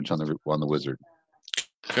 points of damage on the wizard.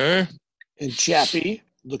 Okay. And Chappie,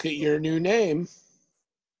 look at your new name.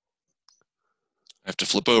 I have to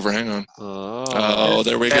flip over. Hang on. Oh,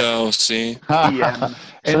 there we go. See? DM.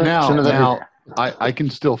 And now I can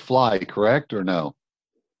still fly, correct or no?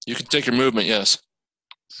 You can take your movement, yes.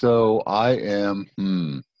 So I am.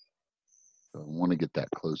 I want to get that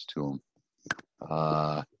close to him.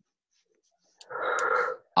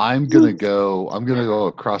 I'm gonna go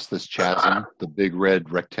across this chasm, the big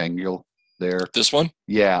red rectangle there. This one?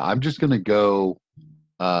 Yeah, I'm just gonna go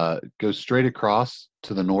straight across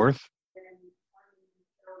to the north.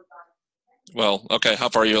 Well, okay. How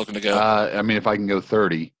far are you looking to go? I mean, if I can go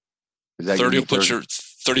 30. Is that 30 will put you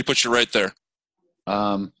 30 puts you right there.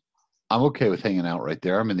 I'm okay with hanging out right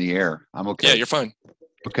there. I'm in the air. I'm okay. Yeah, you're fine.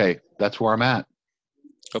 Okay, that's where I'm at.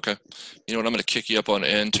 Okay. You know what? I'm going to kick you up on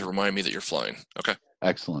end to remind me that you're flying. Okay.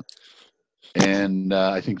 Excellent. And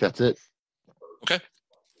I think that's it. Okay.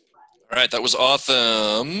 All right. That was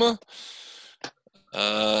awesome.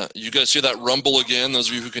 You guys hear that rumble again, those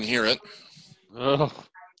of you who can hear it. Oh.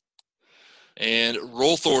 And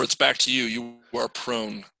Rolthor, it's back to you. You are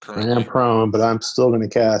prone currently. I am prone, but I'm still going to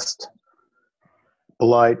cast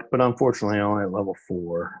Blight, but unfortunately only at level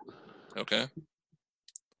 4. Okay.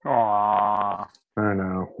 Aww. I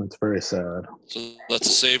know. It's very sad. So that's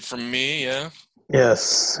a save from me, yeah?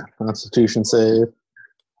 Yes. Constitution save.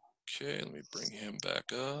 Okay, let me bring him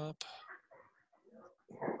back up.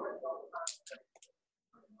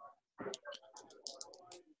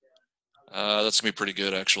 That's going to be pretty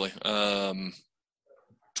good, actually.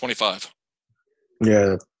 25.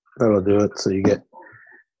 Yeah, that'll do it. So you get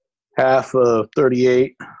half of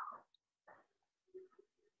 38.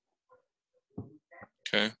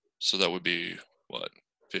 Okay, so that would be, what,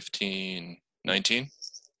 15, 19?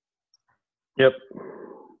 Yep.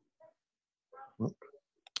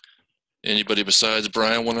 Anybody besides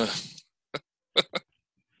Brian want to?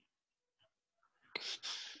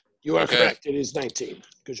 You are Okay. correct. It is 19.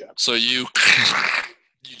 Good job. So you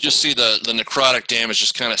just see the necrotic damage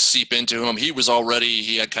just kind of seep into him. He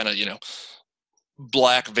had kind of,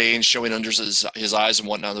 black veins showing under his eyes and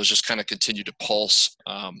whatnot. Those just kind of continue to pulse.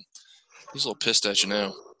 He's a little pissed at you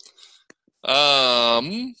now.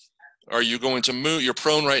 Are you going to move? You're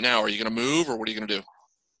prone right now. Are you going to move, or what are you going to do?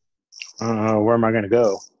 Where am I going to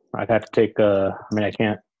go? I'd have to take, I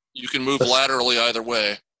can't. You can move laterally either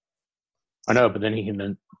way. I know, but then he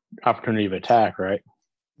can opportunity of attack, right?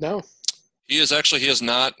 No. He is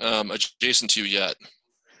not adjacent to you yet.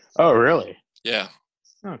 Oh, really? Yeah.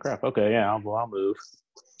 Oh, crap. Okay, yeah, I'll move.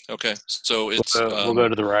 Okay, so it's We'll go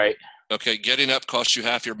to the right. okay. Getting up costs you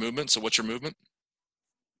half your movement. So what's your movement?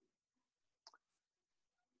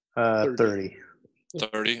 30.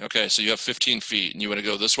 30. Okay, so you have 15 feet, and you want to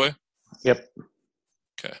go this way? Yep.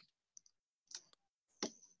 Okay.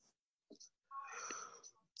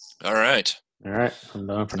 All right. All right, I'm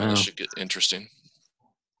done for Now now. this should get interesting.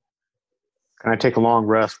 Can I take a long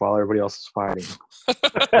rest while everybody else is fighting?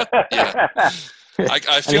 Yeah.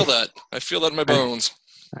 I feel that. I feel that in my bones.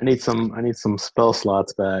 I need some spell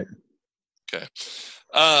slots back. Okay.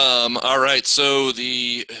 All right. So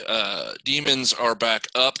the demons are back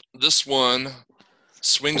up. This one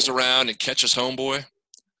swings around and catches homeboy,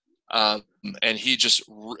 and he just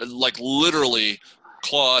literally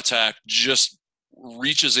claw attack, just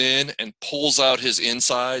reaches in and pulls out his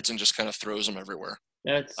insides and just kind of throws them everywhere.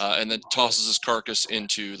 And then tosses his carcass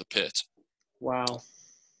into the pit. Wow.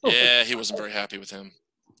 Yeah, he wasn't very happy with him.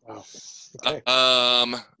 Wow. Okay.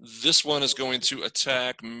 This one is going to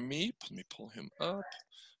attack me. Let me pull him up.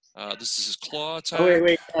 This is his claw attack. Oh,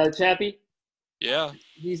 wait, Chappie? Yeah.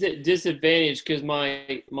 He's at disadvantage because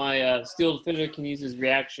my Steel Defender can use his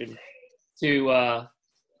reaction to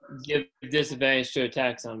give disadvantage to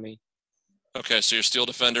attacks on me. Okay, so your Steel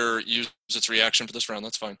Defender used its reaction for this round.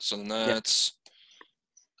 That's fine. So then that's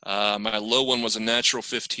my low one was a natural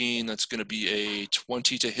 15. That's going to be a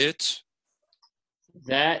 20 to hit.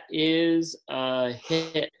 That is a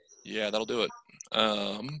hit. Yeah, that'll do it.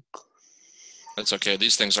 That's okay.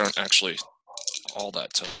 These things aren't actually all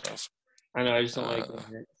that tough. I know. I just don't like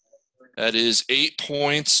it. That is 8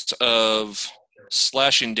 points of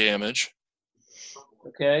slashing damage.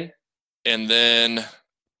 Okay. And then,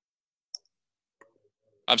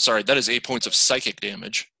 I'm sorry, that is 8 points of psychic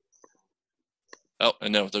damage. Oh,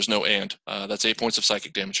 and no, there's no and. That's 8 points of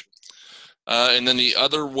psychic damage. And then the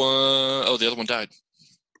other one, the other one died.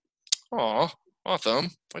 Aw, Thumb.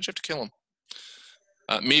 Why'd you have to kill him?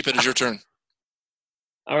 Meep, it is your turn.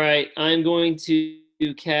 All right. I'm going to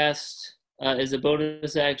cast, as a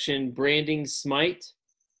bonus action, Branding Smite.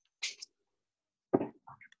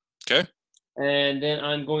 Okay. And then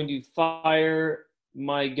I'm going to fire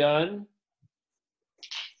my gun,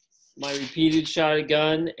 my repeated shot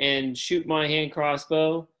gun, and shoot my hand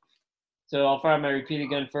crossbow. So I'll fire my repeated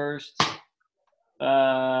gun first.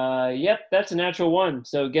 Yep, that's a natural 1.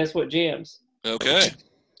 So guess what jams? Okay.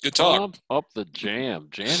 Good talk. Up the jam.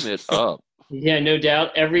 Jam it up. Yeah, no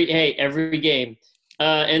doubt. Every game.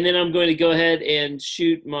 And then I'm going to go ahead and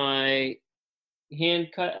shoot my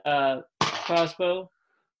hand crossbow.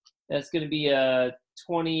 That's going to be a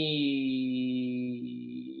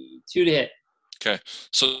 22 to hit. Okay.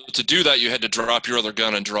 So to do that, you had to drop your other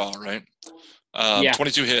gun and draw, right? Yeah.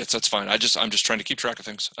 22 hits. That's fine. I'm just trying to keep track of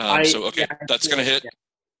things. That's going to hit. Yeah.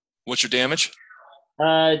 What's your damage?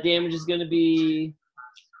 Damage is going to be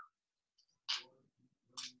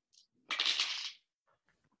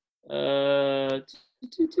 1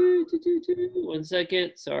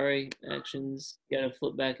 second. Sorry, actions. Got to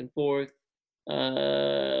flip back and forth.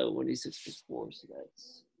 1d6 plus 4. So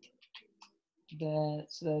that's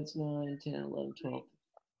 9, 10, 11,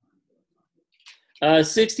 12.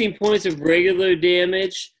 16 points of regular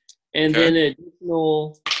damage, and then an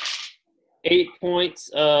additional 8 points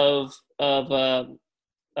of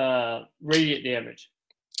radiant damage.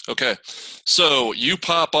 Okay, so you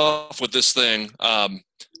pop off with this thing.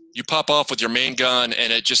 You pop off with your main gun,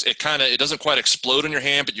 and it doesn't quite explode in your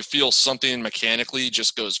hand, but you feel something mechanically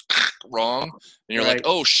just goes wrong, and you're like,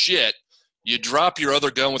 oh shit. You drop your other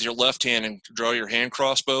gun with your left hand and draw your hand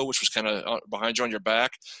crossbow, which was kind of behind you on your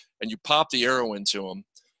back, and you pop the arrow into him,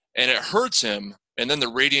 and it hurts him, and then the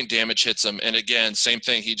radiant damage hits him, and again, same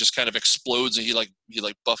thing. He just kind of explodes, and he like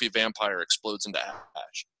Buffy Vampire explodes into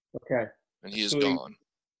ash. Okay. And he is gone.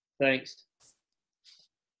 Thanks.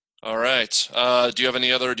 All right. Do you want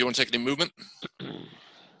to take any movement?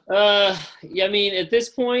 Yeah, I mean, at this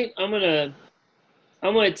point, I'm gonna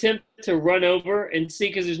attempt to run over and see,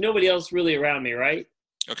 because there's nobody else really around me, right?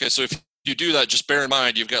 Okay, so if you do that, just bear in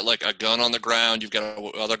mind you've got like a gun on the ground, you've got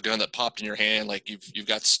another gun that popped in your hand, like you've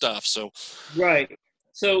got stuff. So right.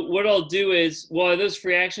 So what I'll do is, are those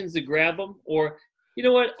free actions to grab them, or you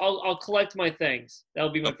know what? I'll collect my things.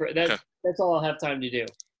 That'll be my that's all I'll have time to do.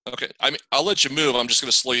 Okay, I mean, I'll let you move. I'm just going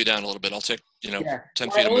to slow you down a little bit. I'll take 10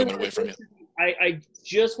 feet of movement away from you. I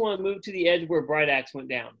just want to move to the edge where Bright Axe went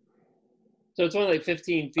down. So it's only like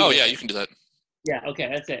 15 feet. Oh, yeah, you can do that. Yeah, okay,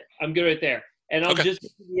 that's it. I'm good right there. And I'll just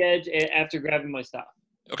move to the edge after grabbing my stuff.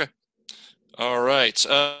 Okay. All right.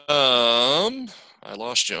 I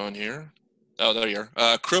lost you on here. Oh, there you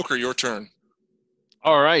are. Croaker, your turn.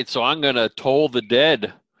 All right, so I'm going to toll the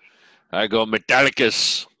dead. I go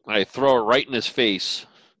Metallicus. I throw it right in his face.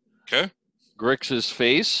 Okay. Grix's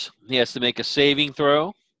face. He has to make a saving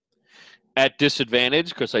throw at disadvantage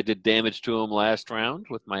because I did damage to him last round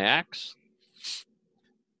with my axe.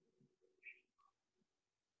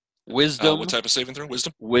 Wisdom. What type of saving throw?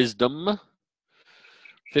 Wisdom? Wisdom.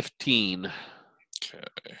 15.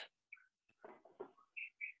 Okay.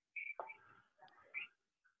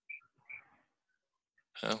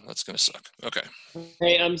 Oh, that's going to suck. Okay.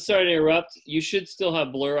 Hey, I'm sorry to interrupt. You should still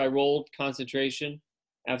have blur. I rolled concentration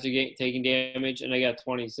after taking damage, and I got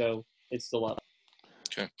 20, so it's still up.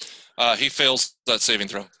 Okay. He fails that saving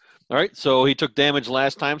throw. All right, so he took damage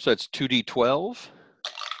last time, so that's 2d12.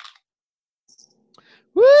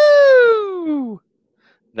 Woo!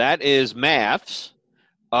 That is maths.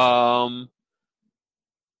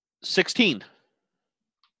 16.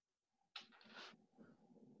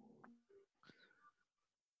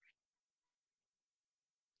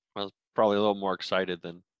 I was probably a little more excited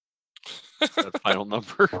than the final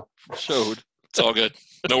number showed. It's all good.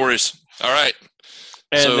 No worries. All right.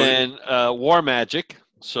 And then War Magic.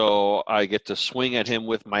 So I get to swing at him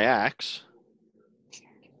with my axe.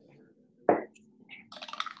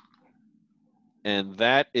 And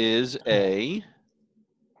that is a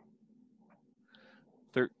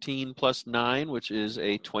 13 plus 9, which is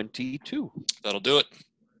a 22. That'll do it.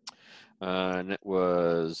 And it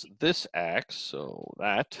was this axe, so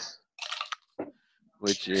that,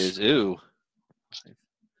 which is,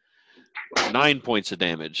 9 points of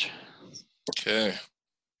damage. Okay.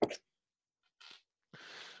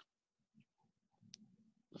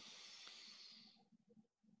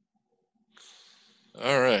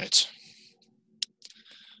 All right.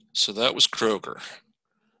 So that was Kroger.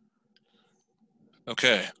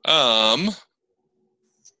 Okay.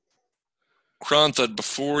 Kronthud,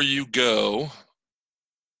 before you go,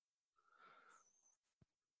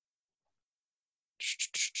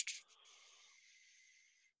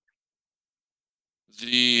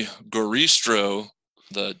 the Goristro,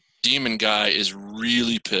 the demon guy, is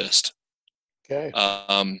really pissed. Okay.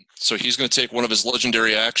 So he's going to take one of his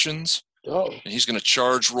legendary actions, Oh. and he's going to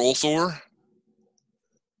charge Rolthor.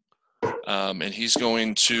 And he's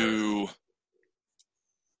going to...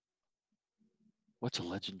 What's a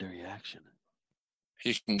legendary action?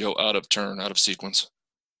 He can go out of turn, out of sequence.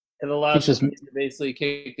 It allows It's him just- to basically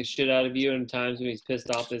kick the shit out of you in times when he's pissed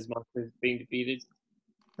off his monster is being defeated.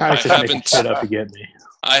 I was just making haven't- shit up to get me.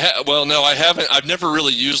 Well, no, I haven't. I've never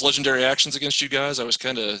really used legendary actions against you guys. I was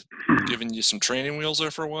kind of giving you some training wheels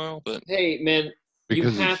there for a while, but Hey, man,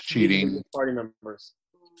 Because you have it's to do it with cheating. your party members.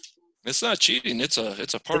 it's not cheating. It's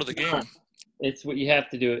a part of the game. It's what you have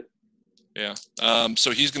to do it. Yeah.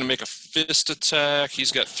 So he's going to make a fist attack.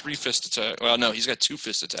 He's got 3 fist attacks. Well, no, he's got 2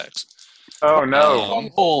 fist attacks. Oh no!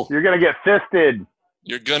 Oh. You're gonna get fisted.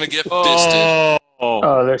 You're going to get fisted.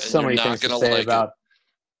 Oh, there's so And many you're not things to gonna say like it. about.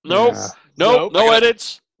 Nope. Yeah. Nope. Nope. No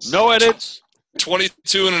edits. No edits.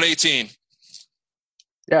 22 and an 18.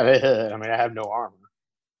 Yeah, I mean, I have no armor.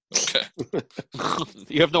 Okay.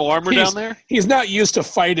 You have no armor He's- down there? He's not used to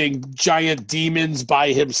fighting giant demons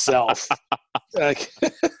by himself. Like,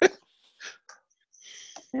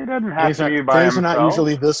 He doesn't have Things to are, be by things are himself. not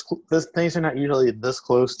usually things are not usually this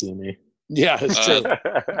close to me. yeah, it's true.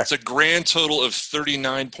 It's a grand total of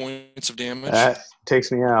 39 points of damage. That takes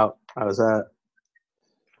me out. I was at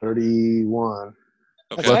 31.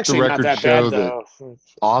 That's Okay. Let the actually not record that show bad, that- though.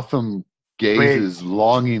 Otham gazes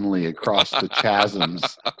longingly across the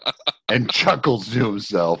chasms and chuckles to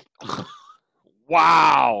himself.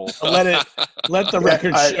 Wow. Let the Yeah,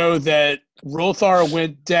 record show that Rolthar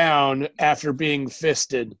went down after being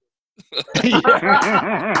fisted. There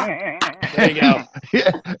you go.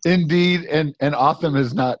 Yeah, indeed, and Otham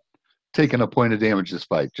has not taken a point of damage this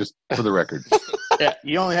fight, just for the record. Yeah,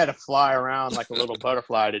 you only had to fly around like a little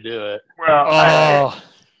butterfly to do it. Well, Oh.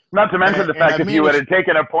 not to mention the and fact I if mean, you would if- have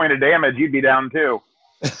taken a point of damage, you'd be down too.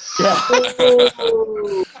 Yeah.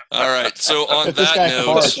 All right. So on If this that guy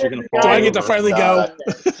note, farts, you're gonna Do fall I get to over finally and go?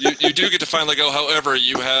 die. you do get to finally go. However,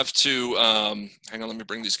 you have to hang on. Let me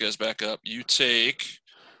bring these guys back up. You take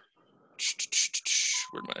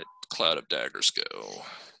where'd my cloud of daggers go?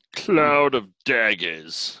 Cloud of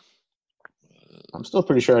daggers. I'm still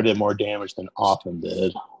pretty sure I did more damage than Otham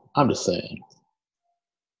did. I'm just saying.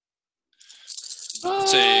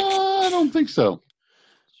 Take I don't think so.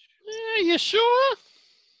 Yeah, you sure?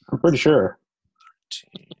 I'm pretty sure.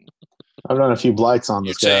 I've done a few blights on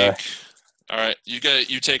you this guy. take. All right. You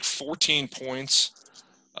take 14 points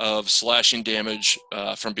of slashing damage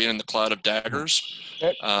from being in the cloud of daggers.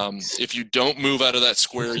 Okay. If you don't move out of that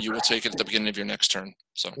square, you will take it at the beginning of your next turn.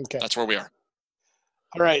 So Okay. that's where we are.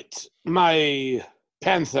 All right. My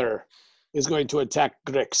panther is going to attack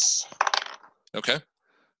Grix. Okay.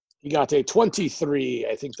 He got a 23.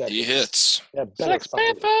 I think that He hits. Yeah, better Sex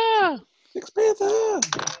fucking- Panther. Sex Panther.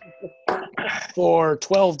 For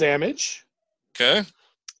 12 damage. Okay.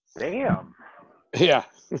 Damn. Yeah.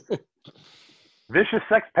 Vicious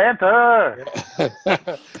Sex Panther.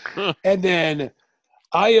 And then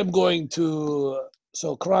I am going to.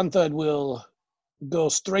 So Kronthud will go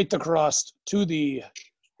straight across to the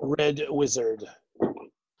red wizard.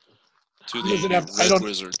 To He the doesn't have- I red don't-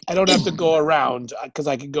 wizard. I don't have to go around because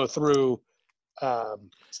I can go through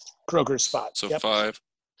Kroger's spot. So Yep. 5,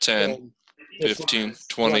 10, And 15,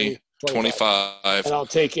 20, 25. And I'll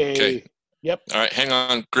take a. Okay. Yep. All right, hang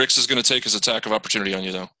on. Grix is going to take his attack of opportunity on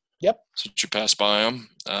you, though. Yep. Since you pass by him.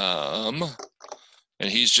 And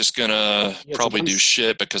he's just going to Yeah, probably so do I'm-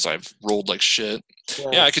 shit because I've rolled like shit.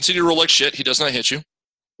 Yeah, I continue to roll like shit. He does not hit you.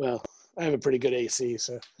 Well, I have a pretty good AC,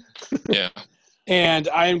 so. Yeah. And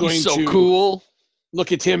I am going He's so to cool.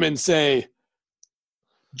 look at him and say,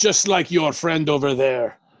 just like your friend over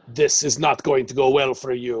there, this is not going to go well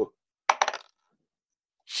for you.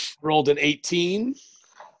 Rolled an 18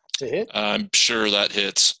 to hit. I'm sure that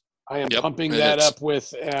hits. I am Yep, pumping it that hits. up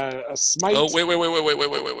with a smite. Oh, wait. Whoa,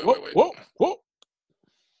 whoa, whoa.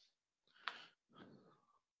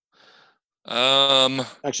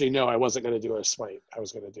 Actually, no, I wasn't going to do a smite. I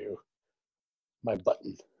was going to do my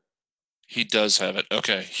button. He does have it.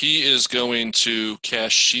 Okay. He is going to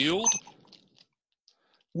cast shield.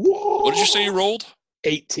 Whoa! What did you say you rolled?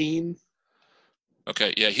 18.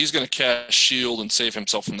 Okay, yeah, he's going to cast shield and save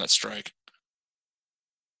himself from that strike.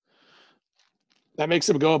 That makes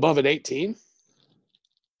him go above an 18?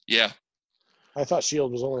 Yeah, I thought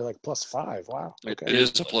shield was only like +5. Wow. Okay. it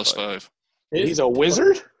is a +5. He's a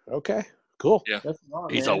wizard? Okay, cool. Yeah. That's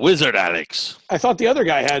not, He's man. a wizard, Alex. I thought the other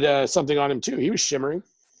guy had something on him too. He was shimmering.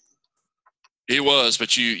 He was,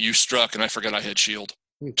 but you struck, and I forgot I had shield.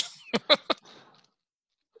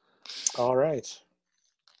 All right.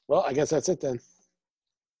 Well, I guess that's it then.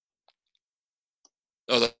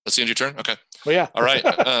 Oh, that's the end of your turn? Okay. But yeah. All right.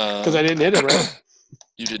 Because I didn't hit him, right?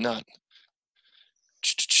 You did not.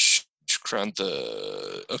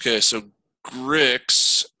 Okay, so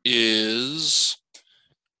Grix is...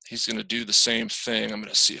 He's going to do the same thing. I'm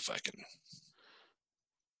going to see if I can...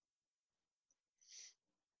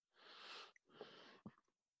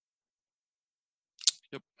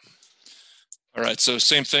 Yep. All right, so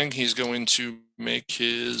same thing. He's going to make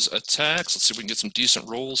his attacks. Let's see if we can get some decent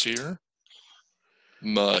rolls here.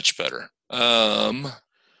 Much better.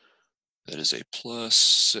 That is a +6. Wait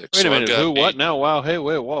So a I've minute. got Who? What? 8. Now? Wow. Hey,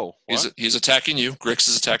 wait. Whoa. What? He's attacking you. Grix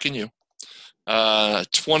is attacking you.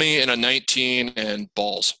 20 and a 19 and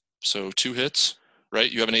balls. So 2 hits, right?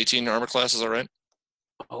 You have an 18 armor class, is that right?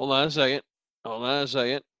 Hold on a second.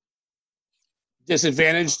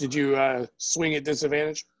 Disadvantage? Did you swing at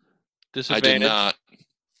disadvantage? I did not. He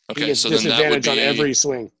Okay, gets so then that would disadvantage on be every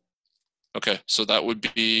swing. okay. So that would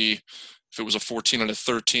be if it was a 14 and a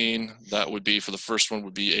 13. That would be for the first one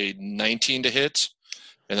would be a 19 to hit,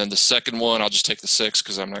 and then the second one I'll just take the 6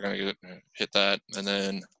 because I'm not going to hit that, and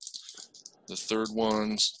then the third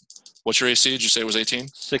one's what's your AC? Did you say it was 18?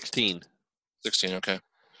 16. 16. Okay.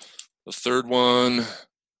 The third one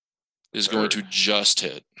is going to just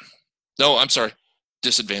hit. No, I'm sorry.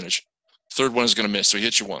 Disadvantage. Third one is going to miss, so he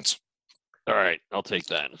hits you once. All right. I'll take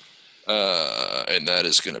that. And that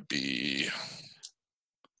is going to be...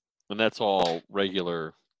 And that's all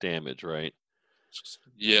regular damage, right?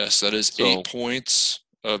 Yes, that is So, 8 points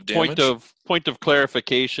of damage. Point of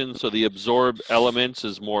clarification. So the absorb elements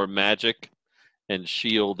is more magic, and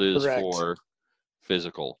shield is Correct. for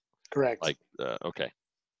physical. Correct. Like, okay.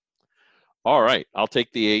 All right. I'll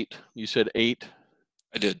take the 8. You said 8.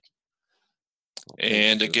 I did.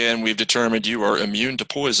 And again, we've determined you are immune to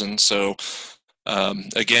poison. So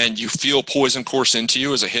again, you feel poison course into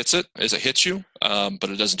you as it hits you, but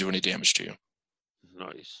it doesn't do any damage to you.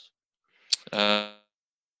 Nice.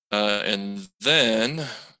 And then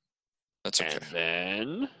that's okay. And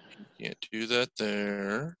then Can't do that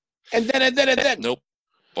there. And then. Nope.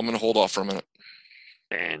 I'm going to hold off for a minute.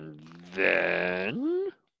 And then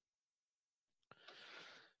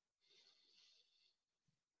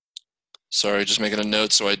Sorry, just making a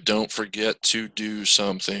note so I don't forget to do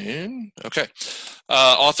something. Okay.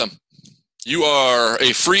 Autumn, you are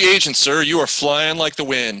a free agent, sir. You are flying like the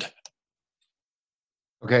wind.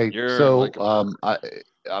 Okay, You're so like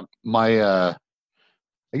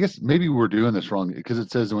I guess maybe we're doing this wrong because it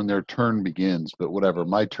says when their turn begins, but whatever.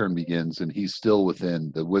 My turn begins, and he's still within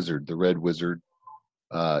the wizard. The red wizard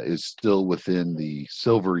is still within the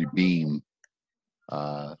silvery beam.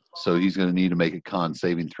 So he's going to need to make a con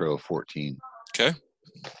saving throw of 14. Okay.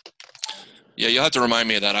 Yeah, you'll have to remind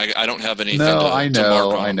me of that. I don't have anything No, to I to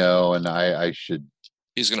mark on. know, and I should.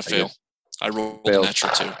 He's going to I fail. guess. I rolled a Fails.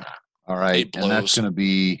 natural 2. All right, 8 and that's blows. going to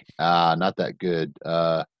be not that good.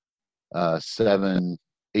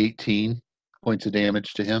 18 points of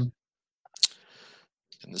damage to him.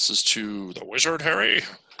 And this is to the wizard, Harry.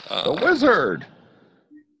 The wizard.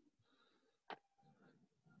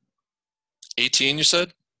 18, you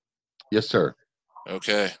said? Yes, sir.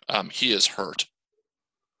 Okay. He is hurt.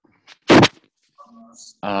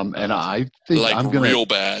 And I think Like I'm gonna real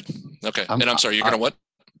bad. Okay. I'm- And I'm sorry, you're going to what?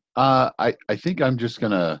 I think I'm just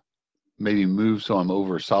gonna maybe move so I'm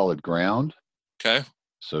over solid ground. Okay.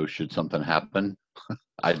 So should something happen,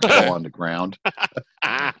 I'd go on the ground.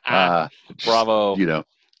 bravo. You know,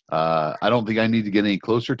 I don't think I need to get any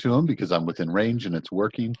closer to him because I'm within range and it's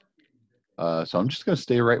working. So I'm just gonna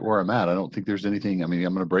stay right where I'm at. I don't think there's anything. I mean,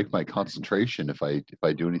 I'm gonna break my concentration if I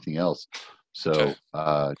do anything else. So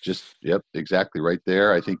just exactly right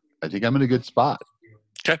there. I think I'm in a good spot.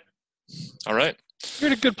 All right.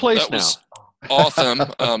 You're in a good place That was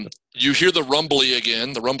awesome. You hear the rumbly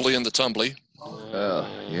again, the rumbly and the tumbly.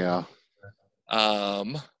 Yeah.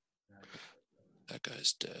 That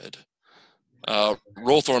guy's dead.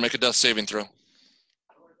 Rolthor, make a death saving throw.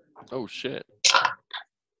 Oh shit.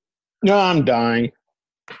 No, I'm dying.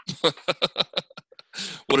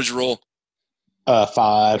 What did you roll? 5.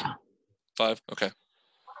 5? Okay.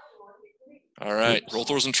 All right. Roll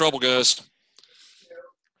Thor's in trouble, guys.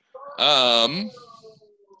 You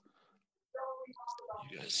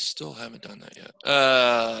guys still haven't done that yet.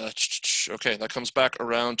 Okay, that comes back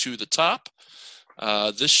around to the top.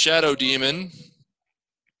 This shadow demon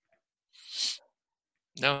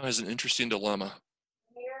now has an interesting dilemma.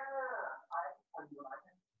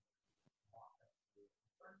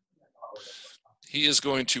 He is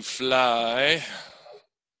going to fly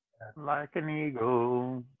like an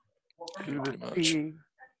eagle to the pretty much. sea.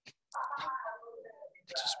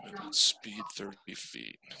 Just movement speed 30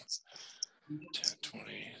 feet. 10, 20,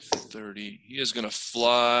 30. He is going to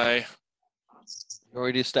fly. You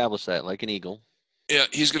already established that, like an eagle. Yeah,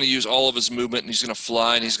 he's going to use all of his movement, and he's going to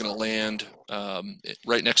fly, and he's going to land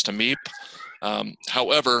right next to Meep.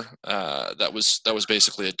 However, that was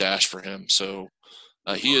basically a dash for him. So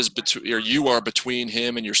he is you are between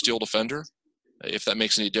him and your Steel Defender, if that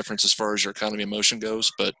makes any difference as far as your economy of motion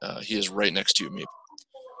goes. But he is right next to you, Meep.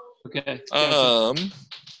 Okay.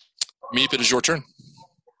 Meep, it is your turn.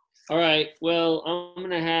 All right. Well, I'm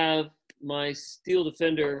going to have my Steel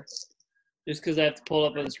Defender, just because I have to pull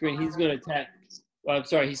up on the screen. He's going to attack. Well, I'm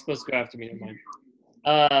sorry. He's supposed to go after me. Never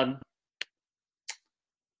mind.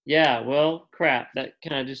 Yeah, well, crap. That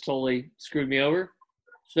kind of just totally screwed me over.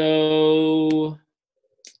 So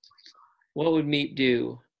what would Meep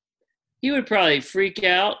do? He would probably freak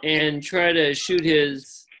out and try to shoot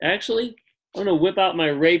his... Actually, I'm going to whip out my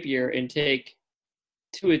rapier and take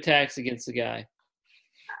 2 attacks against the guy.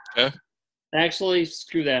 Okay. Actually,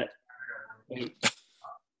 screw that. Wait.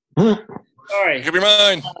 All right. Make up your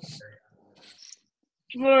mind.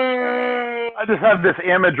 I just have this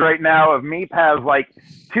image right now of Meep has like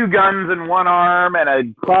 2 guns in one arm and a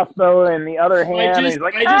crossbow in the other hand. And he's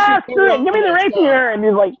like, screw it, give me the rapier. And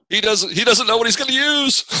he's like, He doesn't know what he's going to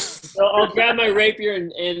use. So I'll grab my rapier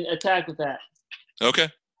and attack with that. Okay.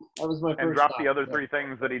 That was my first and drop thought. the other 3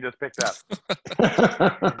 things that he just picked up.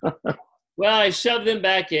 Well, I shoved them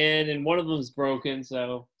back in, and one of them's broken,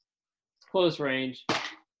 so close range.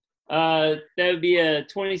 That would be a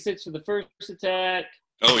 26 for the first attack,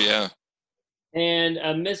 Oh, yeah. and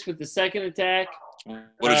a miss with the second attack.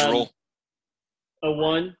 What did you roll? A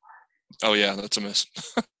 1. Oh, yeah, that's a miss.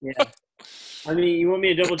 Yeah. I mean, you want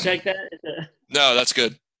me to double check that? No, that's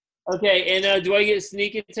good. Okay, and do I get a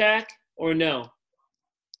sneak attack or no?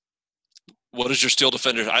 What does your Steel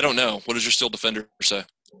Defender? I don't know. What does your Steel Defender say?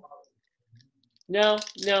 No,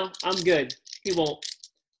 I'm good. He won't.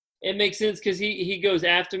 It makes sense because he goes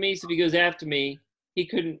after me. So if he goes after me, he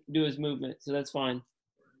couldn't do his movement. So that's fine.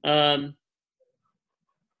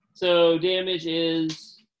 So damage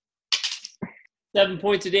is 7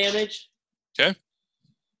 points of damage. Okay.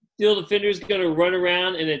 Steel Defender's going to run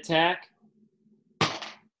around and attack.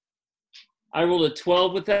 I rolled a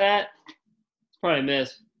 12 with that. It's probably a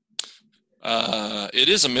miss. It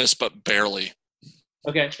is a miss, but barely.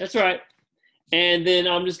 Okay, that's all right. And then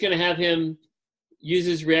I'm just going to have him use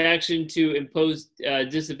his reaction to impose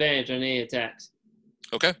disadvantage on any attacks.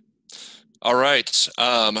 Okay. All right.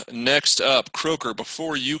 Next up, Croaker,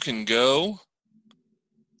 before you can go,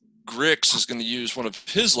 Grix is going to use one of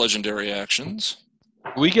his legendary actions.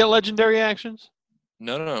 We get legendary actions?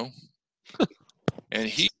 No. And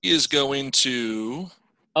he is going to...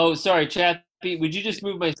 Oh, sorry, Chappie. Would you just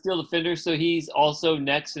move my Steel Defender so he's also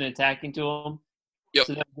next and attacking to him? Yep.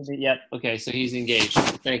 So yep. Okay, so he's engaged.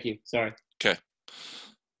 Thank you. Sorry. Okay.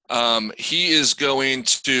 He is going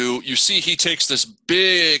to... You see he takes this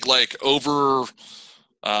big, like, overly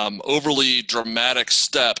dramatic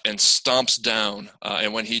step and stomps down.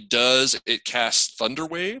 And when he does, it casts Thunder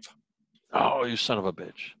Wave. Oh, you son of a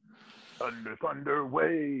bitch. Thunder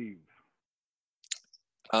wave.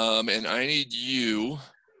 And I need you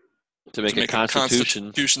To make a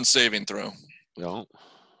constitution. saving throw. No.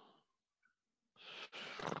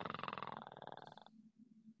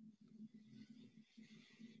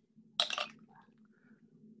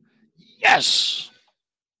 Yes.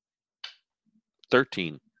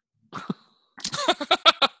 13.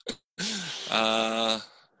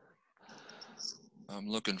 I'm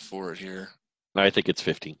looking for it here. I think it's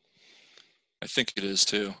 15. I think it is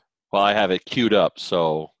too. Well, I have it queued up,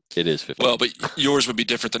 so it is 15. Well, but yours would be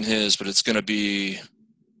different than his, but it's going to be,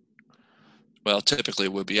 well, typically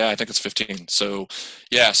it would be. Yeah, I think it's 15. So,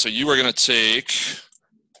 yeah, so you are going to take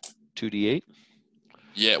 2d8?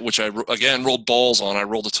 Yeah, which I, again, rolled balls on. I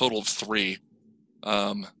rolled a total of 3.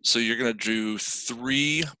 So you're going to do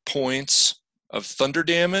 3 points of thunder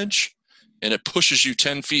damage, and it pushes you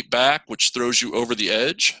 10 feet back, which throws you over the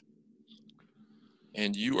edge.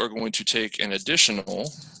 And you are going to take an additional.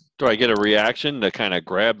 Do I get a reaction to kind of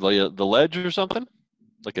grab the ledge or something?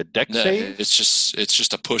 Like a deck No, save? it's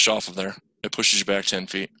just a push off of there. It pushes you back 10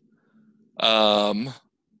 feet. Oh,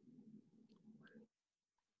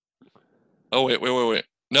 wait.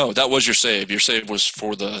 No, that was your save. Your save was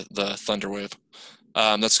for the thunder wave.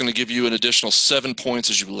 That's going to give you an additional 7 points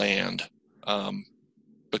as you land,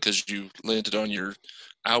 because you landed on your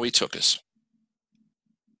owie tookus.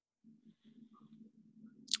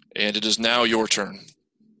 And it is now your turn.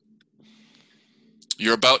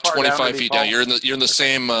 You're about Far down 25 did he feet down. fall? You're in the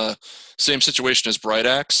same situation as Bright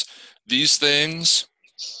Axe. These things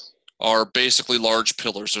are basically large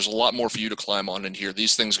pillars. There's a lot more for you to climb on in here.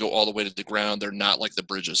 These things go all the way to the ground. They're not like the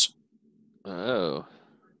bridges. Oh.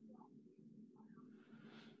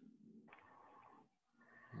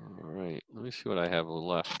 All right. Let me see what I have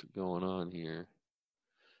left going on here.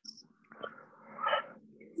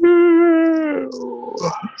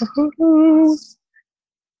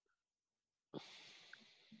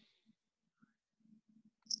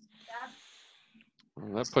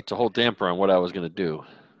 Well, that puts a whole damper on what I was going to do.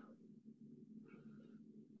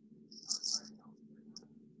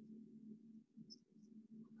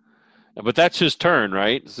 But that's his turn,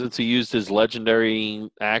 right? Since he used his legendary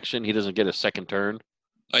action, he doesn't get a second turn.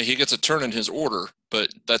 He gets a turn in his order, but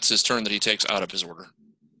that's his turn that he takes out of his order.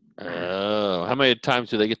 Oh, how many times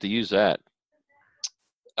do they get to use that?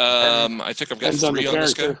 I think I've got Depends on 3 the on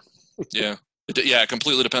this guy. character. Yeah. It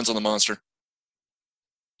completely depends on the monster.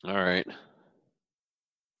 All right.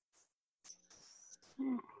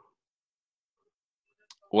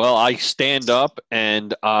 Well, I stand up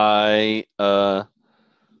and I That's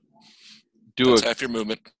half your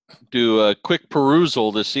movement. do a quick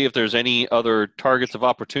perusal to see if there's any other targets of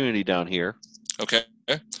opportunity down here. Okay.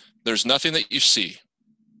 There's nothing that you see.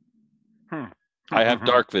 I have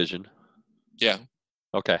dark vision. Yeah.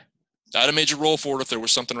 Okay. I'd have made you roll for it if there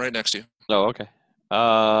was something right next to you. Oh, okay.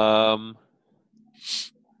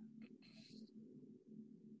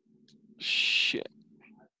 Shit.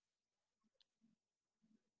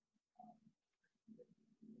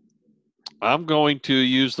 I'm going to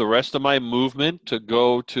use the rest of my movement to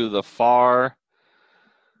go to the far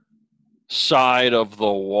side of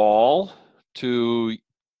the wall to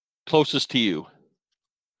closest to you.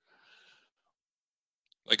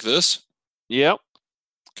 Like this? Yep.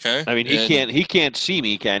 Okay. I mean, And he can't see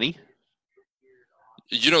me, can he?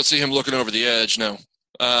 you don't see him looking over the edge, no.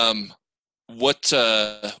 What's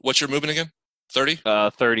your movement again? 30?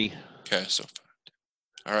 30. Okay, so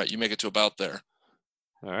all right, you make it to about there.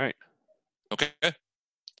 All right. Okay.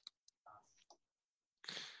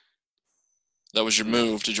 That was your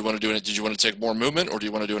move. Did you want to do it? Did you want to take more movement, or do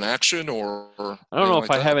you want to do an action, or I don't know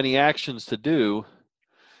if I have any actions to do.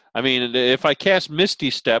 I mean, if I cast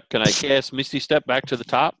Misty Step, can I cast Misty Step back to the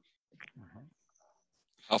top?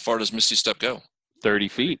 How far does Misty Step go? 30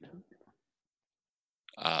 feet.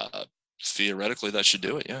 Theoretically, that should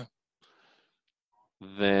do it. Yeah.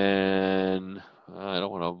 Then I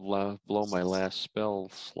don't want to blow my last spell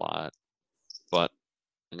slot, but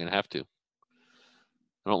I'm going to have to.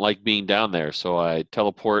 I don't like being down there, so I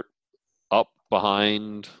teleport up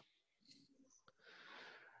behind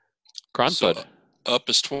Kronthud. So up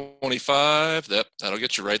is 25. That'll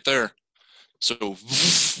get you right there. So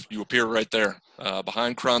you appear right there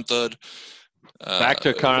behind Kronthud. Back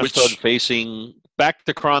to Kronthud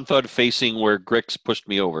facing where Grix pushed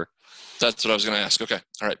me over. That's what I was going to ask. Okay.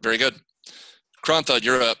 All right. Very good. Kronthud,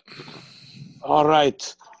 you're up. All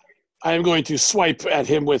right. I am going to swipe at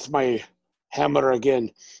him with my hammer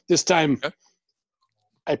again. This time, Okay.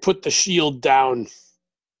 I put the shield down,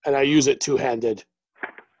 and I use it two-handed.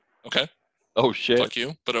 Okay. Oh, shit. Fuck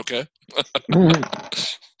you, but okay.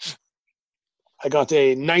 I got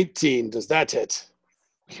a 19. Does that hit?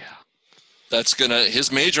 Yeah. That's going to –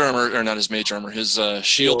 his mage armor – or not his mage armor. His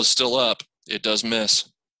shield is still up. It does miss.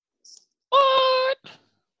 What?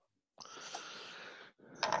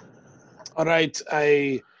 All right.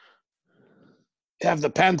 I have the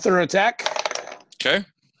Panther attack. Okay.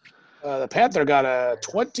 The Panther got a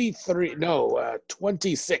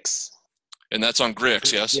 26. And that's on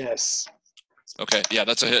Grix, yes? Yes. Okay. Yeah,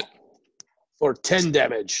 that's a hit. For 10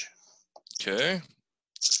 damage. Okay.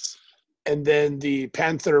 And then the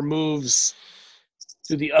Panther moves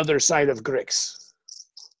to the other side of Grix.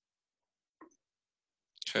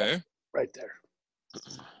 Okay. Right there.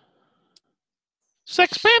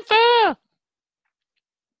 Sex Panther!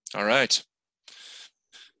 All right.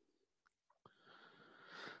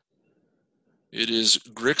 It is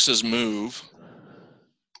Grix's move.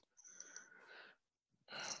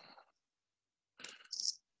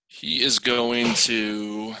 He is going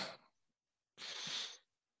to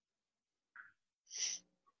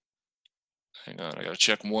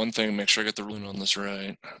check one thing, make sure I get the ruling on this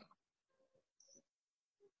right.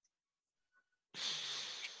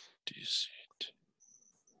 DC.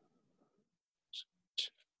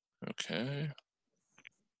 Okay.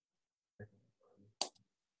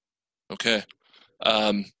 Okay.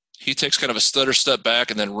 He takes kind of a stutter step back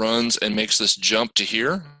and then runs and makes this jump to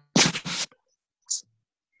here.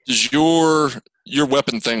 Does your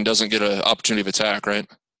weapon thing doesn't get an opportunity of attack, right?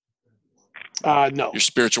 No. Your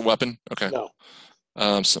spiritual weapon? Okay. No.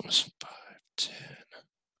 So it's 5, 10.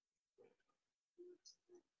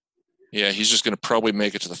 Yeah, he's just going to probably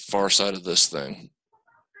make it to the far side of this thing.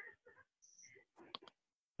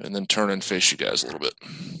 And then turn and face you guys a little bit.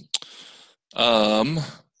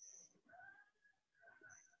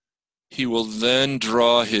 He will then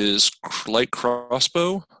draw his light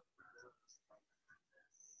crossbow.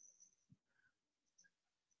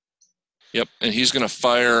 Yep, and he's going to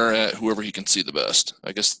fire at whoever he can see the best.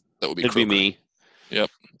 I guess that would be It'd Croker. be me. Yep.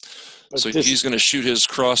 But So he's going to shoot his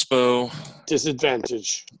crossbow.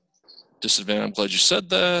 Disadvantage. Disadvantage. I'm glad you said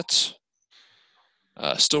that.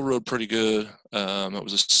 Still rode pretty good. It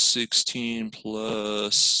was a 16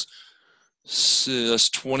 plus that's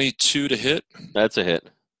 22 to hit. That's a hit.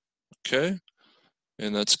 Okay.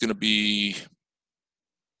 And that's going to be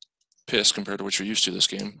piss compared to what you're used to this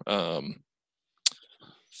game.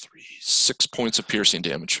 6 points of piercing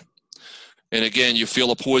damage. And again, you feel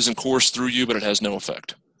a poison course through you, but it has no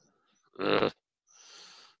effect. Ugh.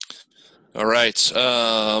 All right.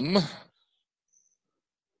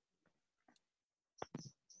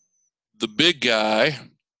 The big guy.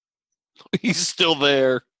 He's still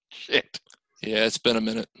there. Shit. Yeah, it's been a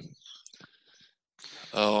minute.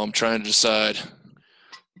 Oh, I'm trying to decide.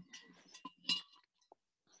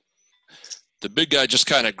 The big guy just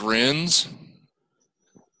kind of grins,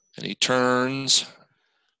 and he turns.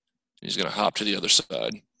 He's going to hop to the other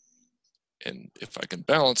side. And if I can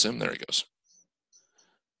balance him, there he goes.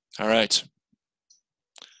 All right.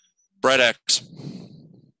 Bright axe.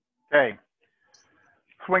 Okay.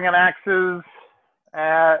 Swinging axes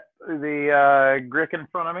at the Grick in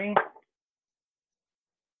front of me.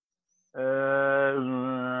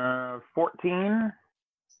 14.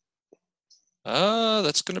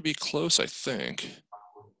 That's going to be close, I think.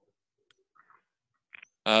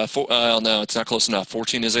 No, it's not close enough.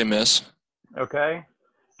 14 is a miss. Okay.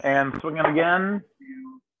 And swinging again.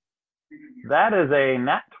 That is a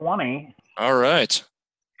nat 20. All right.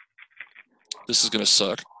 This is going to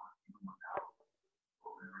suck.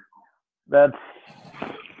 That's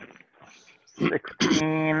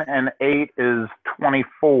 16 and 8 is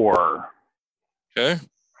 24. Okay.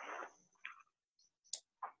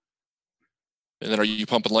 And then are you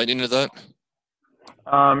pumping lightning into that?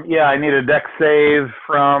 Yeah, I need a dex save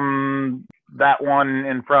from that one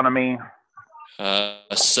in front of me.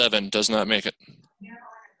 7 does not make it.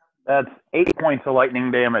 That's 8 points of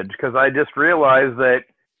lightning damage because I just realized that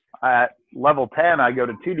at level 10 I go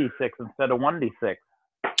to 2d6 instead of 1d6.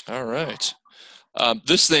 All right.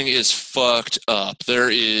 This thing is fucked up.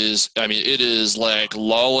 It is like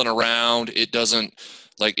lolling around. It doesn't,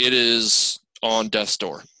 it is on death's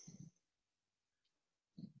door.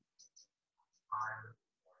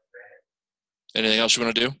 Anything else you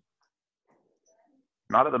want to do?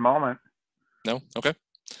 Not at the moment. No? Okay.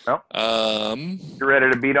 Nope. You're ready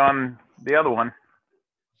to beat on the other one.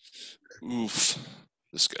 Oof.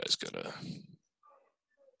 This guy's gonna...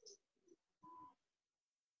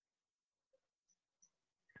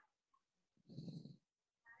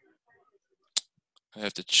 I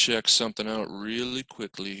have to check something out really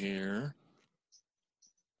quickly here.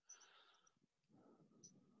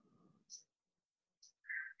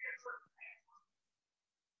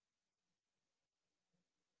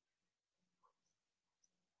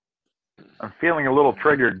 I'm feeling a little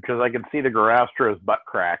triggered because I can see the Garastro's butt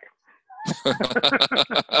crack.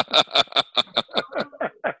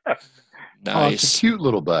 Nice. Oh, it's a cute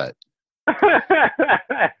little butt.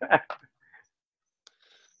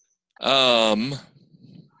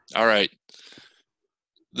 All right.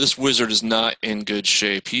 This wizard is not in good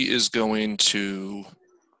shape. He is going to...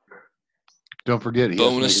 Don't forget, he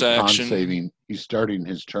bonus has to make a action. con saving. He's starting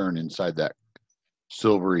his turn inside that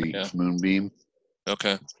silvery moonbeam.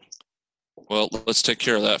 Okay. Well, let's take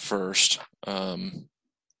care of that first. Con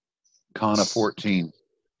of 14.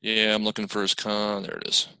 Yeah, I'm looking for his con. There it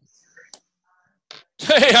is.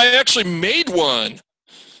 Hey, I actually made one.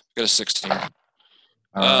 Got a 16. All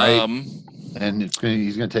right. And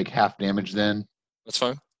he's going to take half damage then. That's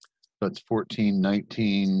fine. So it's 14,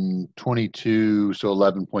 19, 22, so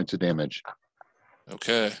 11 points of damage.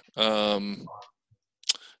 Okay.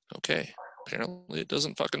 Okay. Apparently it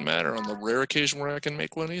doesn't fucking matter on the rare occasion where I can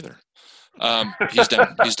make one either. He's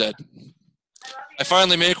down. He's dead. I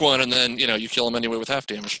finally make one, and then you kill him anyway with half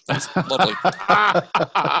damage. That's lovely.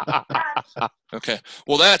 Okay.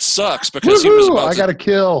 Well, that sucks because he was Woohoo! about I to. got a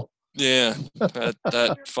kill. Yeah,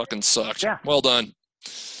 that fucking sucked. Yeah. Well done.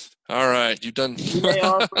 All right, you've done. You may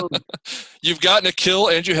also You've gotten a kill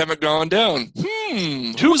and you haven't gone down. Two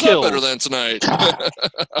Who's that better kills. than tonight?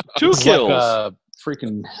 Two It's kills. like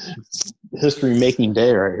freaking history-making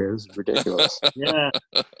day right here. This is ridiculous. yeah.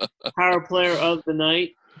 Power player of the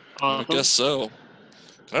night. I Awesome. guess so.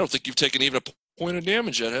 I don't think you've taken even a point of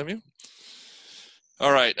damage yet, have you?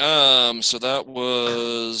 All right. So that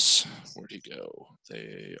was. Where'd he go?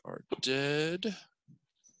 They are dead.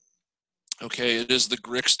 Okay, it is the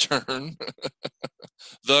Grix turn.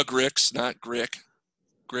 The Grix, not Grick.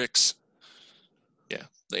 Grix. Yeah,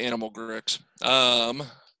 the animal Grix.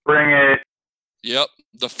 Bring it. Yep,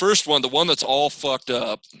 the first one, the one that's all fucked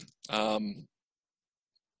up.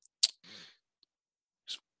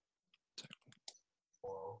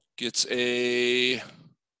 Gets a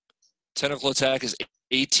tentacle attack is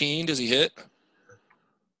 18. Does he hit?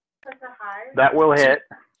 That will hit.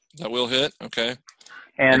 That will hit. Okay,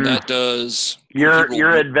 And that does. you're he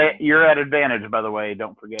rolled- you're at advantage, by the way.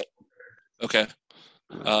 Don't forget. Okay.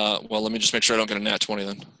 Well, let me just make sure I don't get a nat 20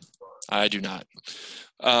 then. I do not.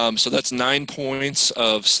 So that's 9 points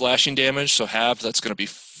of slashing damage. So half, that's going to be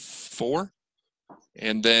 4.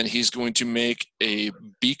 And then he's going to make a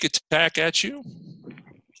beak attack at you.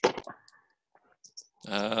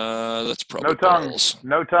 That's probably No tongue. balls.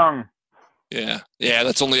 No tongue. Yeah,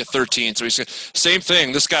 that's only a 13. So he's same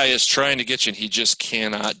thing. This guy is trying to get you, and he just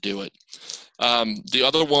cannot do it. The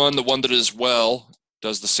other one, the one that is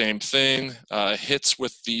does the same thing. Hits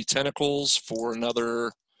with the tentacles for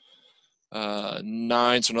another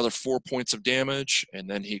 9, so another 4 points of damage, and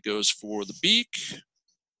then he goes for the beak.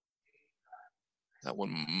 That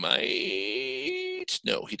one might.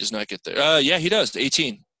 No, he does not get there. Yeah, he does.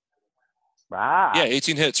 18. Ah. Yeah,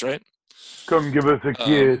 18 hits, right? Come give us a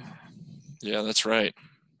kiss. Yeah, that's right.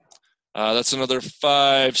 That's another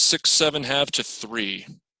 5, 6, 7, half to 3.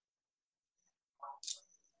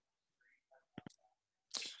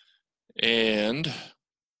 And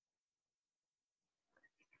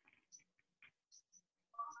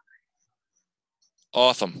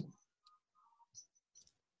awesome.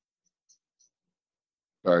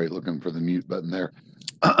 Sorry, looking for the mute button there.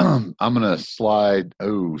 I'm gonna slide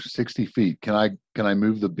 60 feet. Can I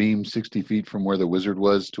move the beam 60 feet from where the wizard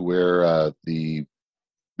was to where the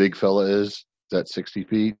big fella is? Is that 60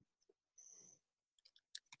 feet?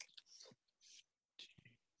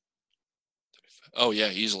 Oh yeah,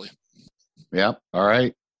 easily. Yeah. All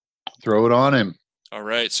right. Throw it on him. All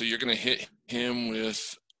right, so you're gonna hit him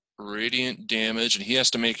with radiant damage, and he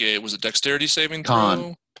has to make was it dexterity saving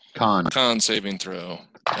throw? Con saving throw.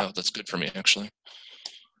 Oh, that's good for me actually.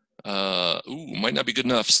 Might not be good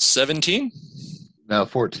enough. 17? No,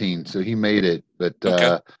 14. So he made it, but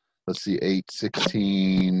Okay. Let's see, 8,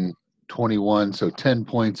 16, 21. So 10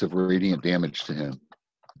 points of radiant damage to him.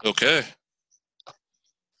 Okay.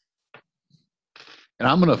 And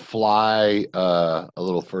I'm gonna fly a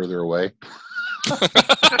little further away.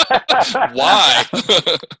 Why?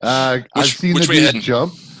 I've seen which the way you dude heading?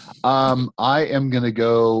 jump. I am gonna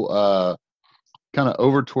go kind of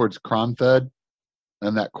over towards Kronfed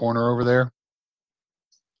and that corner over there.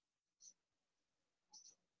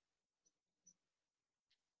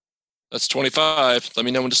 That's 25. Let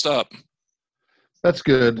me know when to stop. That's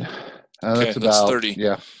good. Okay, That's that's about 30.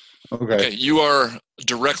 Yeah. Okay. Okay, you are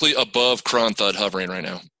directly above Kronthud hovering right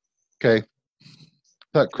now. Okay.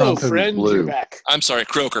 Thought Oh, Kronfed was friend, blue. you're back. I'm sorry,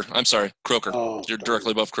 Croaker. Croaker. Oh, You're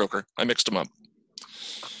directly above Croaker. I mixed them up.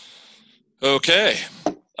 Okay.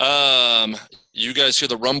 You guys hear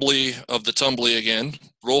the rumbly of the tumbly again.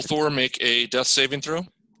 Roll Thor, make a death saving throw.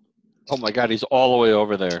 Oh my God, he's all the way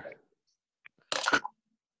over there.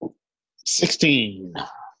 16.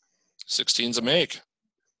 16's a make.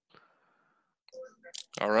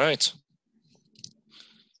 All right.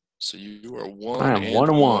 So you are 1 I am and 1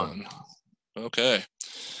 and 1. 1. Okay.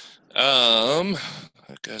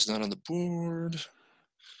 That guy's not on the board.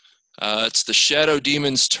 It's the Shadow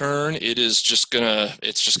Demon's turn. It's just gonna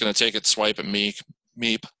take its swipe at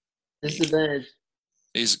Meep. Disadvantage.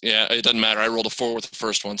 It doesn't matter. I rolled a 4 with the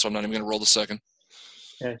first one, so I'm not even gonna roll the second.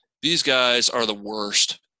 Okay. These guys are the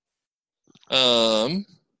worst.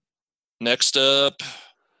 Next up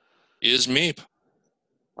is Meep.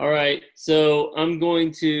 All right, so I'm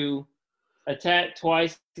going to attack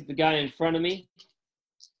twice at the guy in front of me.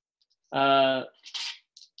 I'll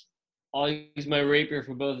use my rapier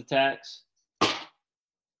for both attacks.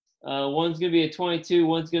 One's going to be a 22,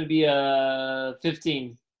 one's going to be a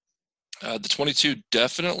 15. The 22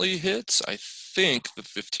 definitely hits. I think the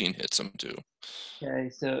 15 hits him too. Okay,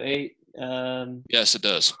 so 8. Yes, it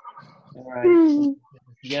does. All right, let's get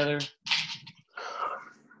this together.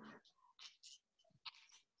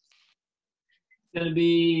 It's gonna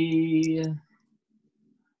be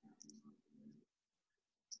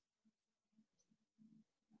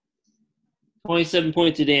 27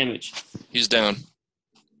 points of damage. He's down.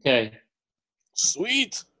 Okay.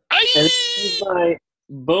 Sweet. And this is my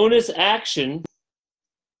bonus action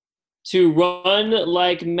to run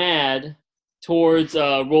like mad towards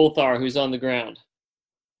Rolthar, who's on the ground.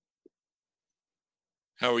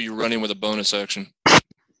 How are you running with a bonus action?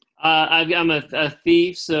 I'm a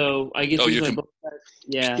thief, so I get to Oh, use you my can- bonus action.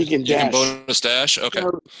 Yeah. He can You can dash. bonus dash? Okay.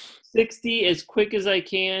 So 60 as quick as I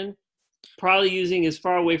can, probably using as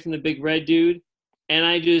far away from the big red dude, and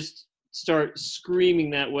I just start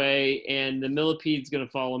screaming that way, and the millipede's going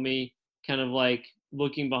to follow me, kind of like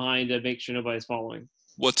looking behind to make sure nobody's following.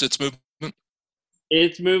 What's its movement?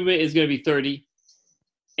 Its movement is going to be 30,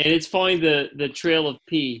 and it's following the trail of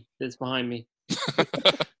pee that's behind me.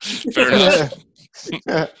 Fair enough.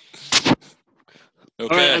 All right,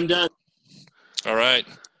 Okay. I'm done. All right.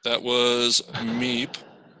 That was Meep.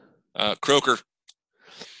 Croaker.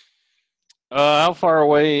 How far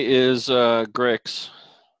away is Grix?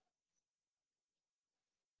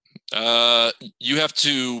 You have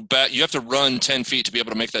to run 10 feet to be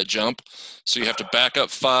able to make that jump. So you have to back up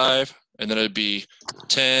 5, and then it'd be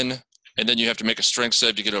 10, and then you have to make a strength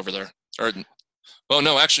save to get over there. Oh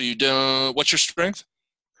no, actually you don't. What's your strength?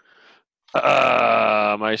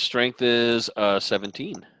 My strength is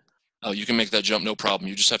 17. Oh, you can make that jump, no problem.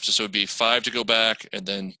 You just have to, so it'd be 5 to go back, and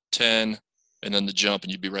then 10, and then the jump,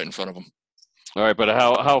 and you'd be right in front of him. All right, but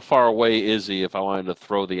how far away is he if I wanted to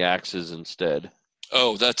throw the axes instead?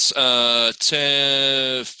 Oh, that's 10,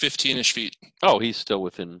 15-ish feet. Oh, he's still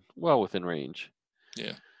within range.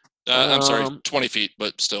 Yeah. I'm sorry, 20 feet,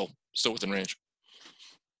 but still within range.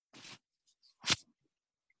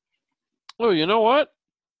 Oh, you know what?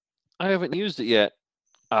 I haven't used it yet.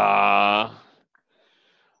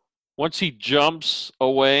 Once he jumps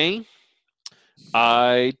away,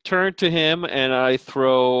 I turn to him and I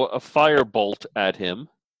throw a firebolt at him.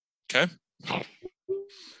 Okay.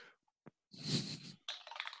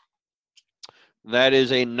 That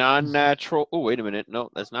is a non-natural. Oh, wait a minute. No,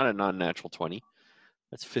 that's not a non-natural 20.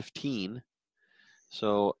 That's 15.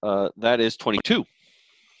 So that is 22.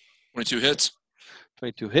 22 hits.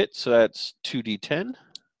 22 hits, so that's 2d10.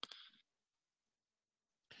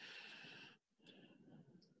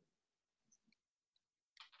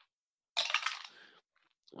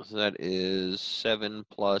 So that is 7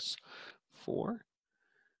 plus 4.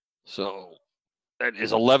 So that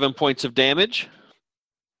is 11 points of damage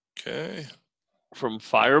Okay. from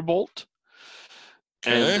Firebolt.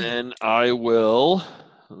 Okay. And then I will,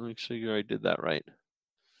 let me make sure I did that right.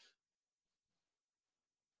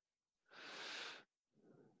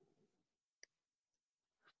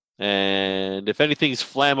 And if anything's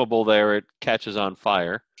flammable there, it catches on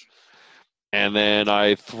fire. And then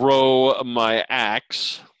I throw my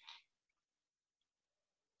axe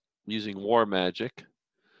using war magic,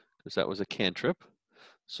 because that was a cantrip.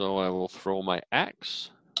 So I will throw my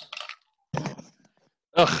axe.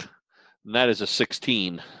 Ugh, and that is a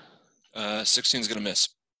 16. 16 is going to miss.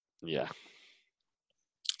 Yeah.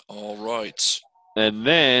 All right. And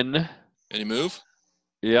then, Any move?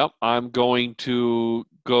 yep, I'm going to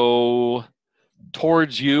go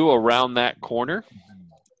towards you around that corner.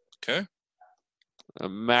 Okay. A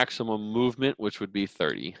maximum movement, which would be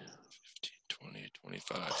 30. 15, 20,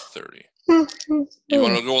 25, 30. You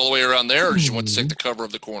want to go all the way around there, or do you want to take the cover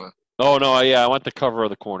of the corner? Oh, no, yeah, I want the cover of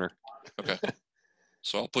the corner. Okay.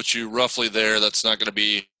 So I'll put you roughly there. That's not going to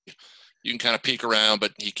be, you can kind of peek around,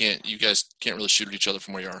 but you guys can't really shoot at each other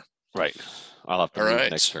from where you are. Right. I'll have to All move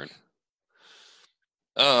right. next turn.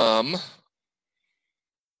 Oh,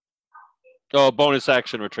 bonus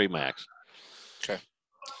action, retrieve my axe. Okay.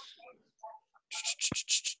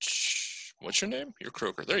 What's your name? You're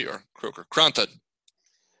Croaker. There you are, Croaker. Krantha.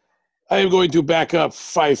 I am going to back up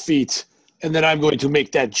 5 feet, and then I'm going to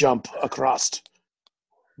make that jump across.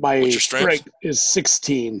 My What's your strength? is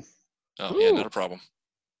 16. Oh, yeah, not a problem.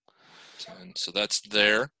 10. So that's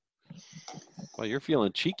there. Well, you're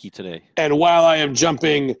feeling cheeky today. And while I am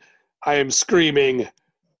jumping, I am screaming,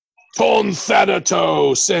 Ton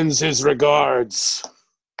Thanato sends his regards.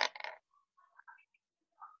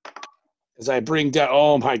 As I bring down,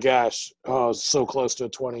 oh my gosh. Oh, so close to a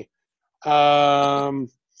 20.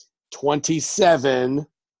 27.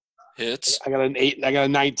 Hits. I got an 8, I got a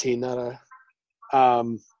 19, not a,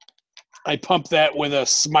 I pump that with a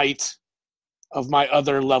smite of my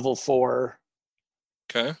other level 4.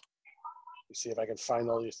 Okay. Let me see if I can find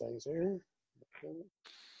all these things here.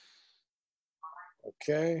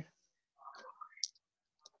 Okay.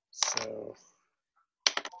 So.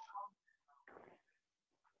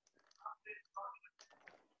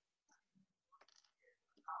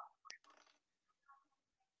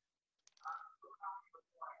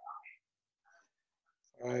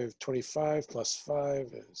 Five 25 plus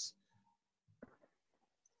 5 is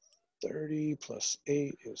 30 plus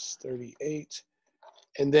 8 is 38.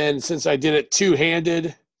 And then since I did it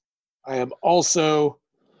two-handed, I am also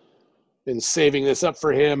been saving this up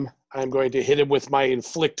for him. I'm going to hit him with my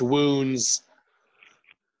inflict wounds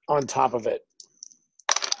on top of it.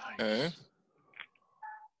 Okay.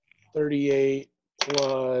 38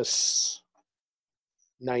 plus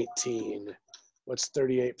 19. What's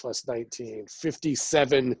 38 plus 19?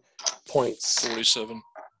 57 points. 47.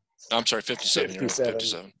 I'm sorry, 57. You're right,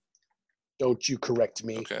 57. Don't you correct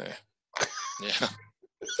me. Okay. Yeah.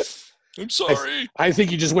 I'm sorry. I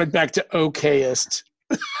think you just went back to okayest.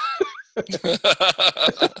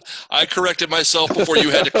 I corrected myself before you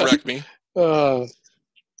had to correct me.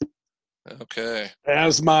 Okay.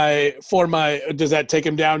 Does that take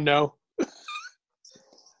him down? No.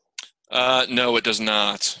 No, it does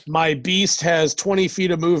not. My beast has 20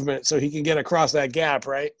 feet of movement, so he can get across that gap,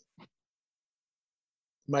 right?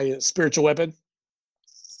 My spiritual weapon.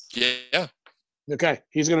 Yeah. Okay,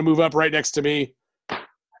 he's going to move up right next to me, and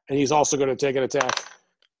he's also going to take an attack.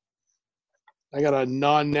 I got a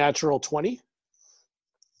non-natural 20.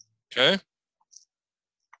 Okay.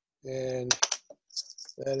 And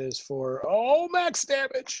that is for, max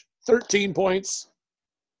damage. 13 points.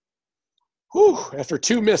 Whew, after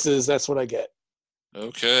 2 misses, that's what I get.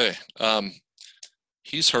 Okay.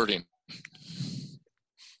 He's hurting.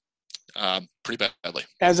 Pretty badly.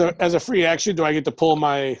 As a free action, do I get to pull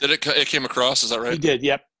my... It came across, is that right? He did,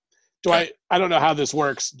 yep. I don't know how this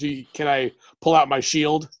works. Can I pull out my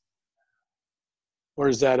shield? Or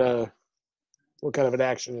is that what kind of an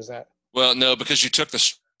action is that? Well, no, because you took the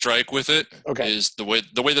strike with it. Okay. Is the way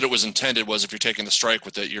that it was intended was if you're taking the strike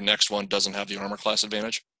with it, your next one doesn't have the armor class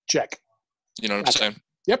advantage. Check. You know what I'm saying?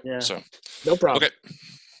 Yep. Yeah. So No problem. okay.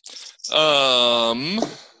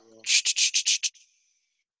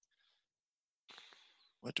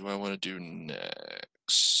 What do I want to do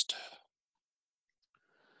next?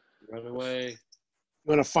 Run away. You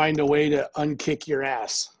want to find a way to unkick your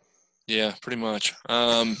ass. Yeah, pretty much.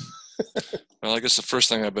 Well, I guess the first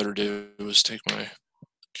thing I better do is take my.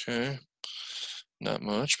 Okay. Not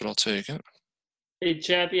much, but I'll take it. Hey,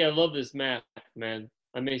 Chappie, I love this map, man.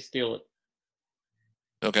 I may steal it.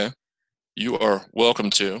 Okay. You are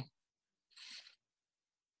welcome to.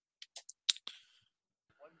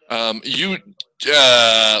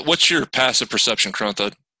 What's your passive perception,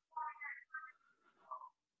 Kronthud?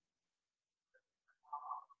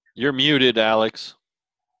 You're muted, Alex.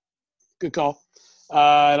 Good call.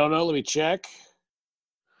 I don't know. Let me check.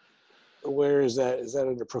 Where is that? Is that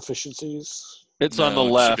under proficiencies? It's on the No, it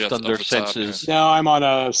should left be up under the top, senses. No, I'm on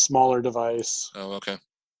a smaller device. Oh, okay.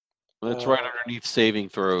 It's right underneath saving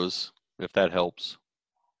throws, if that helps.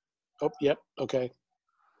 Oh, yep. Okay.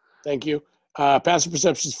 Thank you. Passive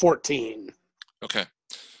perception is 14. Okay.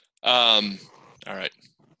 All right.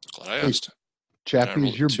 Glad I asked. Chappie,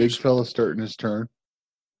 is your big fella starting his turn?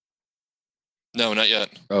 No, not yet.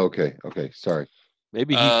 Oh, okay. Sorry.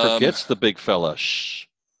 Maybe he forgets the big fella. Shh.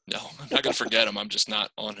 No, I'm not going to forget him. I'm just not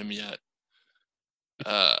on him yet.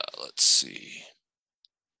 Let's see.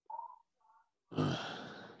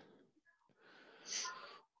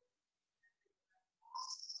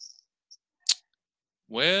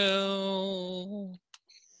 Well,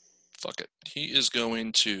 fuck it. He is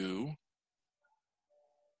going to.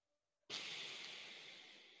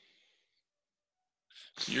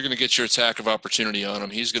 You're going to get your attack of opportunity on him.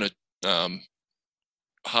 He's going to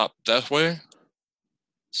hop that way.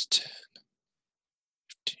 It's 10,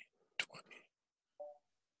 15, 20,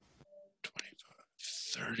 25,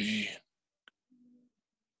 30.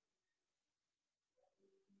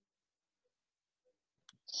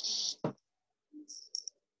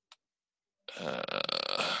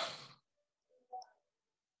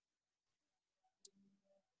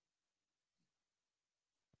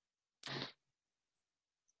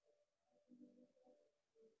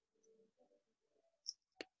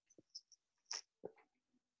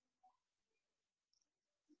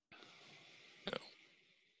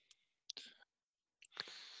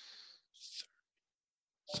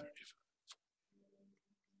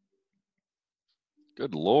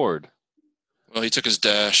 Good Lord. Well, he took his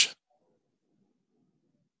dash.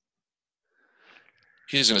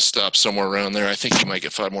 He's going to stop somewhere around there. I think he might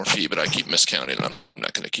get 5 more feet, but I keep miscounting, and I'm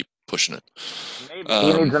not going to keep pushing it. Maybe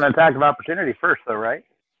he needs an attack of opportunity first, though, right?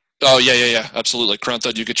 Oh, yeah. Absolutely.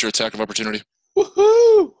 Kronthud, you get your attack of opportunity.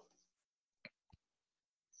 Woohoo!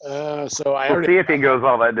 So I We'll already see if he goes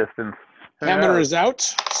all that distance. Hammer is out,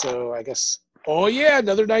 so I guess. Oh yeah,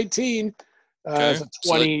 another 19. Okay. It's a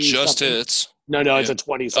 20. So that just something. hits. No, it's a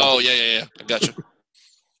 20. Something. Oh, yeah. I gotcha.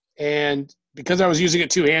 And because I was using it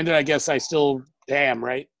two-handed, I guess I still damn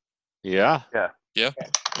right. Yeah. Yeah.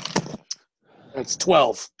 That's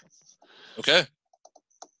 12. Okay.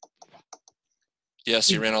 Yes,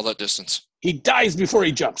 he ran all that distance. He dies before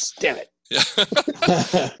he jumps. Damn it. Yeah.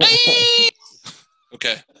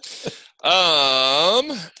 Okay.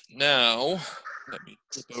 Now let me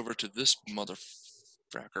flip over to this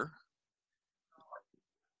motherfucker.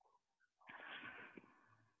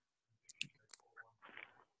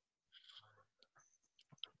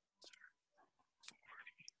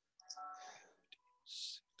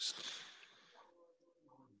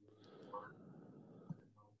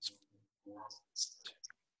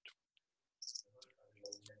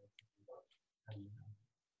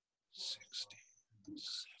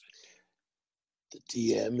 The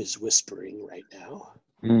DM is whispering right now,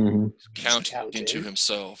 Counting to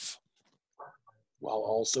himself. while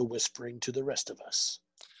also whispering to the rest of us.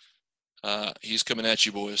 He's coming at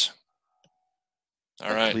you, boys.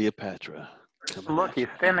 All right. Cleopatra. Look, he's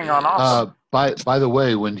standing on Otham. By the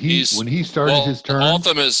way, when he started his turn,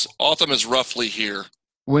 Otham is roughly here.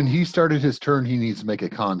 when he started his turn, he needs to make a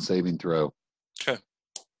con saving throw. Okay.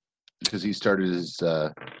 Because he started his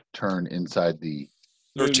turn inside the.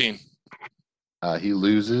 13. He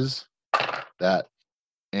loses that,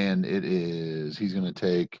 and he's going to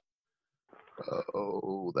take.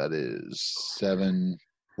 That is 7,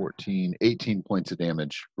 14, 18 points of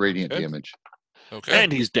damage, radiant damage. Okay.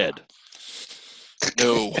 And he's dead.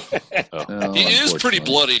 No. No, He is pretty unfortunately.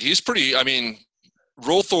 bloodied. He's pretty. I mean,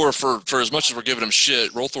 Rolthor, for as much as we're giving him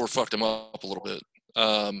shit, Rolthor fucked him up a little bit.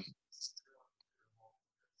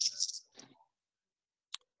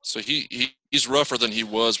 So he's rougher than he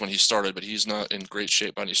was when he started, but he's not in great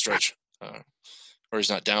shape by any stretch, or he's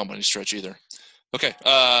not down by any stretch either. Okay,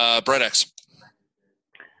 Bright Axe.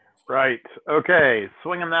 Right. Okay.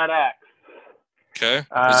 Swinging that axe. Okay.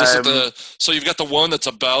 Is this at the? So you've got the one that's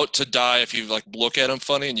about to die if you like look at him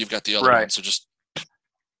funny, and you've got the other one. Right. So just.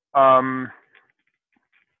 I'm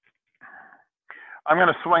going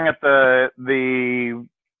to swing at the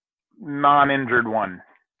non-injured one.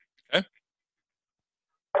 Okay.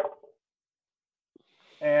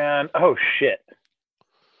 And oh shit,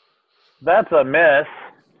 that's a miss.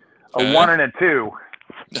 Okay. A 1 and a 2.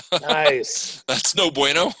 Nice. That's no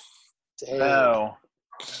bueno. Damn. No.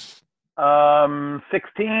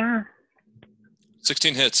 16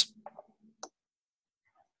 16 hits.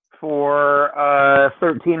 for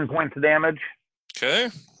 13 points of damage. Okay.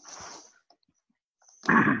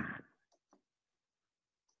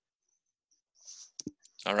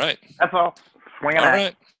 All right. That's all. Swinging All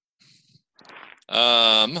axe.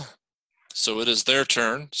 right. So it is their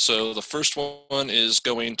turn. So the first one is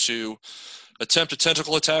going to attempt a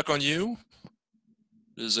tentacle attack on you.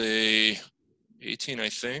 It is a 18, I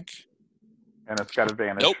think. And it's got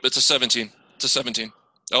advantage. Nope, it's a 17. It's a 17.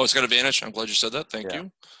 Oh, it's got advantage. I'm glad you said that. Thank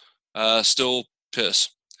you. Still piss.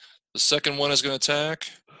 The second one is going to attack.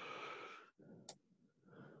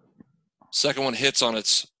 Second one hits on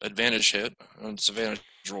its advantage hit, on its advantage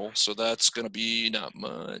roll. So that's going to be not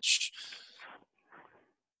much.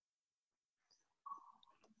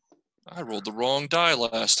 I rolled the wrong die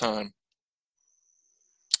last time.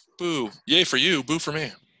 Boo. Yay for you. Boo for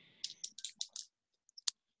me.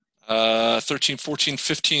 13, 14,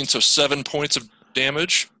 15. So 7 points of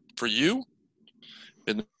damage for you.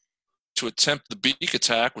 And to attempt the beak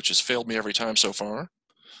attack, which has failed me every time so far,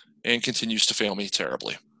 and continues to fail me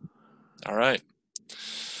terribly. All right.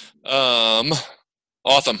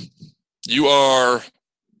 Otham, you are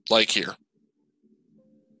like here.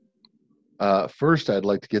 First, I'd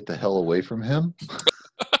like to get the hell away from him.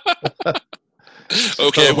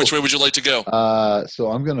 Okay, So- which way would you like to go?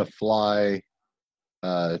 So I'm going to fly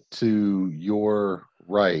to your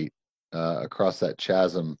right across that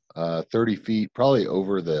chasm, 30 feet, probably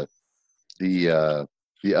over the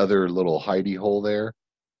other little hidey hole there.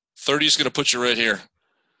 30 is going to put you right here.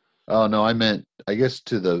 Oh no, I meant I guess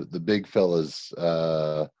to the big fella's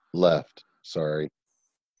left. Sorry,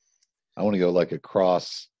 I want to go like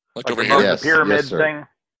across. Like Like over above here? Yes, the pyramid yes, sir. thing.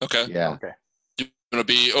 Okay. Yeah. Okay. You want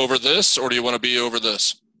to be over this, or do you want to be over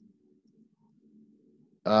this?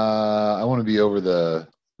 I want to be over the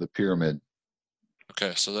pyramid.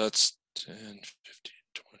 Okay, so that's 10, 15,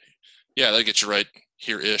 20. Yeah, that gets you right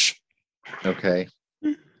Here-ish. Okay.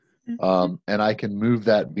 And I can move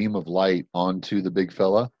that beam of light onto the big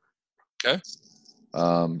fella. Okay.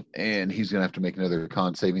 And he's gonna have to make another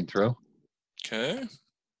con saving throw. Okay.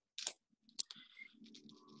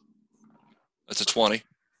 That's a 20.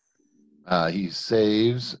 He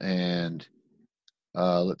saves, and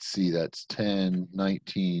let's see, that's 10,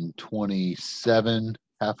 19, 27,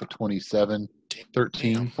 half of 27,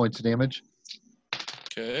 13 Damn. points of damage.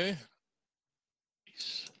 Okay.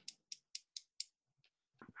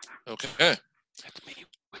 Okay.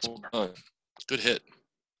 Well done. Good hit.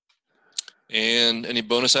 And any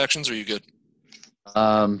bonus actions? Or are you good?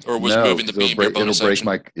 Or was no, moving the beam your bonus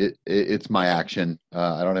action? It's my action.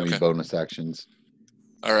 I don't have any Okay. bonus actions.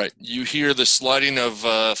 All right. You hear the sliding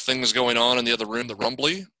of things going on in the other room, the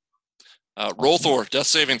rumbly. Roll Thor, death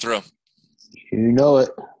saving throw. You know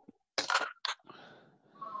it.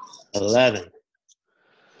 11.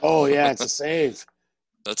 Oh yeah, it's a save.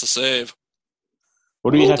 That's a save.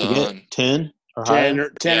 What do you Well have to done. get? 10 or 10 higher? or,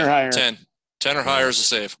 10 or Yeah, higher. 10. 10 or higher is a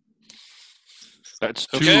save. That's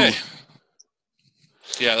 2. Okay.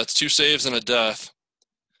 Yeah, that's 2 saves and a death.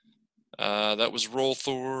 That was Roll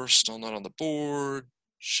Thor, still not on the board.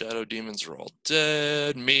 Shadow demons are all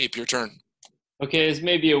dead. Meep, your turn. Okay, this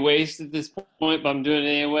may be a waste at this point, but I'm doing it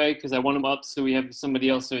anyway because I want him up so we have somebody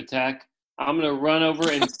else to attack. I'm going to run over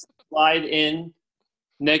and slide in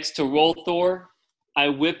next to Roll Thor. I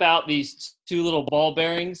whip out these 2 little ball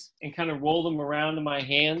bearings and kind of roll them around in my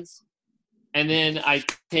hands. And then I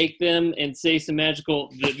take them and say some my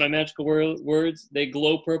magical words. They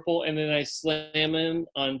glow purple, and then I slam him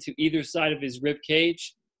onto either side of his rib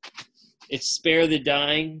cage. It's spare the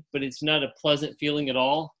dying, but it's not a pleasant feeling at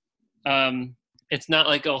all. It's not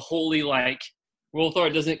like a holy Roll Thor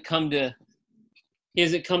doesn't come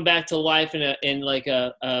back to life in like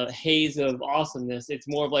a haze of awesomeness. It's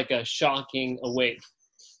more of like a shocking awake.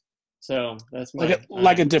 So that's my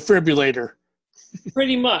Like a defibrillator.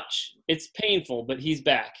 pretty much. It's painful, but he's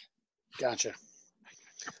back. Gotcha.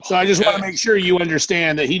 So I just want to make sure you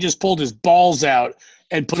understand that he just pulled his balls out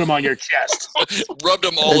and put them on your chest. Rubbed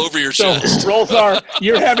them all over your So, chest. Rolthar,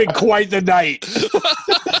 you're having quite the night.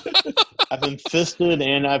 I've been fisted,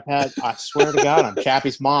 and I swear to God, I'm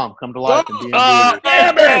Chappie's mom come to life and D&D.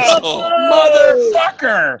 Damn it! Oh.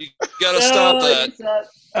 Motherfucker! You gotta stop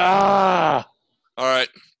that. All right.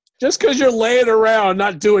 Just because you're laying around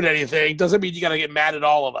not doing anything doesn't mean you got to get mad at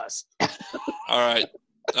all of us. All right.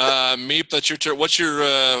 Meep, that's your turn. What's your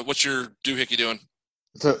doohickey doing?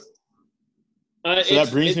 So that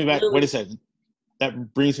brings me back. Really, Wait a second.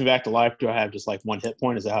 That brings me back to life. Do I have just like 1 hit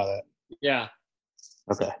point? Is that how that? Yeah.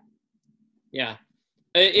 Okay. Yeah.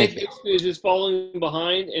 It basically is just following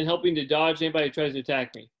behind and helping to dodge anybody who tries to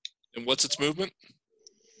attack me. And what's its movement?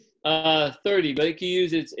 30, but it can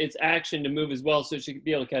use its action to move as well, so it should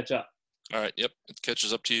be able to catch up. All right. Yep. It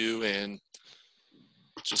catches up to you and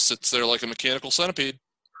just sits there like a mechanical centipede.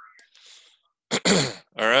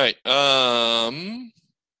 All right.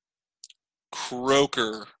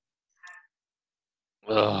 Croaker.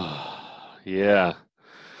 Yeah.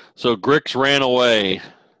 So Grix ran away.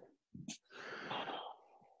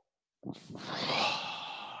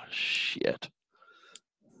 Shit.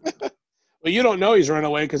 Well, you don't know he's run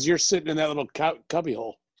away because you're sitting in that little cubby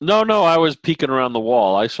hole. No, I was peeking around the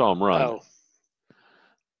wall. I saw him run. Oh.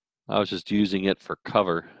 I was just using it for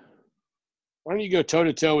cover. Why don't you go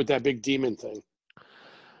toe-to-toe with that big demon thing?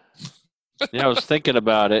 Yeah, I was thinking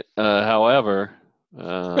about it. However,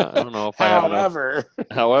 I don't know if I have enough.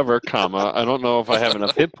 However, comma, I don't know if I have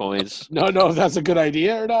enough hit points. No, if that's a good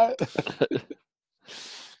idea or not.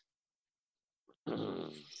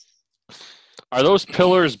 Are those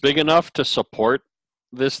pillars big enough to support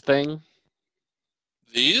this thing?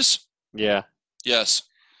 These? Yeah. Yes.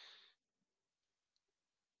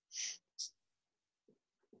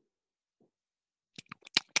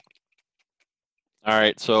 All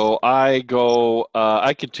right, so I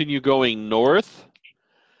continue going north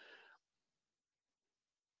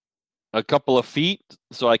a couple of feet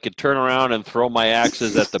so I could turn around and throw my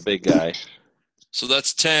axes at the big guy. So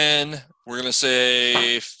that's 10. We're going to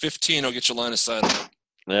say 15 will get you line of sight.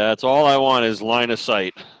 That's all I want is line of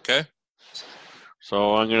sight. Okay.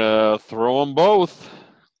 So I'm going to throw them both.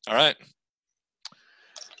 All right.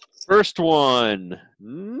 First one,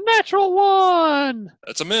 natural 1.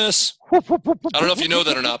 That's a miss. I don't know if you know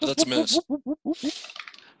that or not, but that's a miss.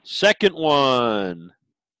 Second one,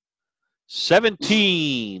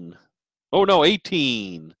 17. Oh, no,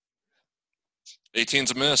 18.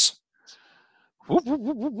 18's a miss.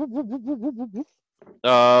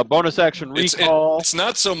 Bonus action recall. It's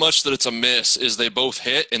not so much that it's a miss, is they both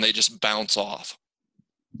hit and they just bounce off.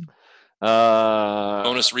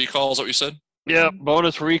 Bonus recall is what you said? Yeah,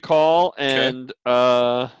 bonus recall, and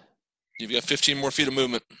You've got 15 more feet of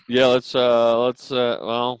movement. yeah, let's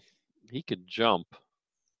well, he could jump.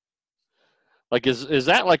 Like, is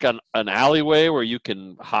that like an alleyway where you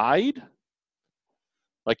can hide?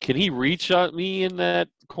 Like, can he reach at me in that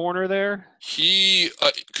corner there?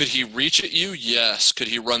 Could he reach at you? Yes. Could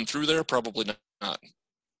he run through there? Probably not.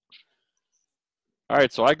 All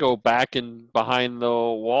right, so I go back and behind the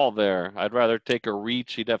wall there. I'd rather take a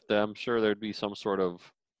reach. He'd have to. I'm sure there'd be some sort of.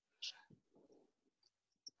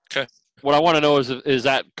 Okay. What I want to know is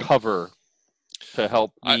that cover to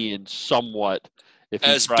help me in somewhat. If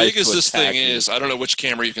as big as this thing is, I don't know which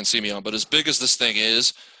camera you can see me on, but as big as this thing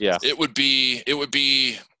is, yeah, it would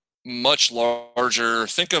be much larger.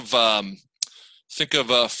 Think of Frodo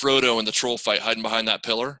in the troll fight hiding behind that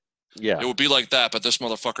pillar. Yeah, it would be like that, but this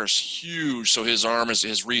motherfucker's huge, so his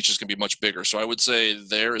reach is going to be much bigger. So I would say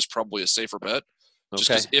there is probably a safer bet. Just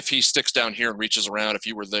because if he sticks down here and reaches around, if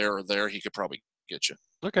you were there or there, he could probably get you.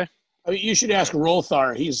 Okay. I mean, you should ask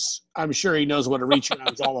Rolthar. I'm sure he knows what a reach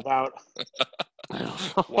around is all about.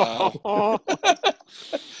 Wow.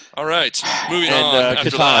 All right, moving on. After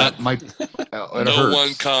that, no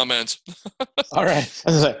one comment. All right.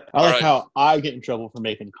 I like how I get in trouble for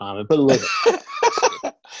making a comment, but look.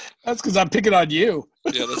 That's because I'm picking on you.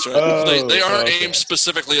 Yeah, that's right. They aren't aimed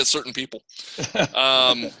specifically at certain people.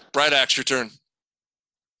 Bright Axe, your turn.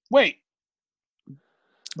 Wait.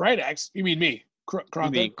 Bright Axe? You mean me? You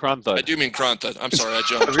mean Kronthud. I do mean Kronthud. I'm sorry, I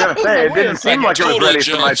jumped. I was going to say, it didn't seem like it was ready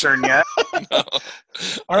for my turn yet. No.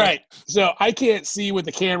 All right. So I can't see with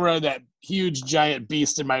the camera that huge giant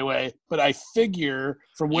beast in my way, but I figure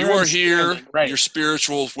from where you are I'm here, standing, right, your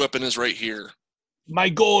spiritual weapon is right here. My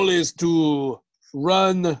goal is to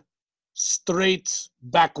run straight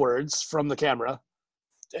backwards from the camera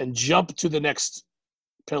and jump to the next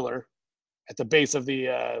pillar at the base of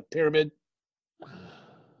the pyramid.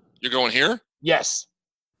 You're going here? Yes.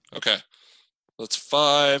 Okay. That's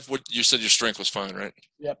 5. What you said your strength was fine, right?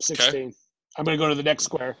 Yep, 16. Okay. I'm going to go to the next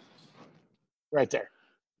square. Right there.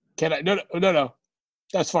 Can I? No.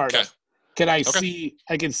 That's far enough. Can I see?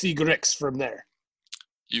 I can see Grix from there.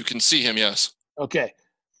 You can see him, yes. Okay.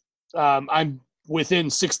 I'm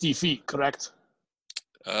within 60 feet, correct?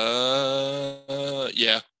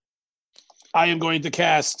 Yeah. I am going to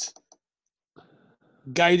cast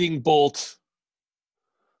Guiding Bolt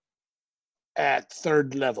at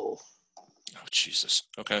 3rd level. Oh, Jesus.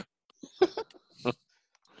 Okay. I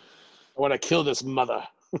want to kill this mother.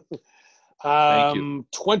 Thank you.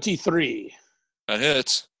 23. That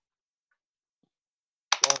hits.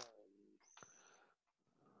 1,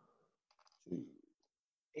 2,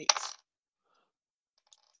 8,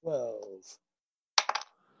 12,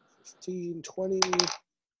 15, 20,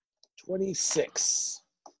 26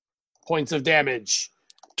 points of damage.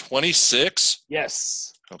 26?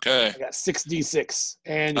 Yes. Okay. I got 6d6,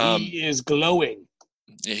 and he is glowing.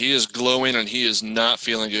 Yeah, he is glowing, and he is not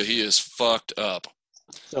feeling good. He is fucked up.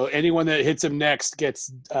 So anyone that hits him next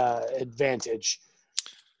gets advantage.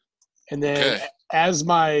 And then as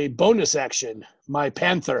my bonus action, my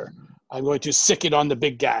panther, I'm going to sick it on the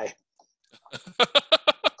big guy.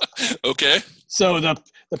 Okay. So the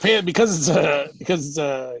because it's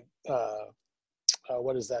a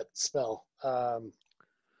what is that spell?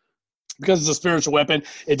 Because it's a spiritual weapon,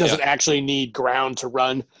 it doesn't actually need ground to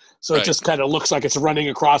run. So it just kind of looks like it's running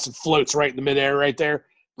across and floats right in the midair right there.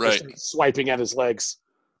 Right. Swiping at his legs.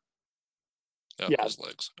 His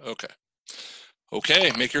legs. Okay.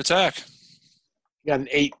 Okay, make your attack. You got an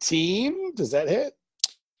 18. Does that hit?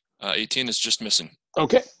 18 is just missing.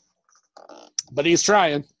 Okay. But he's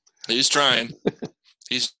trying. He's trying.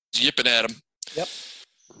 He's yipping at him. Yep.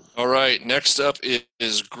 All right, next up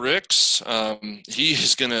is Grix. He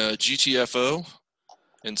is going to GTFO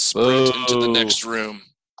and sprint into the next room.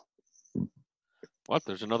 What?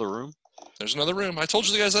 There's another room? There's another room. I told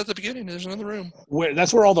you guys at the beginning. There's another room.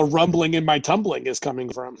 That's where all the rumbling in my tumbling is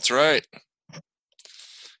coming from. That's right.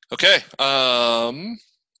 Okay.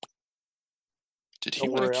 Did he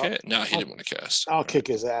want to cast? No, he didn't want to cast. I'll kick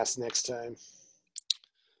his ass next time.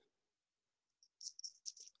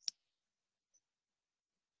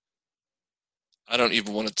 I don't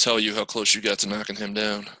even want to tell you how close you got to knocking him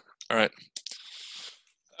down. All right.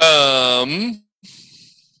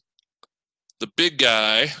 The big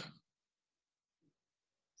guy.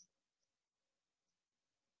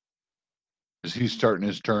 Is he starting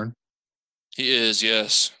his turn? He is,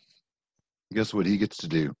 yes. Guess what he gets to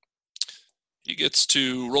do? He gets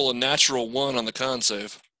to roll a natural 1 on the con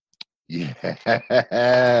save.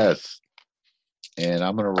 Yes. And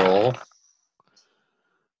I'm going to roll.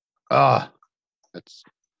 That's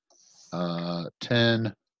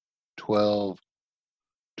 10, 12,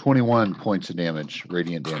 21 points of damage,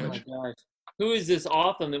 radiant Oh my damage. gosh. Who is this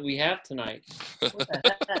Autumn that we have tonight? What the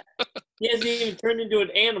heck? He hasn't even turned into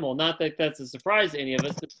an animal. Not that that's a surprise to any of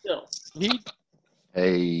us, but still.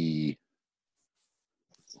 Hey,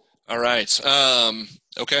 All right.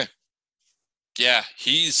 Okay. Yeah,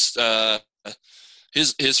 he's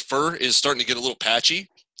his fur is starting to get a little patchy.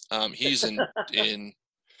 He's in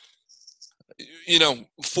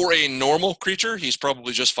for a normal creature, he's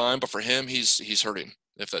probably just fine, but for him, he's hurting,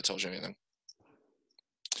 if that tells you anything.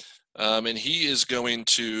 And he is going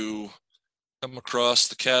to come across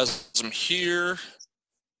the chasm here.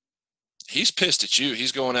 He's pissed at you.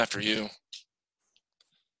 He's going after you.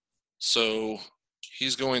 So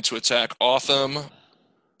he's going to attack Autumn. Where'd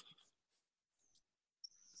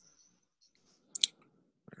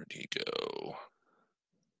he go?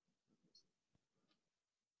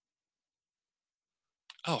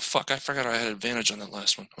 Oh, fuck. I forgot I had advantage on that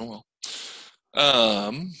last one. Oh, well.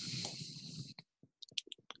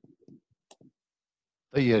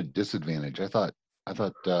 Oh, you had disadvantage. I thought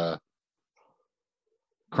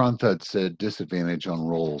Kronthud said disadvantage on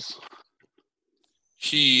rolls.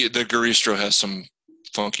 The Garistro has some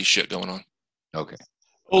funky shit going on. Okay.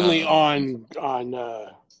 Only on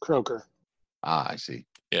Croaker. I see.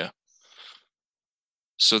 Yeah.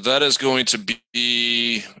 So that is going to be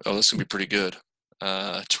this is going to be pretty good.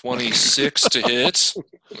 26 to hit.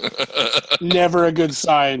 Never a good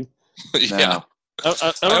sign. Yeah. Now,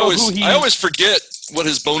 I always forget what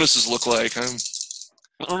his bonuses look like. I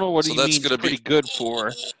don't know what he means pretty good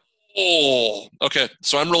for. Oh, okay.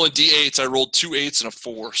 So I'm rolling D8s. I rolled 2 8s and a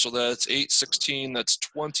 4. So that's 8, 16. That's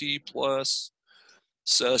 20 plus.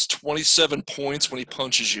 Says 27 points when he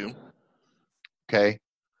punches you. okay.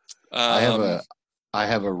 I have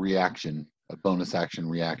a reaction, a bonus action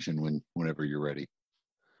reaction whenever you're ready.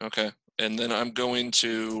 Okay. And then I'm going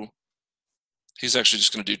to. He's actually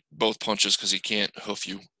just going to do both punches because he can't hoof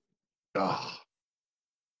you. Oh,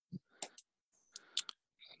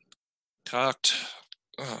 Cocked.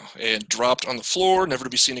 And dropped on the floor, never to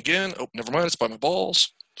be seen again. Oh, never mind. It's by my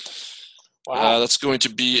balls. Wow. That's going to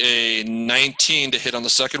be a 19 to hit on the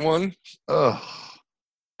second one. oh.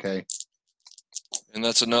 Okay. And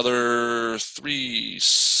that's another 3,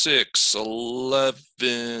 6,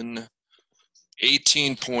 11,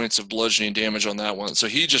 18 points of bludgeoning damage on that one. So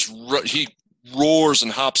he just he roars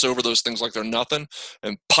and hops over those things like they're nothing,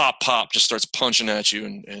 and pop, just starts punching at you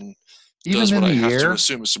and Even does in what I the have to air?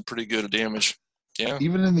 assume is some pretty good damage. Yeah.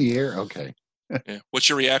 Even in the air? Okay. Yeah. What's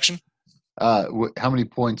your reaction? How many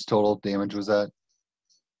points total damage was that?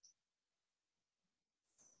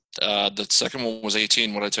 The second one was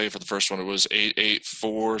 18. What did I tell you for the first one? It was 8, 8,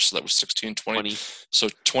 4. So that was 16, 20. So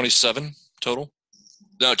 27 total.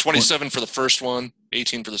 No, 27 for the first one,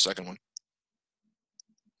 18 for the second one.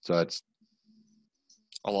 So that's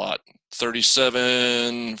A lot.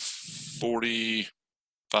 37,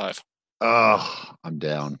 45. I'm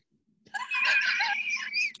down.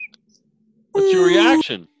 What's your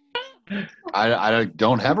reaction? I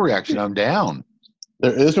don't have a reaction. I'm down.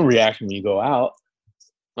 There is a reaction when you go out.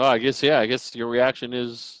 Oh, I guess your reaction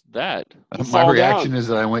is that. You My fall reaction down. is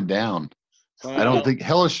that I went down. I don't think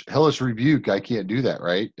hellish rebuke. I can't do that,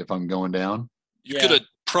 right? If I'm going down. You could have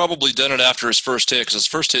probably done it after his first hit because his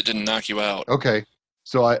first hit didn't knock you out. Okay.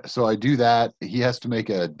 So I do that. He has to make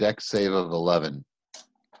a dex save of 11.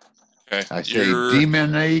 Okay. I say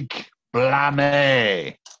demonic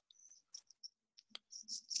blame.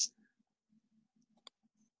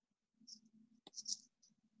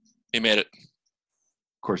 He made it.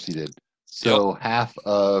 Of course he did. So half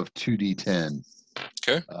of 2d10.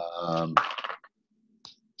 Okay.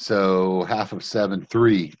 So half of 7,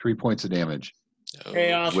 3 points of damage.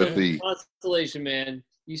 Hey, With Austin, the- constellation, man.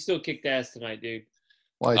 You still kicked ass tonight, dude.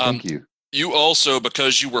 Why? Thank you. You also,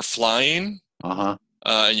 because you were flying, Uh-huh.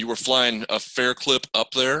 and you were flying a fair clip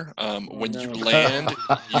up there. When you land,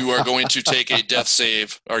 you are going to take a death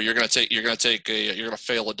save, or you're going to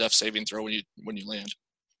fail a death saving throw when you land.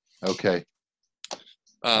 Okay.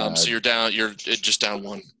 So you're down. You're just down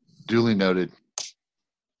 1. Duly noted.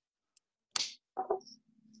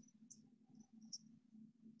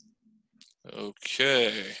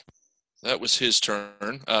 Okay, that was his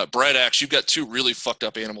turn. Bright Axe, you've got 2 really fucked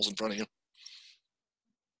up animals in front of you.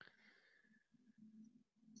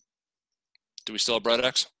 Do we still have Bright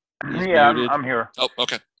Axe? Yeah, I'm here. Oh,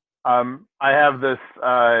 okay. I have this.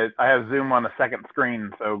 I have Zoom on a second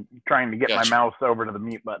screen, so trying to get Gotcha. my mouse over to the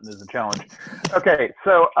mute button is a challenge. Okay,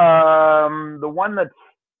 so the one that's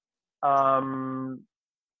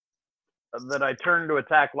that I turned to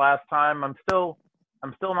attack last time, I'm still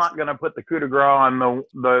I'm still not going to put the coup de grace on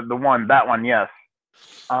that one, yes.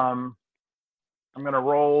 I'm going to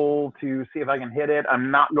roll to see if I can hit it. I'm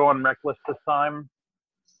not going reckless this time.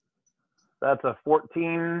 That's a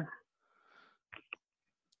 14.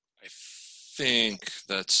 I think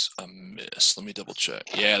that's a miss. Let me double check.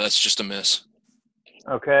 Yeah, that's just a miss.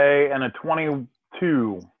 Okay, and a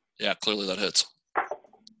 22. Yeah, clearly that hits.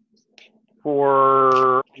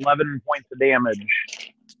 For 11 points of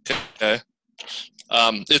damage. Okay.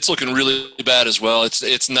 It's looking really bad as well.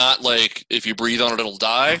 It's not like if you breathe on it, it'll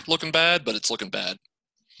die looking bad, but it's looking bad.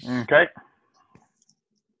 Okay.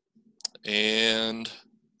 And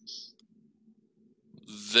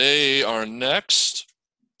they are next.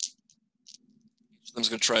 I'm just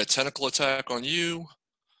going to try a tentacle attack on you.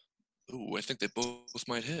 Ooh, I think they both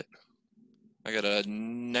might hit. I got a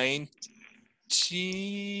 19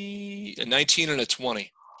 and a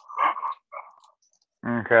 20.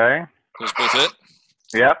 Okay. Those both hit?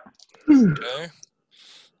 Yep. Okay.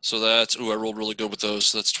 So that's, I rolled really good with those.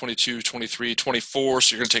 So that's 22, 23, 24.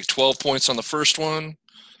 So you're going to take 12 points on the first one.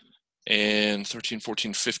 And 13,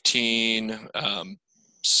 14, 15,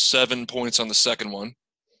 7 points on the second one.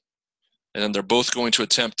 And then they're both going to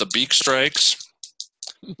attempt the beak strikes.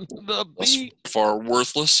 The That's beak. far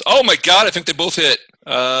worthless. Oh my god, I think they both hit.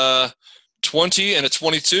 20 and a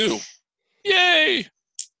 22. Yay!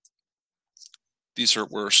 These hurt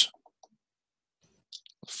worse.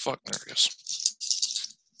 Fuck, there it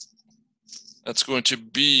goes. That's going to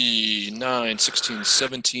be 9, 16,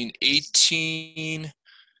 17, 18.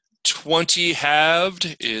 20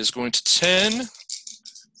 halved is going to 10.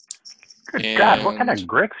 Good God, what kind of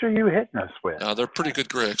gricks are you hitting us with? They're pretty good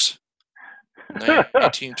gricks.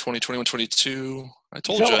 18, 20, 21, 22. I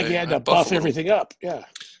told you. Felt like you had to buff everything up. Yeah.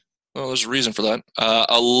 Well, there's a reason for that.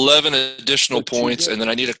 11 additional Look too points, good. and then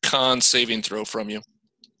I need a con saving throw from you.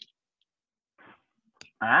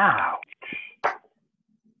 Ouch.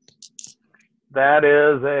 That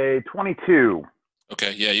is a 22.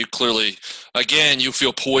 Okay, yeah, you clearly, again, you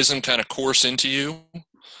feel poison kind of course into you,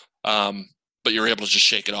 but you're able to just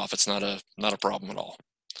shake it off. It's not a problem at all.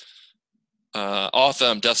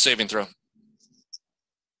 Autumn, death saving throw.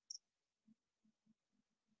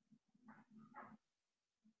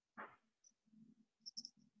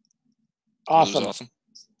 Awesome. Awesome.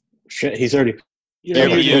 Shit, he's already. You Yeah, know,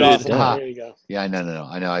 but you you did did. awesome. Ah. There you go. Yeah, no.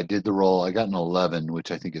 I know. I did the roll. I got an 11,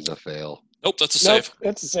 which I think is a fail. Nope, that's a Nope, save.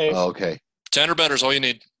 that's a save. Oh, okay. 10 or better is all you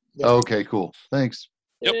need. Yeah. Okay, cool. Thanks.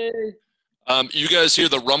 Yep. You guys hear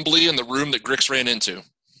the rumbly in the room that Grix ran into.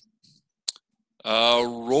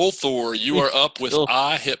 Roll Thor, you are up with Still-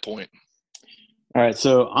 a hit point. All right,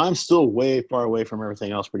 so I'm still way far away from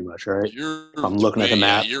everything else, pretty much, right? I'm looking at the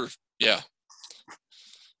map. Yeah.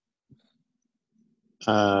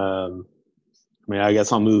 I mean, I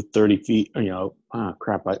guess I'll move 30 feet.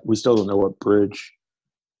 Crap. We still don't know what bridge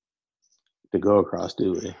to go across,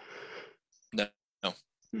 do we?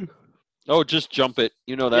 Oh, just jump it.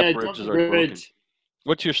 You know that Yeah, bridge jump is the already broken. bridge.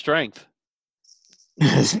 What's your strength?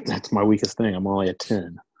 That's my weakest thing. I'm only at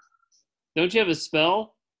 10. Don't you have a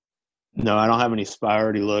spell? No, I don't have any. I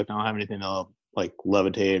already looked. I don't have anything to like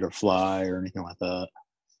levitate or fly or anything like that.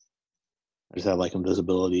 I just have like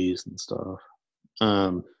invisibilities and stuff.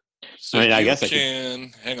 So I mean, I you guess I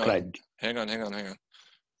can. Hang on. could Hang on.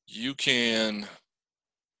 You can.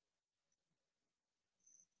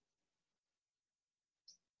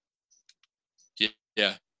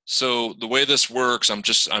 Yeah. So the way this works, I'm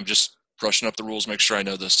just brushing up the rules, make sure I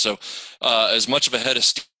know this. So, as much of a head of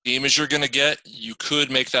steam as you're going to get, you could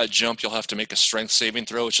make that jump. You'll have to make a strength saving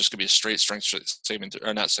throw. It's just going to be a straight strength saving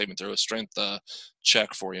or not saving throw, a strength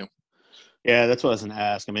check for you. Yeah, that's what I was going to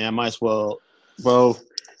ask. I mean, I might as well. Well,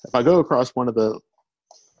 if I go across one of the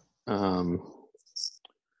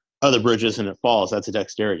other bridges and it falls, that's a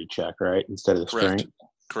dexterity check, right? Instead of the strength.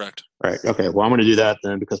 Correct. Right. Okay. Well, I'm going to do that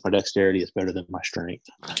then because my dexterity is better than my strength.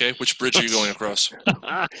 Okay. Which bridge are you going across?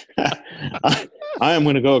 I am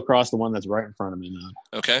going to go across the one that's right in front of me now.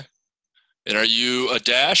 Okay. And are you a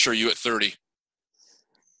dash or are you at 30?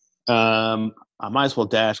 I might as well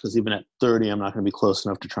dash because even at 30, I'm not going to be close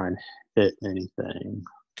enough to try and hit anything.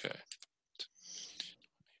 Okay.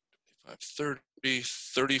 30,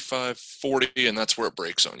 35, 40, and that's where it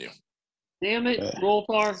breaks on you. Damn it, Okay. roll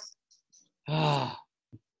far. Ah,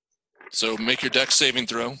 So make your dex saving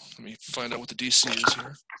throw. Let me find out what the DC is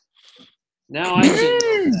here. now I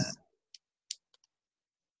can.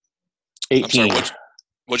 18. I'm sorry,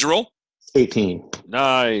 what'd you roll? 18.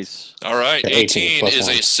 Nice. All right, Okay, 18 plus is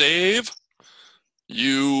one. a save.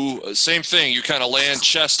 You, same thing, you kind of land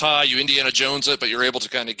chest high, you Indiana Jones it, but you're able to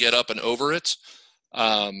kind of get up and over it.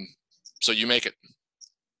 So you make it.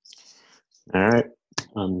 All right.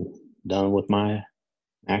 I'm done with my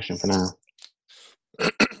action for now.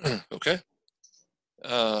 Okay.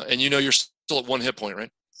 And you're still at 1 hit point,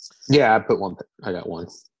 right? Yeah, I got one.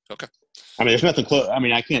 Okay. I mean, there's nothing close. I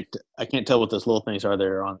mean, I can't tell what those little things are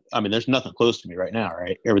there on. I mean, there's nothing close to me right now,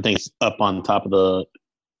 right? Everything's up on top of the.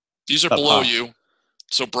 These are below you.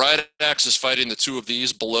 So Bright Axe is fighting the 2 of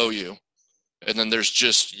these below you. And then there's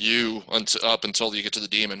just you up until you get to the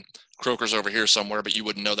demon. Croaker's over here somewhere, but you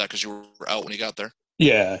wouldn't know that because you were out when you got there.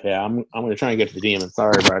 Yeah. I'm going to try and get to the demon.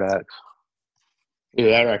 Sorry, Bright Axe. Either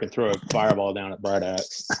that or I can throw a fireball down at Bright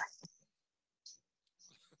Axe.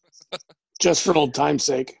 Just for old time's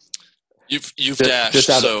sake. You've dashed,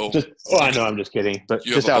 I know, I'm just kidding. But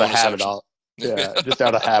just out of habit,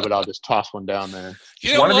 I'll just toss one down there.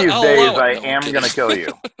 One of these days, I am going to kill you.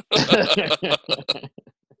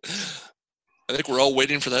 I think we're all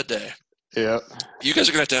waiting for that day. Yeah. You guys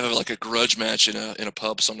are going to have like a grudge match in a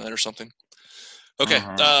pub some night or something. Okay.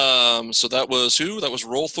 So that was who? That was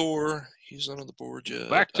Rolthor. He's not on the board yet.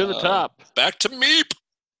 Back to the top. Back to Meep.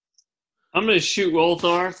 I'm going to shoot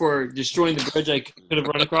Rolthar for destroying the bridge I could have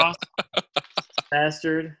run across.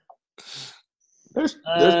 Bastard. There's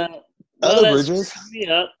Well, other that's bridges. me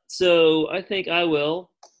up. So I think I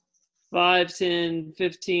will. 5, 10,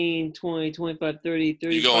 15, 20, 25, 30,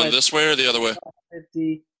 35. You going this way or the other way?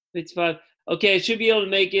 50, 55. Okay, I should be able to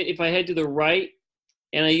make it if I head to the right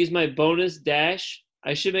and I use my bonus dash.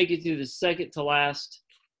 I should make it to the second to last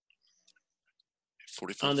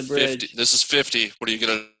 45, on the bridge. 50. This is 50. What do you get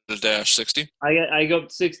at a dash? 60? I go up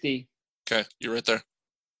to 60. Okay, you're right there.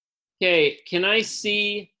 Okay, can I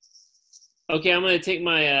see? Okay, I'm going to take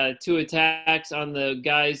my 2 attacks on the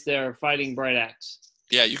guys that are fighting Bright Axe.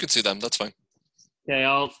 Yeah, you can see them. That's fine. Okay,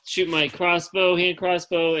 I'll shoot my crossbow, hand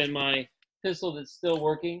crossbow, and my pistol that's still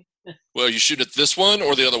working. Well, you shoot at this one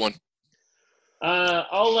or the other one?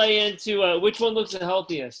 I'll lay into which one looks the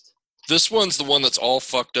healthiest. This one's the one that's all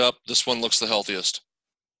fucked up. This one looks the healthiest,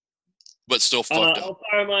 but still fucked up. I'll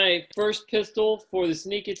fire my first pistol for the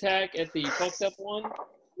sneak attack at the fucked up one.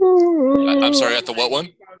 I'm sorry, at the what one?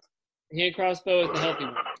 Hand crossbow is the healthy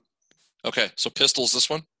one. Okay, so pistol's this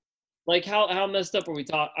one? Like, how messed up are we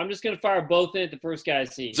talking? I'm just going to fire both in at the first guy I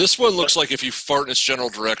see. This one looks like if you fart in its general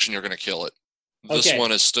direction, you're going to kill it. This Okay.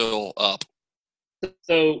 one is still up.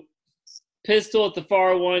 So, pistol at the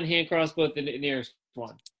far one, hand crossbow at the nearest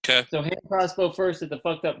one. Okay. So, hand crossbow first at the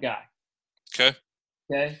fucked up guy. Okay.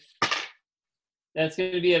 Okay. That's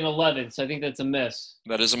going to be an 11, so I think that's a miss.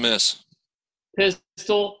 That is a miss.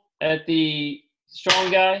 Pistol at the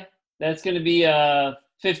strong guy. That's going to be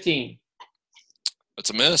 15. That's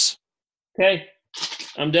a miss. Okay.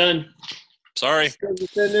 I'm done. Sorry. The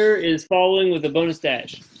defender is following with a bonus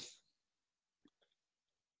dash.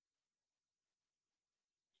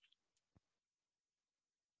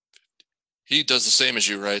 He does the same as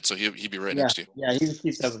you, right? So he'd be right next to you. Yeah, he just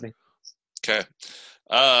keeps up with me. Okay.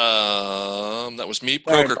 That was Meep.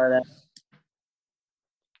 Sorry Croaker. about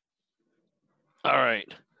that. All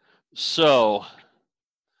right. So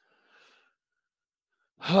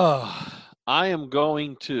I am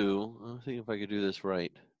going to, let's see if I can do this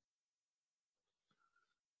right.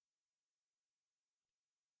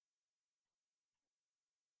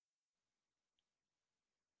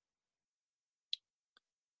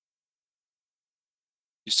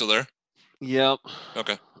 You still there? Yep.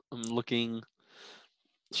 Okay. I'm looking.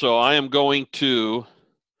 So I am going to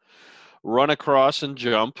run across and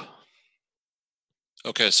jump.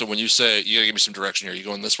 Okay, so when you say, you gotta give me some direction here. You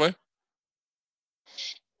going this way?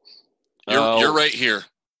 You're right here.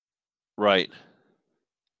 Right.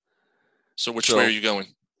 So which way are you going?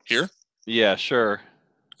 Here? Yeah, sure.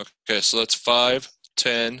 Okay, so that's 5,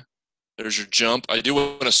 10. There's your jump. I do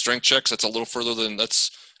want a strength check, so that's a little further than,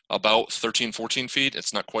 that's about 13, 14 feet.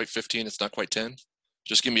 It's not quite 15. It's not quite 10.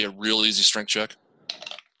 Just give me a real easy strength check.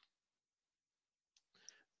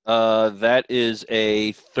 That is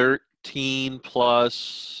a 13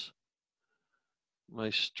 plus my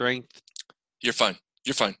strength. You're fine.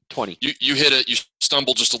 You're fine. 20. You hit it. You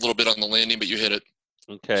stumbled just a little bit on the landing, but you hit it.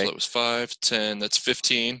 Okay. So that was 5, 10. That's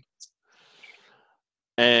 15.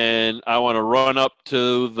 And I want to run up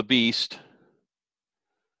to the beast.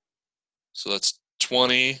 So that's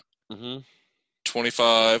 20, Mm-hmm.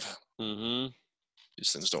 25. Mm-hmm.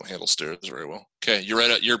 These things don't handle stairs very well. Okay, you're right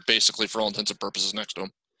at, you're basically, for all intents and purposes, next to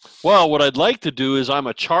him. Well, what I'd like to do is I'm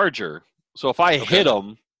a charger. So if I hit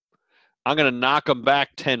him, I'm going to knock him back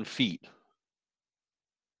 10 feet.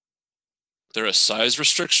 There a size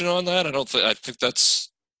restriction on that? I think that's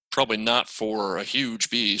probably not for a huge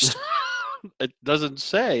beast. It doesn't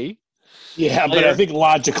say. Yeah, but I think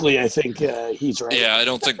logically, he's right. Yeah, I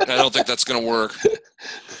don't think that's going to work.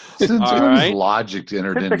 Since All when is right. logic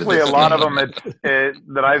entered into Typically, this a lot of game? them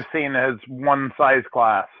that I've seen has one size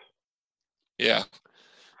class. Yeah.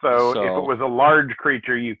 So if So- it was a large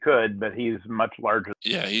creature, you could, but he's much larger.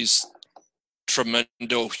 Yeah, he's tremendo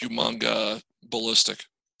humonga ballistic.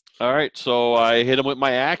 All right, so I hit him with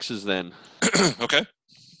my axes then. Okay.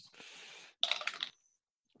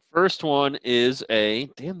 First one is a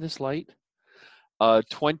damn this light.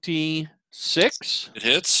 26, It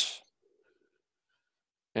hits.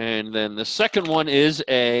 and then the second one is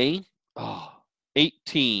a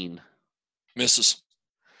 18. Misses.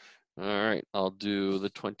 All right, I'll do the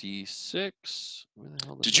 26. Where the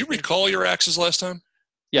hell Did you my- recall your axes last time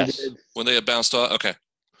Yes, when they had bounced off? Okay.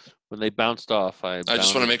 when they bounced off, I I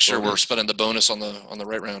just want to make sure we're bonus. spending the bonus on the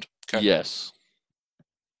right round. Okay. Yes.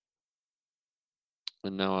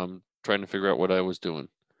 And now I'm trying to figure out what I was doing.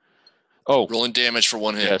 Oh, Rolling damage for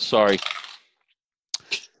one hit. yeah, sorry.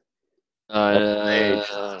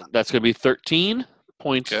 That's going to be 13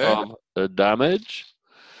 points Okay. of damage.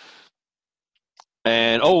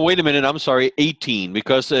 And, wait a minute. I'm sorry. 18.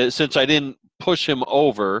 Because since I didn't push him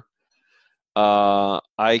over,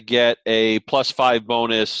 I get a +5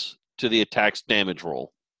 bonus to the attack's damage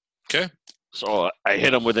roll. Okay. So I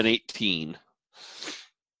hit him with an 18.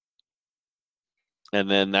 And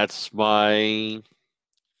then that's That's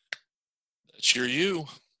you.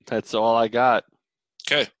 that's all I got.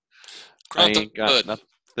 Okay. I ain't got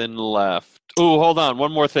nothing left. Oh, hold on.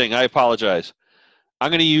 One more thing. I apologize. I'm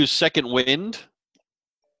going to use Second Wind,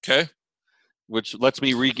 Okay. which lets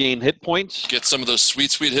me regain hit points. Get some of those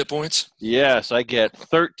sweet hit points. Yes, I get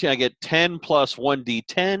 13. I get 10 plus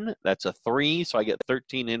 1d10. That's a 3, so I get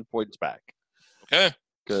 13 hit points back Okay.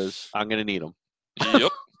 because I'm going to need them.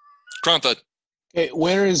 Yep. Krantha. Okay,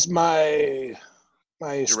 where is my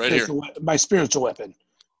right spiritual weapon?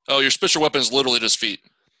 Oh, your special weapon is literally at his feet.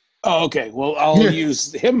 Oh, okay. Well, I'll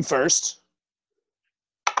use him first.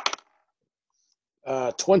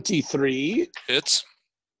 23. Hits.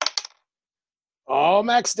 Oh,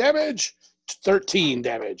 max damage. 13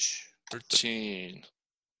 damage. 13.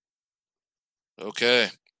 Okay.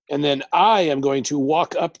 And then I am going to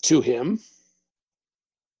walk up to him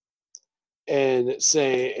and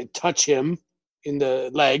touch him in the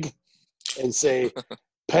leg and say,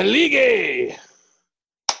 Pelige!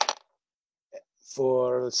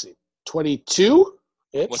 For, let's see, 22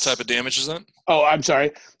 hits. What type of damage is that? Oh, I'm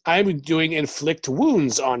sorry. I'm doing inflict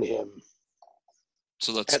wounds on him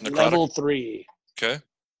So that's at necrotic. level 3. Okay.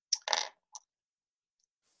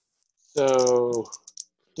 So,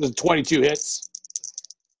 there's 22 hits.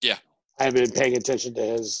 Yeah. I haven't been paying attention to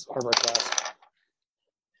his armor class.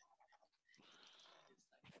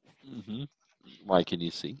 Mm-hmm. Why can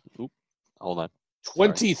you see? Oop. Hold on.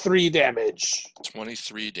 23 damage.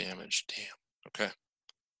 23 damage. Damn. Okay.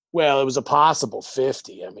 Well, it was a possible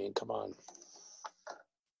 50. I mean, come on.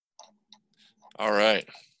 All right.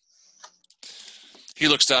 He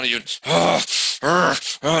looks down at you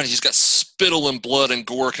and, and he's got spittle and blood and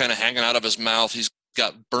gore kind of hanging out of his mouth. He's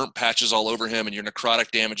got burnt patches all over him, and your necrotic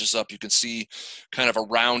damage is up. You can see kind of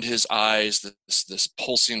around his eyes this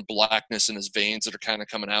pulsing blackness in his veins that are kind of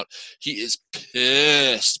coming out. He is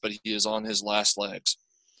pissed, but he is on his last legs.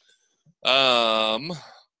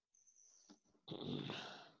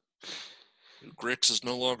 Grix is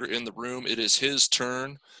no longer in the room. It is his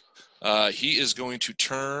turn. He is going to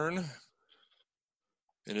turn.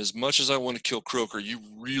 And as much as I want to kill Croaker, you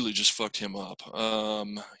really just fucked him up.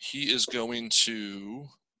 He is going to...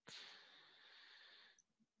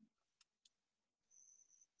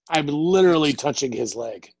 I'm literally touching his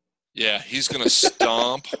leg. Yeah, he's going to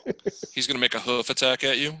stomp. He's going to make a hoof attack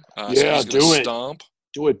at you. So Yeah, he's gonna do it. Stomp.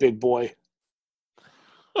 Do it, big boy.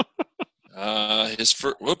 His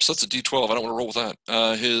first... Whoops, that's a D12. I don't want to roll with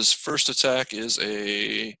that. His first attack is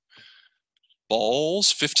a...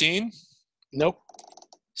 Balls, 15. Nope.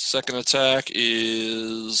 Second attack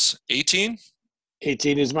is 18.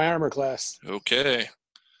 18 is my armor class. Okay.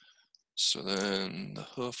 So then the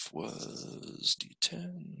hoof was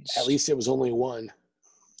D10s. At least it was only one.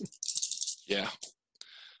 Yeah.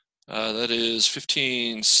 That is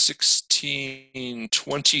 15, 16,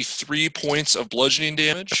 23 points of bludgeoning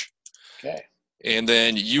damage. Okay. And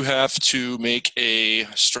then you have to make a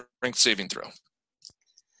strength saving throw.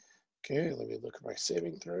 Okay, let me look at my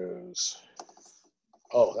saving throws.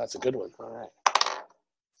 Oh, that's a good one. All right.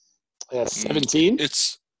 That's 17.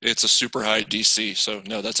 It's a super high DC, so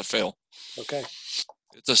no, that's a fail. Okay.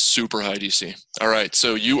 It's a super high DC. All right,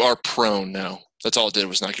 so you are prone now. That's all it did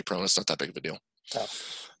was knock you prone. It's not that big of a deal.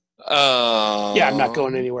 Yeah, I'm not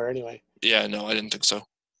going anywhere anyway. Yeah, no, I didn't think so.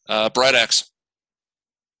 Bright Axe.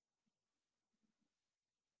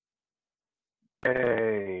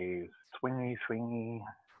 Hey, Swingy.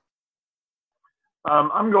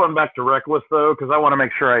 I'm going back to reckless though because I want to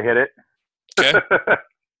make sure I hit it. Okay.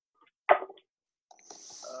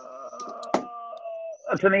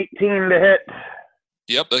 That's an 18 to hit.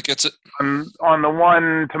 Yep, that gets it. On the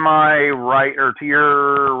one to my right, or to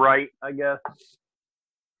your right, I guess.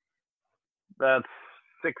 That's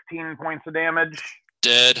 16 points of damage.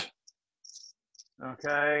 Dead.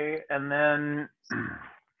 Okay, and then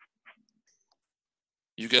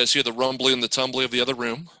You guys hear the rumbling and the tumbling of the other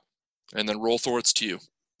room, and then Rolthor, it's to you.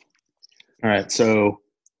 All right, so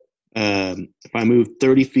if I move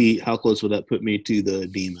 30 feet, how close would that put me to the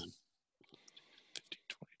demon? 15,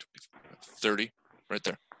 20, 25, 30, right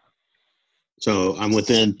there. So I'm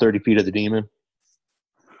within 30 feet of the demon?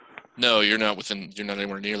 No, you're not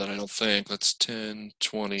anywhere near that, I don't think. That's 10,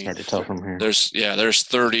 20. Hard to tell from here. There's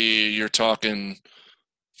 30. You're talking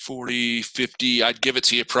 40, 50. I'd give it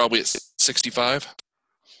to you probably at 65.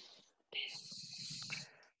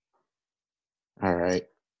 All right.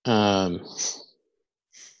 Well,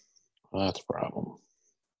 that's a problem.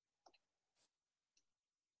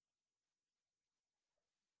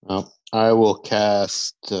 Well, I will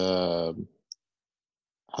cast. I'll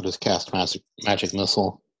just cast magic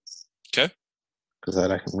missile. Okay. Because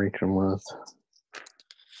that I can reach him with.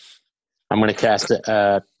 I'm going to cast it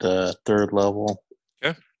at the 3rd level.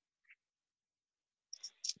 Okay.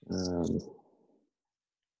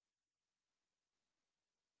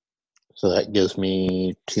 So that gives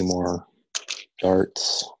me 2 more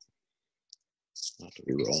darts. I have to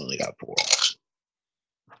reroll, only got 4.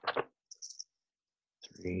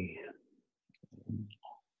 3,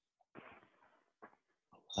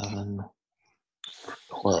 11,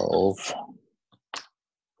 12.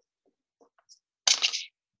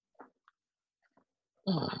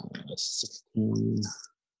 Uh, 16.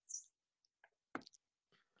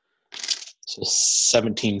 So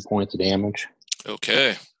 17 points of damage.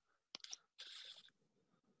 Okay.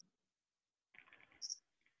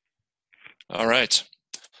 All right.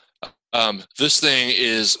 This thing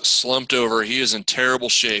is slumped over. He is in terrible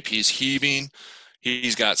shape. He's heaving.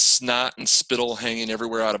 He's got snot and spittle hanging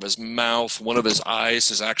everywhere out of his mouth. One of his eyes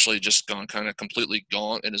has actually just gone kind of completely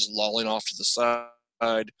gaunt and is lolling off to the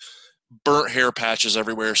side. Burnt hair patches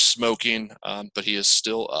everywhere, smoking, but he is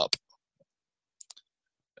still up.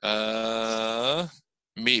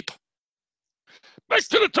 Meep. Back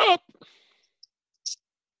to the top.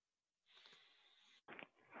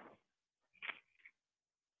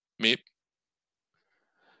 Meep.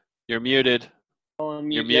 You're muted.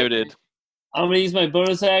 You're muted. I'm going to use my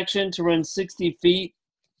bonus action to run 60 feet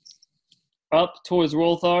up towards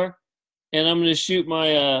Rolthar, and I'm going to shoot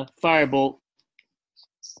my firebolt.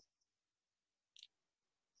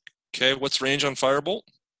 Okay, what's range on firebolt?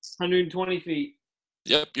 120 feet.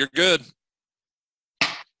 Yep, you're good.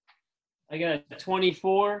 I got a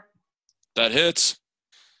 24. That hits.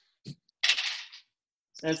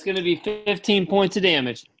 That's going to be 15 points of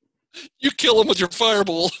damage. You kill him with your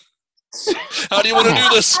firebolt. How do you want to do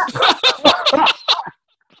this?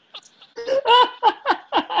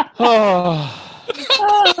 How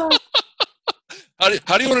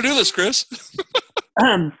do you want to do this, Chris?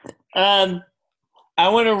 I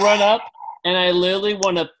want to run up, and I literally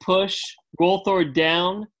want to push Rolthor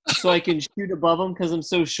down so I can shoot above him because I'm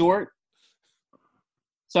so short.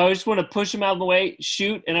 So I just want to push him out of the way,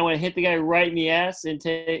 shoot, and I want to hit the guy right in the ass and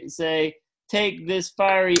say, "Take this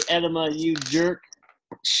fiery edema, you jerk."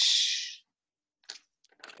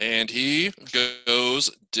 And he goes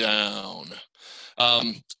down.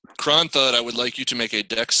 Kronthud, I would like you to make a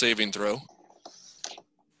dex saving throw.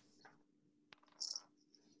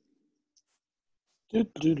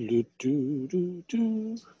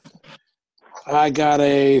 I got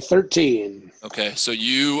a 13. Okay, so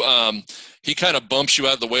you he kind of bumps you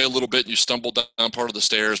out of the way a little bit and you stumble down part of the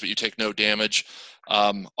stairs, but you take no damage.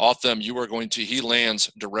 Off them, he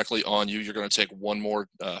lands directly on you. You're going to take one more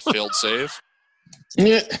failed save.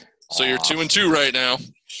 Yeah. So you're 2 and 2 right now.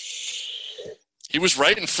 He was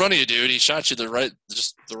right in front of you, dude. He shot you the right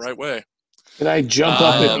way. Can I jump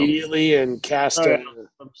up immediately and cast a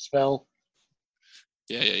spell?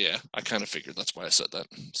 Yeah. I kind of figured that's why I said that.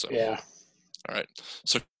 So yeah. All right.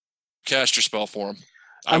 So cast your spell for him.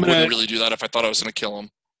 I wouldn't really do that if I thought I was going to kill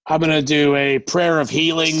him. I'm going to do a prayer of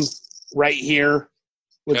healing right here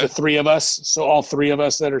with the 3 of us. So all 3 of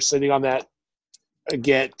us that are sitting on that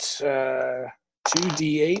get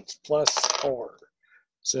 2d8 plus 4.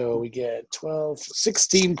 So we get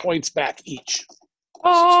 16 points back each. 16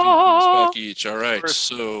 points back each. All right.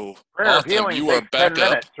 So prayer of healing you are back 10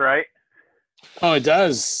 minutes, right? Oh, it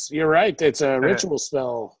does. You're right. It's a ritual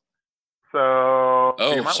spell. So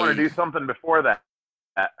you might want to do something before that.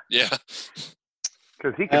 Yeah.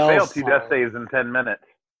 Because he can fail 2 death saves in 10 minutes.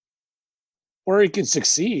 Or he can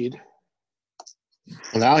succeed.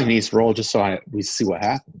 Well, now he needs to roll just so we see what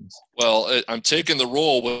happens. Well, I'm taking the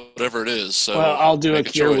roll, whatever it is. So Well, I'll do a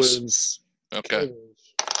make cure choice. wounds. Okay.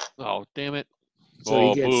 Oh, damn it.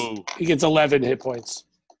 So Boo. he gets 11 hit points.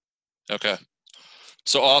 Okay.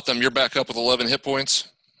 So, Autumn, you're back up with 11 hit points.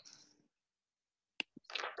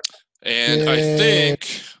 And I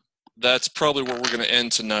think that's probably where we're going to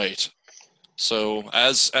end tonight. So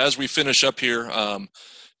as we finish up here,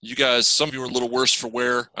 you guys, some of you are a little worse for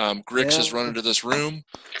wear. Grix has run into this room.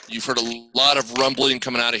 You've heard a lot of rumbling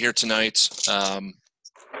coming out of here tonight. I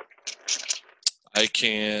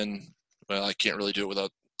can't really do it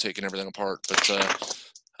without taking everything apart, but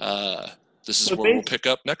this is where we'll pick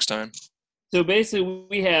up next time. So basically,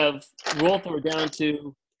 we have Rolthor down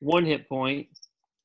to 1 hit point,